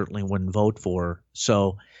her, and certainly wouldn't vote for her.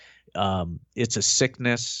 So it's a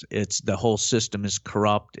sickness. The whole system is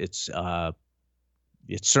corrupt. It's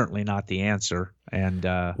certainly not the answer. And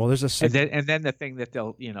there's and then the thing that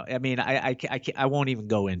they'll, I won't even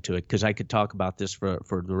go into it because I could talk about this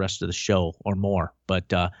for the rest of the show or more.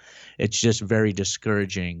 But it's just very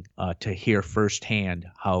discouraging to hear firsthand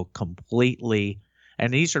how completely.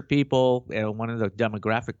 And these are people. One of the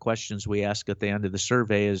demographic questions we ask at the end of the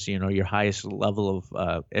survey is, your highest level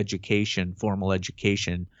of education, formal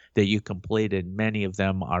education that you completed. Many of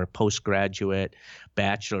them are postgraduate,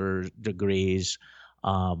 bachelor degrees.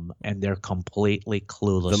 And they're completely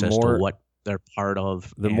clueless as to what they're part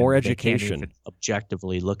of. The more education, they can't even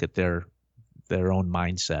objectively look at their own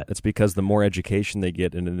mindset. It's because the more education they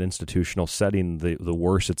get in an institutional setting, the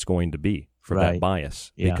worse it's going to be for that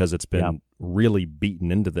bias, because it's been really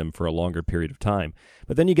beaten into them for a longer period of time.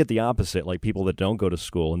 But then you get the opposite, like people that don't go to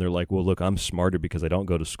school, and they're like, well, look, I'm smarter because I don't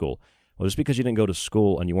go to school. Well, just because you didn't go to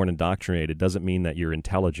school and you weren't indoctrinated doesn't mean that you're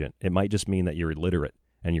intelligent. It might just mean that you're illiterate.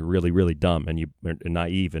 And you're really, really dumb, and you're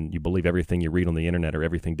naive, and you believe everything you read on the internet or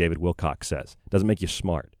everything David Wilcock says. It doesn't make you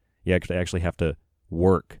smart. You actually have to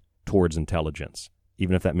work towards intelligence,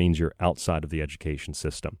 even if that means you're outside of the education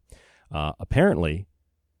system. Apparently,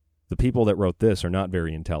 the people that wrote this are not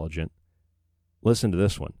very intelligent. Listen to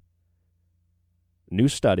this one. New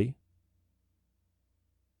study.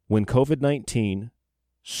 When COVID-19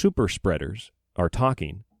 super spreaders are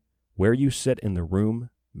talking, where you sit in the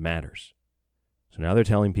room matters. So now they're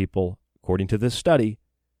telling people, according to this study,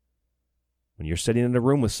 when you're sitting in a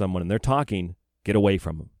room with someone and they're talking, get away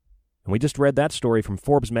from them. And we just read that story from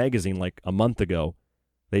Forbes magazine like a month ago.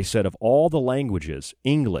 They said of all the languages,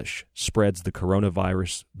 English spreads the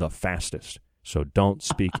coronavirus the fastest. So don't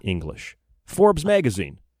speak English. Forbes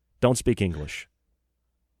magazine, don't speak English.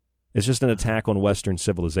 It's just an attack on Western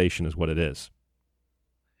civilization is what it is.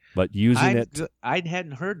 But using I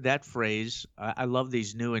hadn't heard that phrase. I love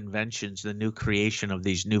these new inventions, the new creation of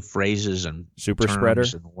these new phrases and super terms spreader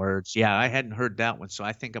and words. Yeah, I hadn't heard that one, so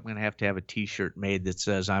I think I'm going to have a T-shirt made that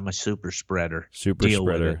says "I'm a super spreader." Super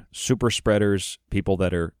spreader, super spreaders. People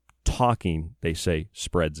that are talking, they say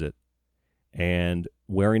spreads it, and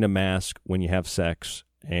wearing a mask when you have sex,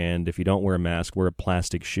 and if you don't wear a mask, wear a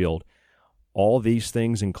plastic shield. All these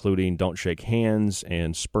things, including don't shake hands,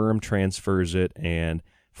 and sperm transfers it, and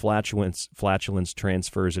flatulence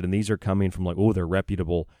transfers it, and these are coming from they're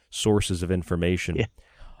reputable sources of information. Yeah.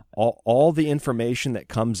 All the information that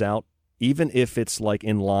comes out, even if it's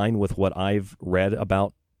in line with what I've read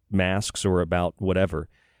about masks or about whatever,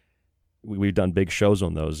 we've done big shows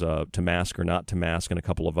on those, to mask or not to mask, and a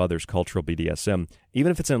couple of others, cultural BDSM.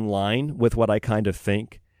 Even if it's in line with what I kind of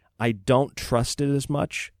think, I don't trust it as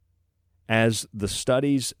much as the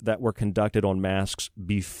studies that were conducted on masks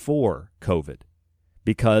before COVID.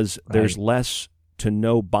 Because there's less to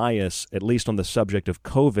no bias, at least on the subject of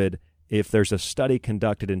COVID, if there's a study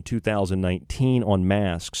conducted in 2019 on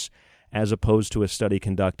masks as opposed to a study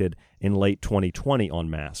conducted in late 2020 on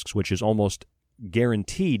masks, which is almost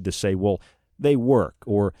guaranteed to say, well, they work,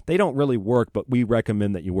 or they don't really work, but we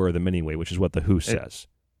recommend that you wear them anyway, which is what the WHO says.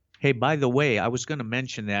 Hey, by the way, I was going to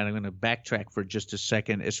mention that. I'm going to backtrack for just a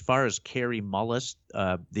second. As far as Kary Mullis,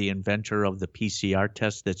 the inventor of the PCR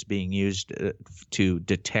test that's being used to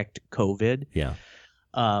detect COVID,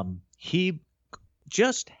 he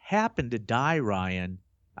just happened to die, Ryan.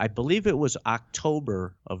 I believe it was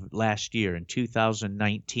October of last year in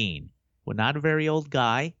 2019. Well, not a very old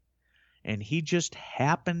guy, and he just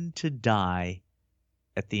happened to die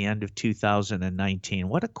at the end of 2019.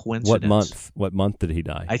 What a coincidence. What month did he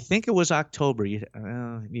die? I think it was October. You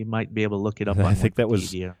might be able to look it up on Wikipedia. I think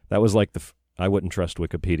that was like I wouldn't trust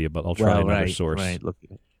Wikipedia, but I'll try another source.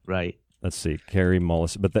 Right. Let's see. Kary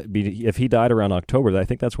Mullis. But if he died around October, I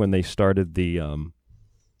think that's when they started he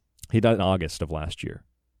died in August of last year.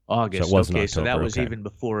 August. So it wasn't October. So that was even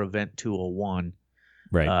before Event 201.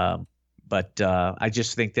 Right. But I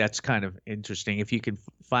just think that's kind of interesting. If you can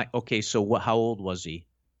find, so how old was he?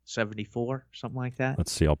 74, something like that?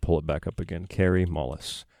 Let's see. I'll pull it back up again. Kary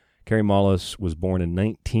Mullis. Kary Mullis was born in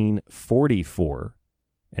 1944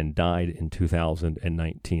 and died in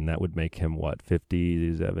 2019. That would make him,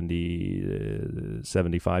 50, 70,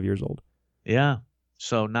 75 years old? Yeah.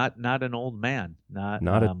 So not an old man. Not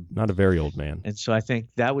a very old man. And so I think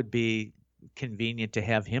that would be convenient to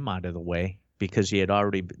have him out of the way, because he had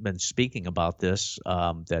already been speaking about this,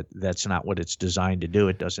 that's not what it's designed to do.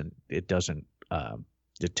 It doesn't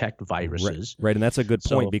detect viruses. Right, and that's a good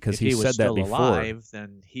point, because he said that before. If he was still alive,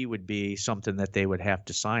 then he would be something that they would have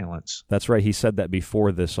to silence. That's right. He said that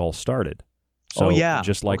before this all started. So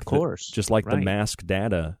just like of course. The mask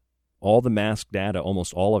data, all the mask data,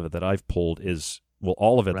 almost all of it that I've pulled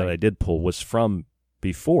all of it that I did pull was from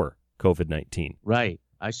before COVID-19. Right.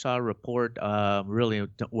 I saw a report, really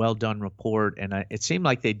well done report, and it seemed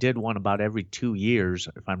like they did one about every 2 years,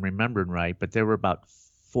 if I'm remembering right. But there were about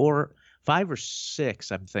 5 or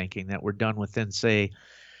 6, I'm thinking, that were done within, say,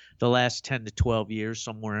 the last 10 to 12 years,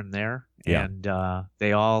 somewhere in there. Yeah. And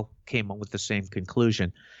they all came up with the same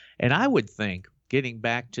conclusion. And I would think, getting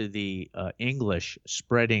back to the English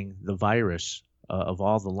spreading the virus of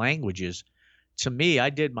all the languages, to me, I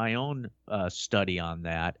did my own study on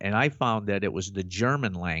that, and I found that it was the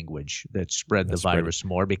German language that spread the virus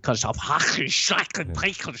more because of because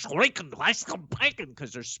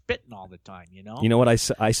they're spitting all the time, you know? You know what? I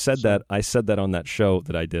said that on that show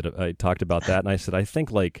that I did. I talked about that, and I said I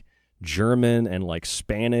think like German and like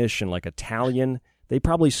Spanish and like Italian, they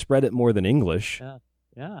probably spread it more than English.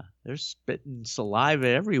 Yeah, they're spitting saliva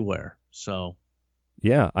everywhere. So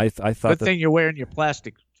yeah, I thought good thing you're wearing your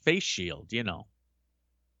plastic face shield, you know.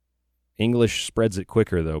 English spreads it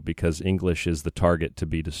quicker, though, because English is the target to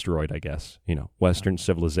be destroyed, I guess. You know, Western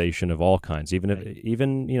civilization of all kinds,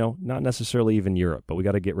 even you know, not necessarily even Europe, but we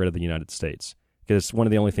got to get rid of the United States, because it's one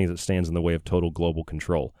of the only things that stands in the way of total global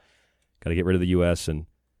control. Got to get rid of the U.S. and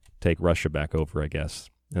take Russia back over, I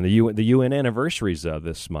guess. And the UN anniversary's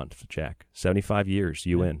this month, Jack. 75 years,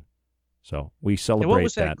 UN. So we celebrate that. And what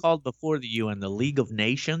was that called before the UN? The League of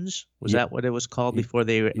Nations? Was that what it was called before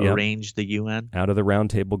they arranged the UN? Out of the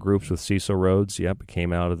roundtable groups with Cecil Rhodes. Yep, it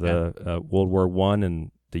came out of the World War I,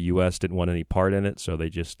 and the U.S. didn't want any part in it, so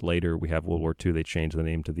they just later, we have World War II, they changed the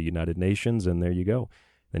name to the United Nations, and there you go.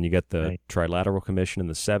 Then you got the Trilateral Commission in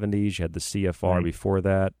the 70s. You had the CFR before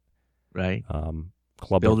that. Right.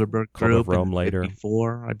 Bilderberg Club of Rome later.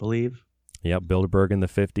 54, I believe. Yep, Bilderberg in the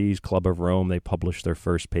 50s, Club of Rome, they published their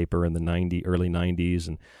first paper in the early 90s,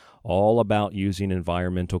 and all about using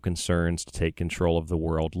environmental concerns to take control of the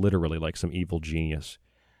world, literally like some evil genius.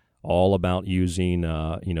 All about using,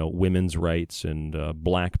 women's rights and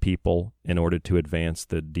black people in order to advance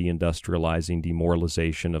the deindustrializing,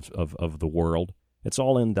 demoralization of the world. It's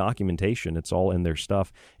all in documentation. It's all in their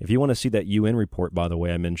stuff. If you want to see that UN report, by the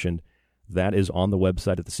way, I mentioned, that is on the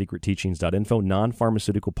website at thesecretteachings.info.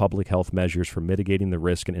 Non-pharmaceutical public health measures for mitigating the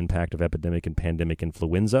risk and impact of epidemic and pandemic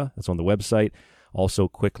influenza. That's on the website. Also,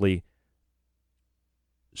 quickly,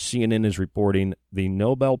 CNN is reporting the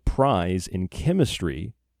Nobel Prize in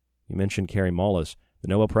Chemistry. You mentioned Kary Mullis. The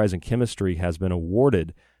Nobel Prize in Chemistry has been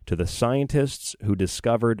awarded to the scientists who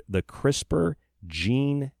discovered the CRISPR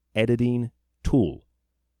gene editing tool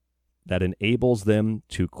that enables them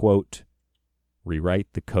to, quote, rewrite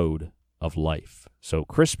the code of life. So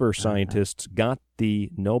CRISPR scientists got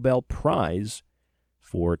the Nobel Prize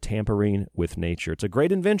for tampering with nature. It's a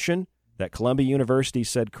great invention that Columbia University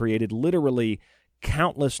said created literally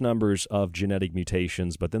countless numbers of genetic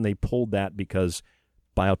mutations, but then they pulled that because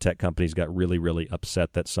biotech companies got really, really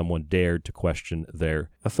upset that someone dared to question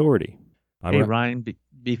their authority. Hey, Ryan,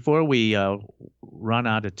 before we run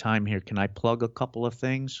out of time here, can I plug a couple of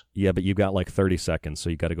things? Yeah, but you got like 30 seconds, so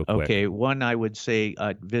you got to go quick. Okay, one, I would say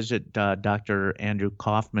visit Dr. Andrew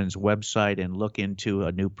Kaufman's website and look into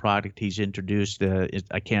a new product he's introduced.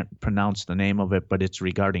 I can't pronounce the name of it, but it's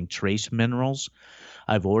regarding trace minerals.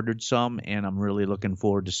 I've ordered some, and I'm really looking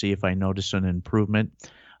forward to see if I notice an improvement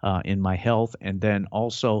in my health. And then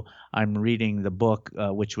also I'm reading the book,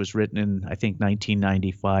 which was written in, I think,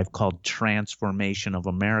 1995, called Transformation of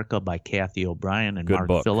America by Kathy O'Brien and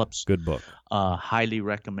Mark Phillips. Good book. Highly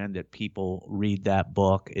recommend that people read that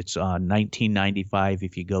book. It's 1995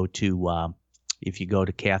 if you go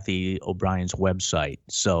to Kathy O'Brien's website.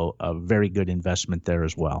 So a very good investment there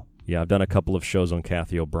as well. Yeah, I've done a couple of shows on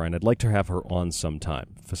Kathy O'Brien. I'd like to have her on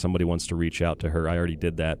sometime. If somebody wants to reach out to her, I already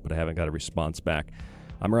did that, but I haven't got a response back.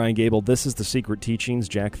 I'm Ryan Gable. This is The Secret Teachings.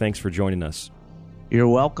 Jack, thanks for joining us. You're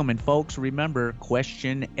welcome. And folks, remember,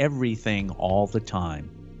 question everything all the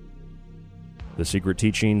time.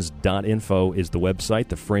 TheSecretTeachings.info is the website.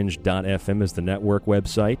 TheFringe.fm is the network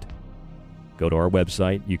website. Go to our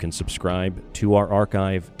website. You can subscribe to our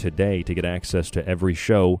archive today to get access to every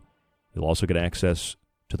show. You'll also get access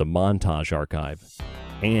to the montage archive.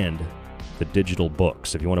 and the digital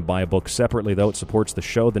books. If you want to buy a book separately, though, it supports the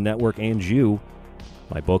show, the network, and you.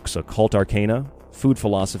 My books, Occult Arcana, Food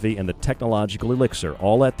Philosophy, and The Technological Elixir,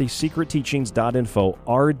 all at thesecretteachings.info.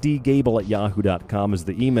 rdgable@yahoo.com is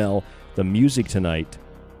the email. The music tonight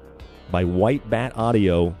by White Bat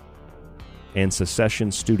Audio and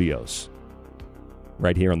Secession Studios,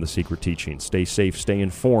 right here on The Secret Teachings. Stay safe, stay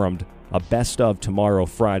informed. A best of tomorrow,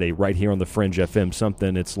 Friday, right here on the Fringe FM,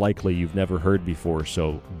 something it's likely you've never heard before,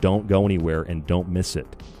 so don't go anywhere and don't miss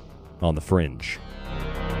it on the Fringe.